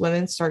we as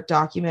women start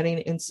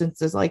documenting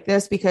instances like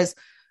this, because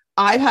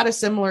I've had a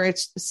similar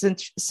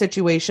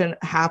situation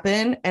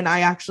happen and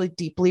I actually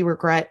deeply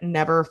regret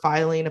never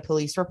filing a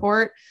police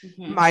report.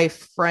 My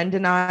friend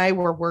and I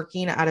were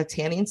working at a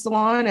tanning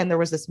salon and there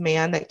was this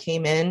man that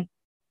came in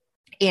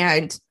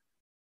and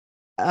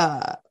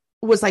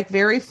was like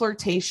very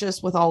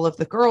flirtatious with all of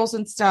the girls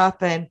and stuff.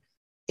 And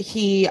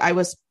he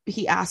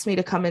asked me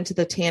to come into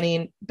the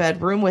tanning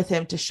bedroom with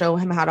him to show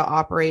him how to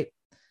operate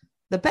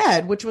the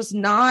bed, which was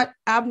not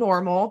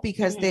abnormal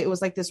because it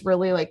was like this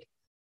really like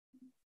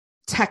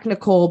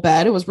technical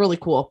bed. It was really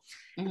cool.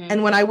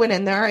 And when I went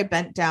in there, I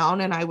bent down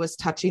and I was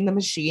touching the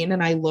machine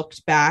and I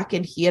looked back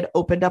and he had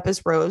opened up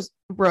his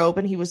robe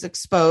and he was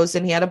exposed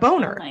and he had a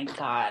boner. Oh my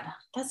God.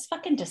 That's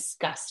fucking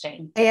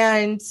disgusting.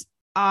 And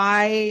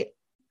the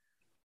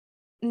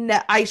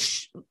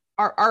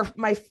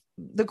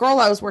girl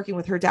I was working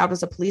with, her dad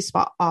was a police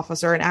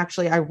officer and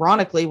actually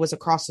ironically was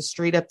across the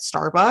street at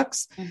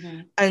Starbucks.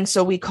 And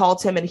so we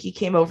called him and he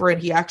came over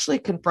and he actually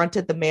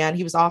confronted the man.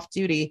 He was off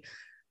duty.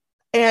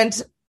 And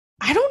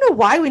I don't know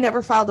why we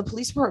never filed a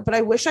police report, but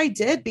I wish I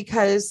did,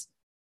 because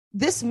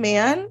this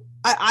man,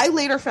 I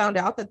later found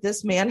out that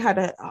this man had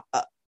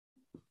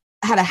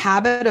a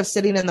habit of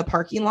sitting in the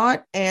parking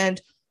lot and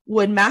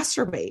would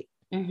masturbate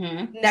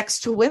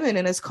next to women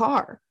in his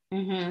car.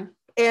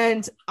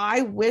 And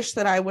I wish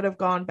that I would have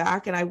gone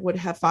back and I would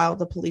have filed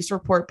the police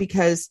report,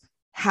 because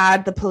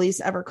had the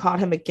police ever caught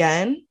him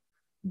again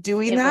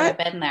doing that,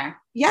 would have been there.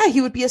 Yeah,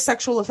 he would be a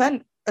sexual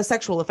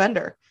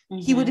offender.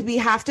 He would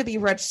have to be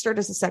registered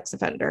as a sex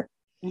offender.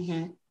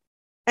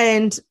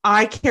 And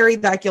I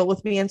carried that guilt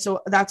with me. And so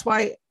that's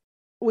why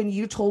when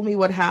you told me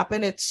what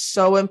happened, it's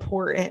so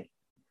important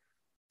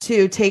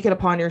to take it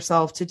upon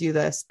yourself to do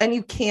this. And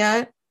you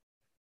can't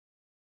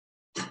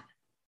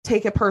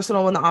take it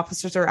personal when the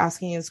officers are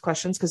asking you these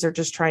questions, because they're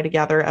just trying to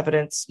gather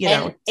evidence,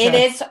 it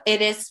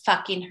is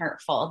fucking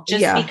hurtful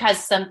just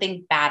because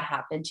something bad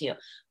happened to you.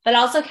 But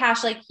also,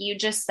 Cash, like you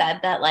just said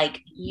that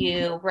like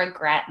you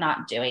regret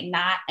not doing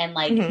that and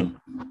like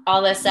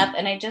all this stuff.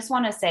 And I just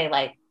want to say,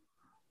 like,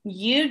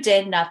 you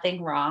did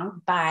nothing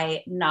wrong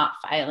by not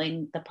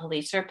filing the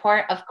police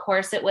report. Of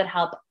course, it would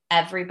help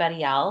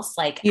everybody else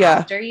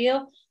after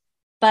you,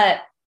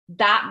 but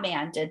that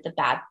man did the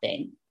bad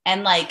thing.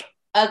 And like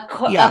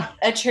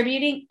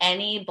attributing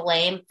any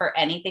blame for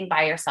anything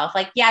by yourself,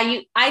 I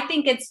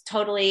think it's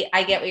totally,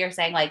 I get what you're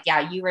saying. Like,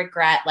 yeah, you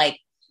regret like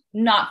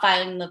not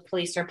filing the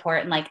police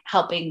report and like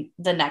helping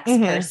the next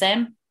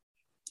person.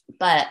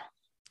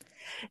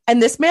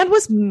 And this man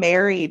was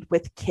married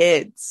with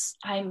kids.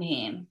 I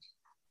mean,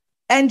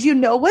 and you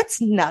know what's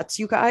nuts,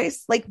 you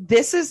guys? Like,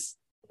 this is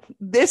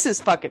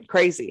fucking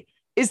crazy,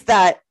 is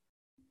that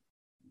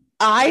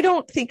I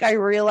don't think I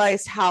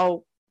realized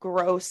how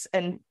gross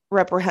and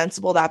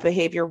reprehensible that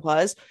behavior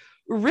was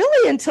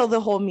really until the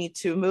whole Me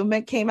Too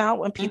movement came out,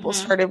 when people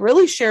started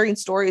really sharing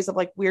stories of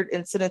like weird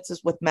incidences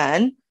with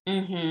men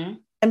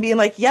and being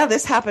like, yeah,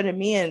 this happened to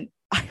me. And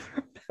I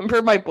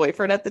remember my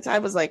boyfriend at the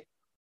time was like,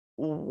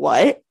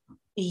 what?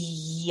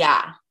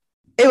 Yeah.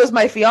 It was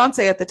my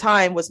fiance at the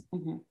time, was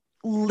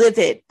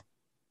livid.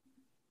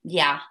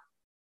 Yeah.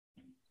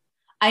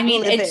 I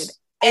mean, it's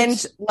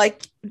and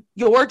like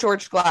your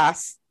George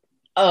Glass.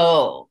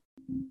 Oh,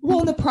 well,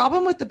 and the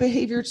problem with the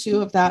behavior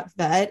too of that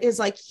vet is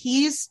like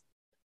he's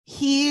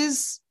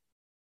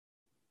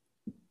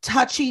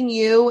touching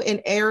you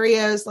in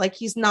areas like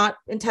he's not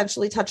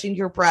intentionally touching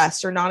your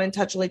breast or not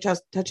intentionally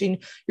just touching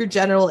your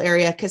genital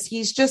area, because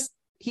he's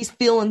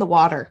feeling the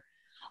water.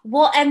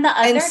 Well, and the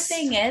other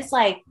thing is,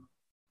 like,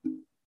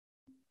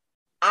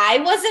 I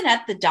wasn't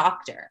at the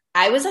doctor.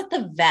 I was at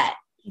the vet.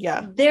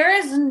 Yeah. There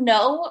is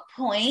no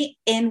point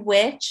in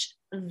which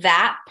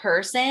that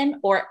person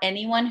or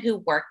anyone who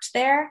worked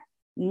there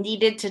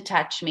needed to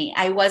touch me.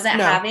 I wasn't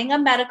having a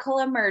medical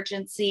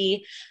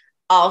emergency.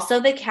 Also,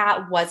 the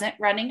cat wasn't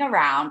running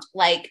around.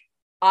 Like,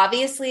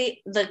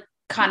 obviously, the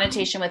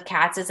connotation with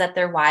cats is that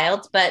they're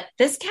wild, but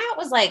this cat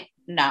was like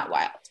not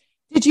wild.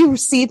 Did you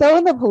see, though,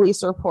 in the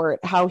police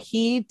report, how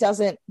he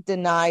doesn't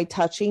deny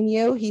touching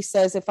you? He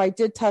says, if I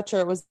did touch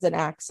her, it was an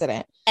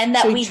accident. And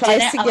that we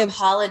didn't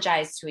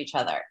apologize to each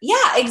other.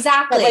 Yeah,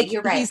 exactly. Like,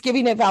 you're right. He's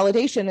giving it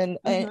validation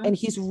and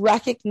he's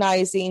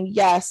recognizing,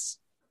 yes,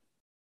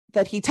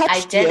 that he touched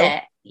I did you,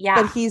 it.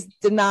 Yeah. but he's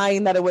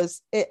denying that it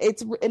was.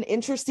 It's an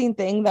interesting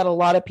thing that a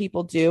lot of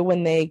people do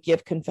when they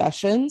give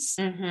confessions.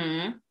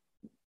 Mm-hmm.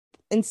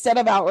 Instead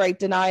of outright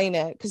denying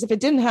it, because if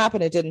it didn't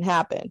happen, it didn't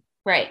happen.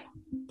 Right.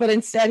 But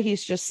instead,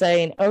 he's just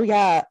saying, "Oh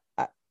yeah,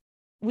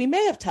 we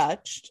may have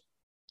touched."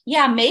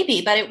 Yeah,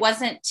 maybe, but it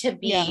wasn't to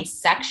be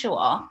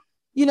sexual.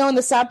 You know, and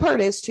the sad part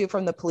is too,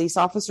 from the police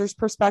officer's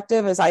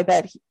perspective, is I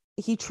bet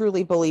he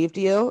truly believed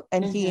you,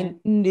 and he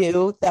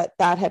knew that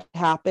had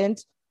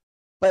happened,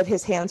 but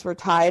his hands were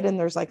tied, and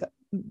that's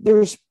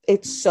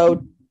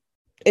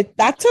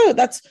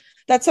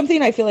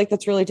something I feel like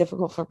that's really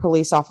difficult for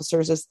police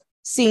officers, is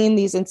seeing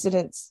these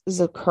incidents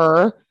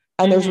occur,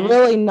 and there's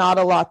really not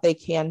a lot they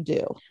can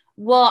do.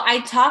 Well, I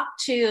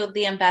talked to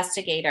the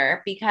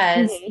investigator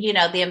because, you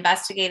know, the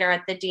investigator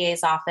at the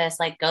DA's office,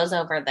 like, goes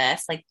over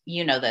this, like,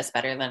 you know, this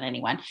better than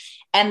anyone.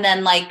 And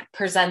then, like,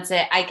 presents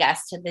it, I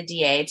guess, to the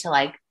DA to,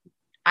 like,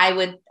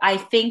 I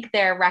think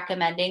they're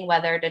recommending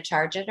whether to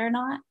charge it or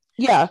not.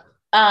 Yeah.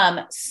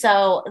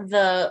 So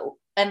the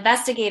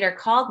investigator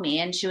called me,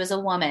 and she was a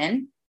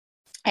woman,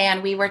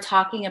 and we were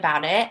talking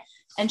about it.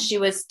 And she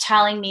was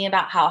telling me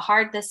about how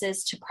hard this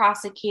is to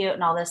prosecute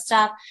and all this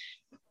stuff.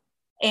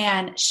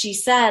 And she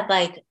said,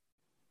 like,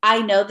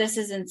 I know this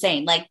is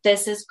insane. Like,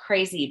 this is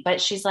crazy.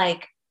 But she's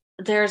like,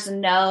 there's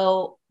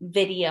no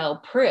video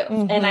proof.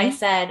 And I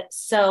said,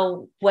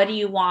 so what do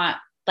you want,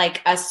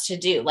 like, us to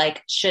do?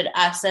 Like, should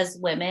us as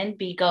women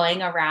be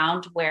going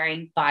around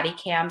wearing body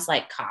cams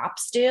like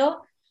cops do?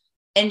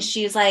 And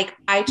she's like,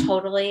 I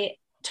totally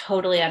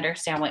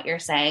understand what you're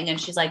saying. And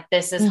she's like,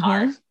 this is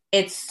hard.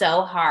 It's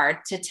so hard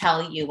to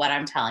tell you what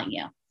I'm telling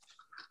you.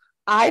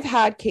 I've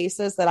had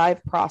cases that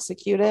I've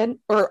prosecuted,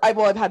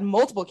 I've had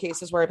multiple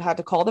cases where I've had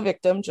to call the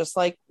victim, just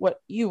like what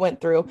you went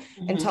through,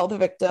 and tell the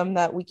victim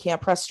that we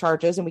can't press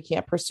charges and we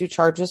can't pursue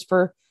charges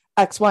for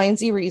X, Y, and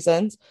Z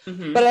reasons.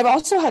 But I've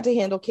also had to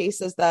handle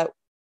cases that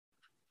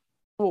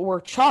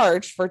were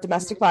charged for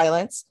domestic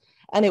violence,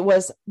 and it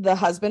was the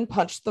husband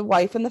punched the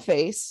wife in the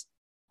face.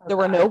 There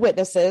were no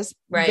witnesses,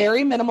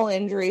 very minimal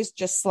injuries,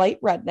 just slight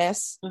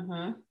redness.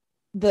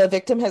 The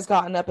victim has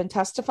gotten up and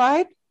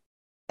testified.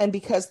 And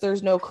because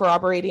there's no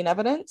corroborating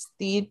evidence,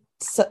 the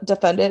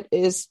defendant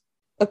is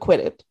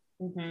acquitted.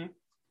 And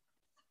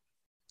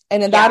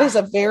that is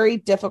a very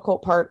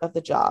difficult part of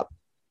the job,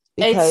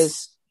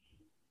 because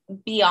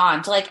it's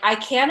beyond, like, I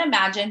can't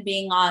imagine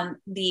being on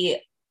the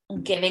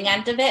giving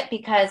end of it,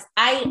 because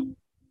I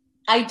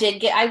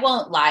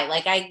won't lie.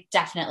 Like, I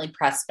definitely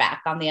pressed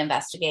back on the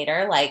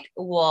investigator. Like,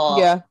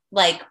 well,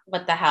 like,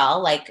 what the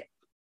hell? Like,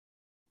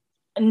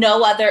 no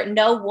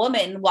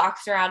woman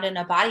walks around in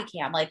a body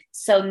cam. Like,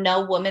 so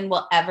no woman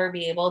will ever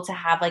be able to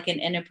have, like,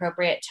 an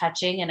inappropriate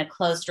touching in a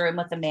closed room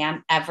with a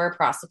man ever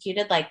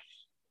prosecuted. Like,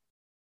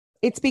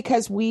 it's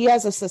because we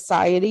as a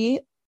society,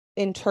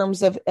 in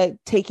terms of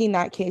taking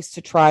that case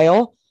to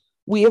trial,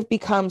 we have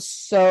become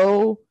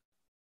so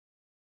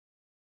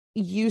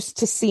used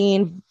to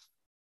seeing,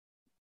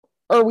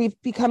 or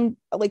we've become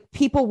like,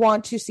 people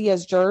want to see,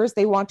 as jurors,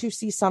 they want to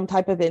see some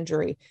type of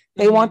injury.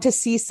 They want to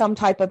see some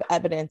type of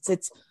evidence.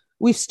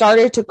 We've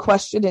started to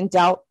question and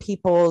doubt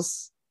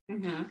people's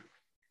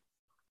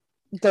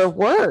their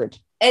word.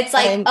 It's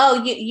like,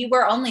 oh, you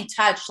were only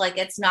touched. Like,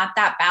 it's not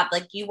that bad.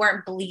 Like, you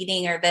weren't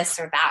bleeding or this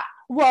or that.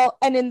 Well,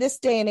 and in this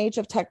day and age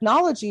of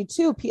technology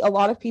too, a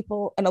lot of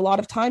people, and a lot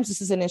of times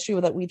this is an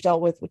issue that we've dealt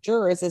with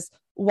jurors, is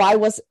why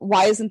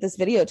isn't this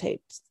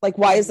videotaped? Like,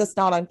 why is this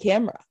not on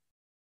camera?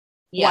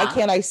 Why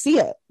can't I see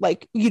it?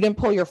 Like, you didn't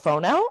pull your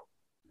phone out?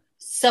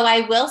 So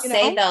I will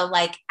say, though,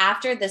 like,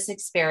 after this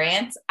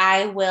experience,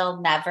 I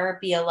will never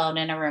be alone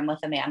in a room with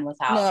a man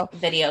without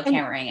video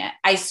cameraing it.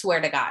 I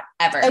swear to God,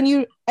 ever. And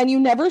you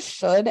never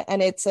should.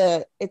 And it's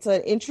an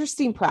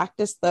interesting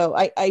practice, though.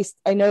 I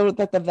know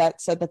that the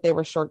vet said that they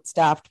were short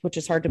staffed, which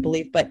is hard to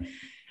believe, but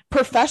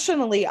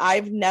professionally,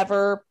 I've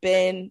never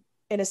been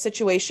in a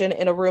situation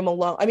in a room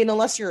alone. I mean,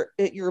 unless your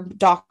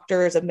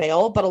doctor is a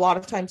male, but a lot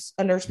of times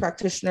a nurse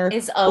practitioner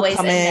is always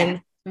come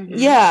in.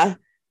 Yeah.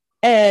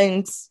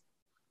 And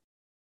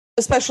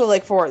especially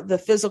like for the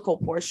physical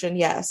portion,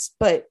 yes,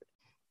 but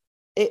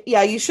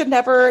you should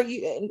never.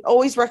 You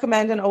always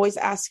recommend and always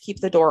ask to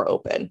keep the door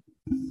open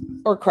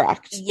or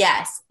cracked.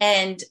 Yes,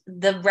 and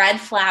the red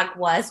flag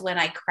was when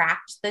I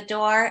cracked the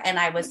door and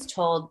I was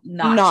told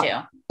not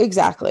to.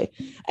 Exactly,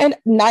 and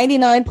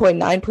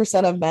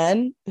 99.9% of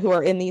men who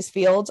are in these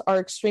fields are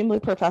extremely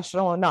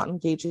professional and not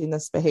engaging in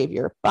this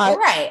behavior. But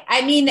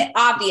I mean,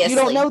 obviously, you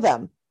don't know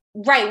them.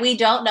 Right, we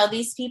don't know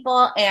these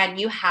people, and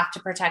you have to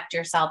protect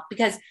yourself,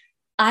 because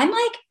I'm,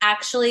 like,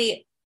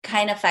 actually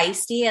kind of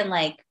feisty and,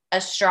 like, a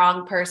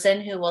strong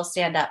person who will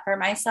stand up for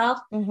myself.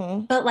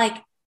 But, like,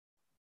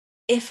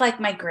 if, like,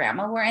 my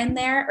grandma were in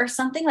there or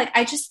something, like,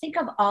 I just think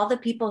of all the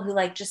people who,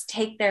 like, just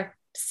take their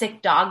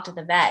sick dog to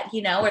the vet,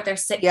 you know, or their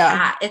sick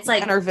cat. It's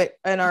like, you're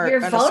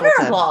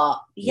vulnerable.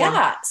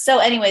 Yeah. So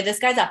anyway, this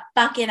guy's a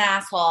fucking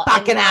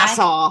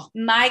asshole.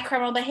 My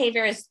criminal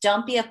behavior is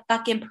don't be a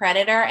fucking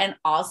predator. And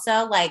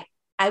also, like,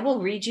 I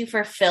will read you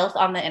for filth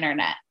on the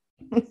internet.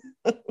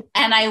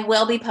 And I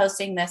will be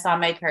posting this on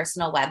my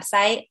personal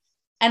website.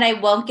 And I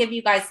won't give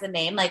you guys the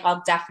name. Like,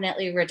 I'll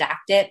definitely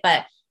redact it.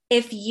 But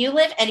if you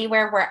live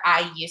anywhere where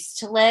I used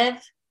to live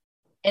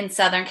in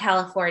Southern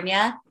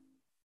California,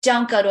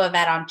 don't go to a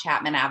vet on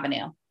Chapman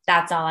Avenue.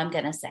 That's all I'm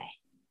going to say.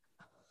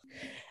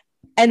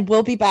 And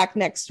we'll be back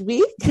next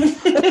week.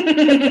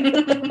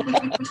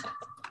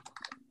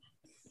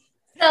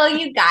 So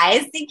you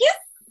guys, thank you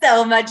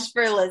so much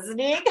for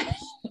listening.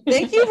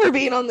 Thank you for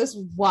being on this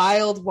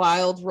wild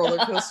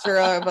roller coaster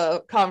of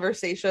a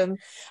conversation.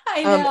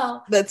 I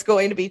know. That's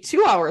going to be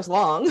 2 hours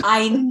long.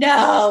 I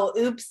know.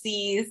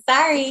 Oopsies.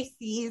 Sorry.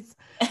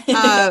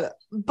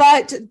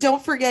 But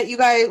don't forget, you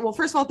guys. Well,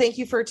 first of all, thank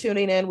you for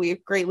tuning in. We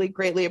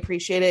greatly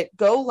appreciate it.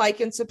 Go like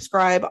and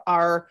subscribe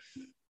our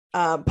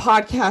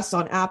podcast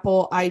on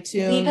Apple,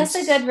 iTunes. Leave us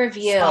a good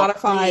review.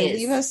 Spotify.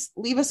 Please.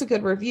 Leave us a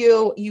good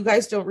review. You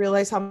guys don't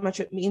realize how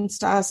much it means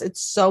to us.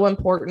 It's so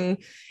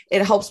important.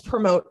 It helps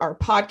promote our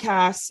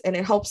podcasts and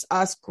it helps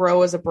us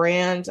grow as a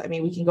brand. I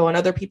mean, we can go on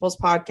other people's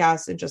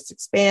podcasts and just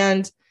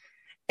expand.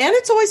 And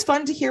it's always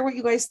fun to hear what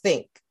you guys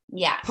think.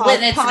 Yeah.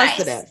 When it's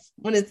positive. Nice.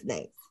 When it's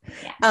nice.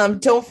 Yeah.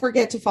 Don't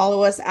forget to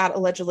follow us at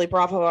Allegedly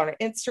Bravo on our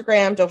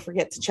Instagram. Don't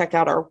forget to check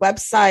out our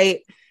website.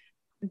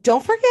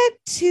 Don't forget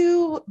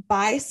to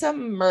buy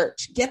some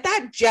merch. Get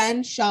that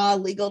Jen Shaw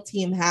legal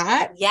team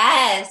hat.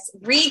 Yes.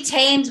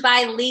 Retained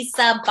by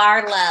Lisa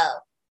Barlow.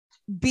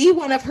 Be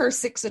one of her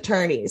 6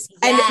 attorneys.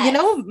 Yes. And you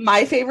know,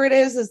 my favorite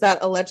is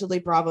that Allegedly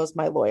Bravo's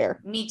my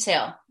lawyer. Me too.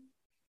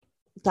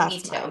 That's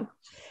Me too. mine.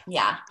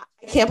 Yeah.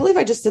 I can't believe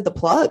I just did the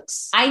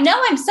plugs. I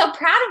know. I'm so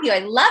proud of you. I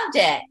loved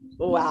it.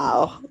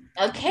 Wow.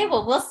 Okay.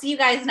 Well, we'll see you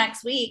guys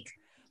next week.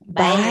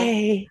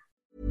 Bye.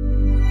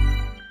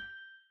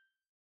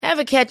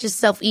 Ever catch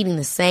yourself eating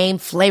the same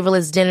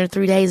flavorless dinner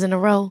 3 days in a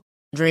row?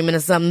 Dreaming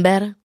of something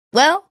better?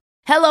 Well,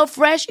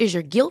 HelloFresh is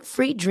your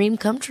guilt-free dream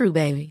come true,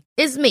 baby.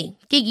 It's me,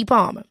 Keke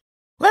Palmer.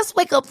 Let's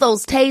wake up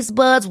those taste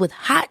buds with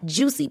hot,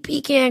 juicy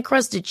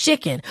pecan-crusted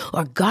chicken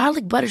or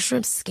garlic butter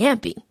shrimp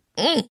scampi.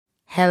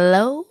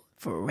 Hello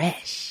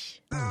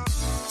Fresh.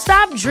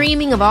 Stop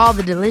dreaming of all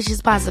the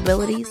delicious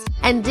possibilities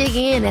and dig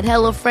in at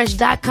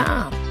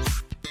HelloFresh.com.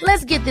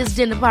 Let's get this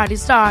dinner party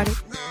started.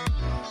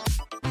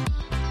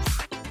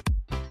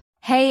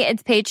 Hey,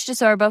 it's Paige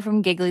DeSorbo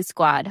from Giggly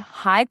Squad.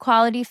 High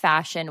quality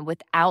fashion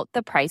without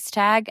the price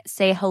tag.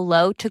 Say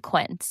hello to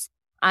Quince.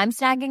 I'm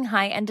snagging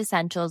high-end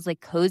essentials like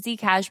cozy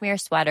cashmere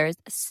sweaters,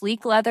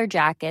 sleek leather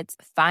jackets,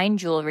 fine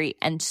jewelry,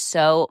 and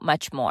so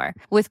much more.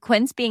 With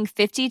Quince being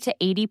 50 to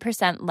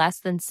 80% less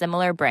than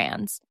similar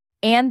brands.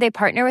 And they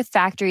partner with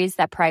factories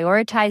that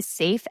prioritize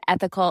safe,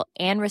 ethical,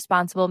 and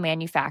responsible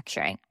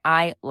manufacturing.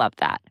 I love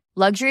that.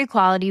 Luxury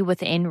quality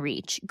within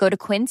reach. Go to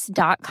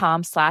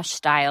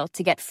quince.com/style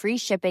to get free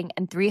shipping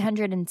and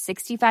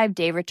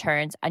 365-day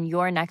returns on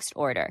your next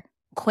order.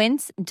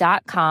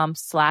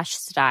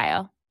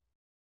 Quince.com/style.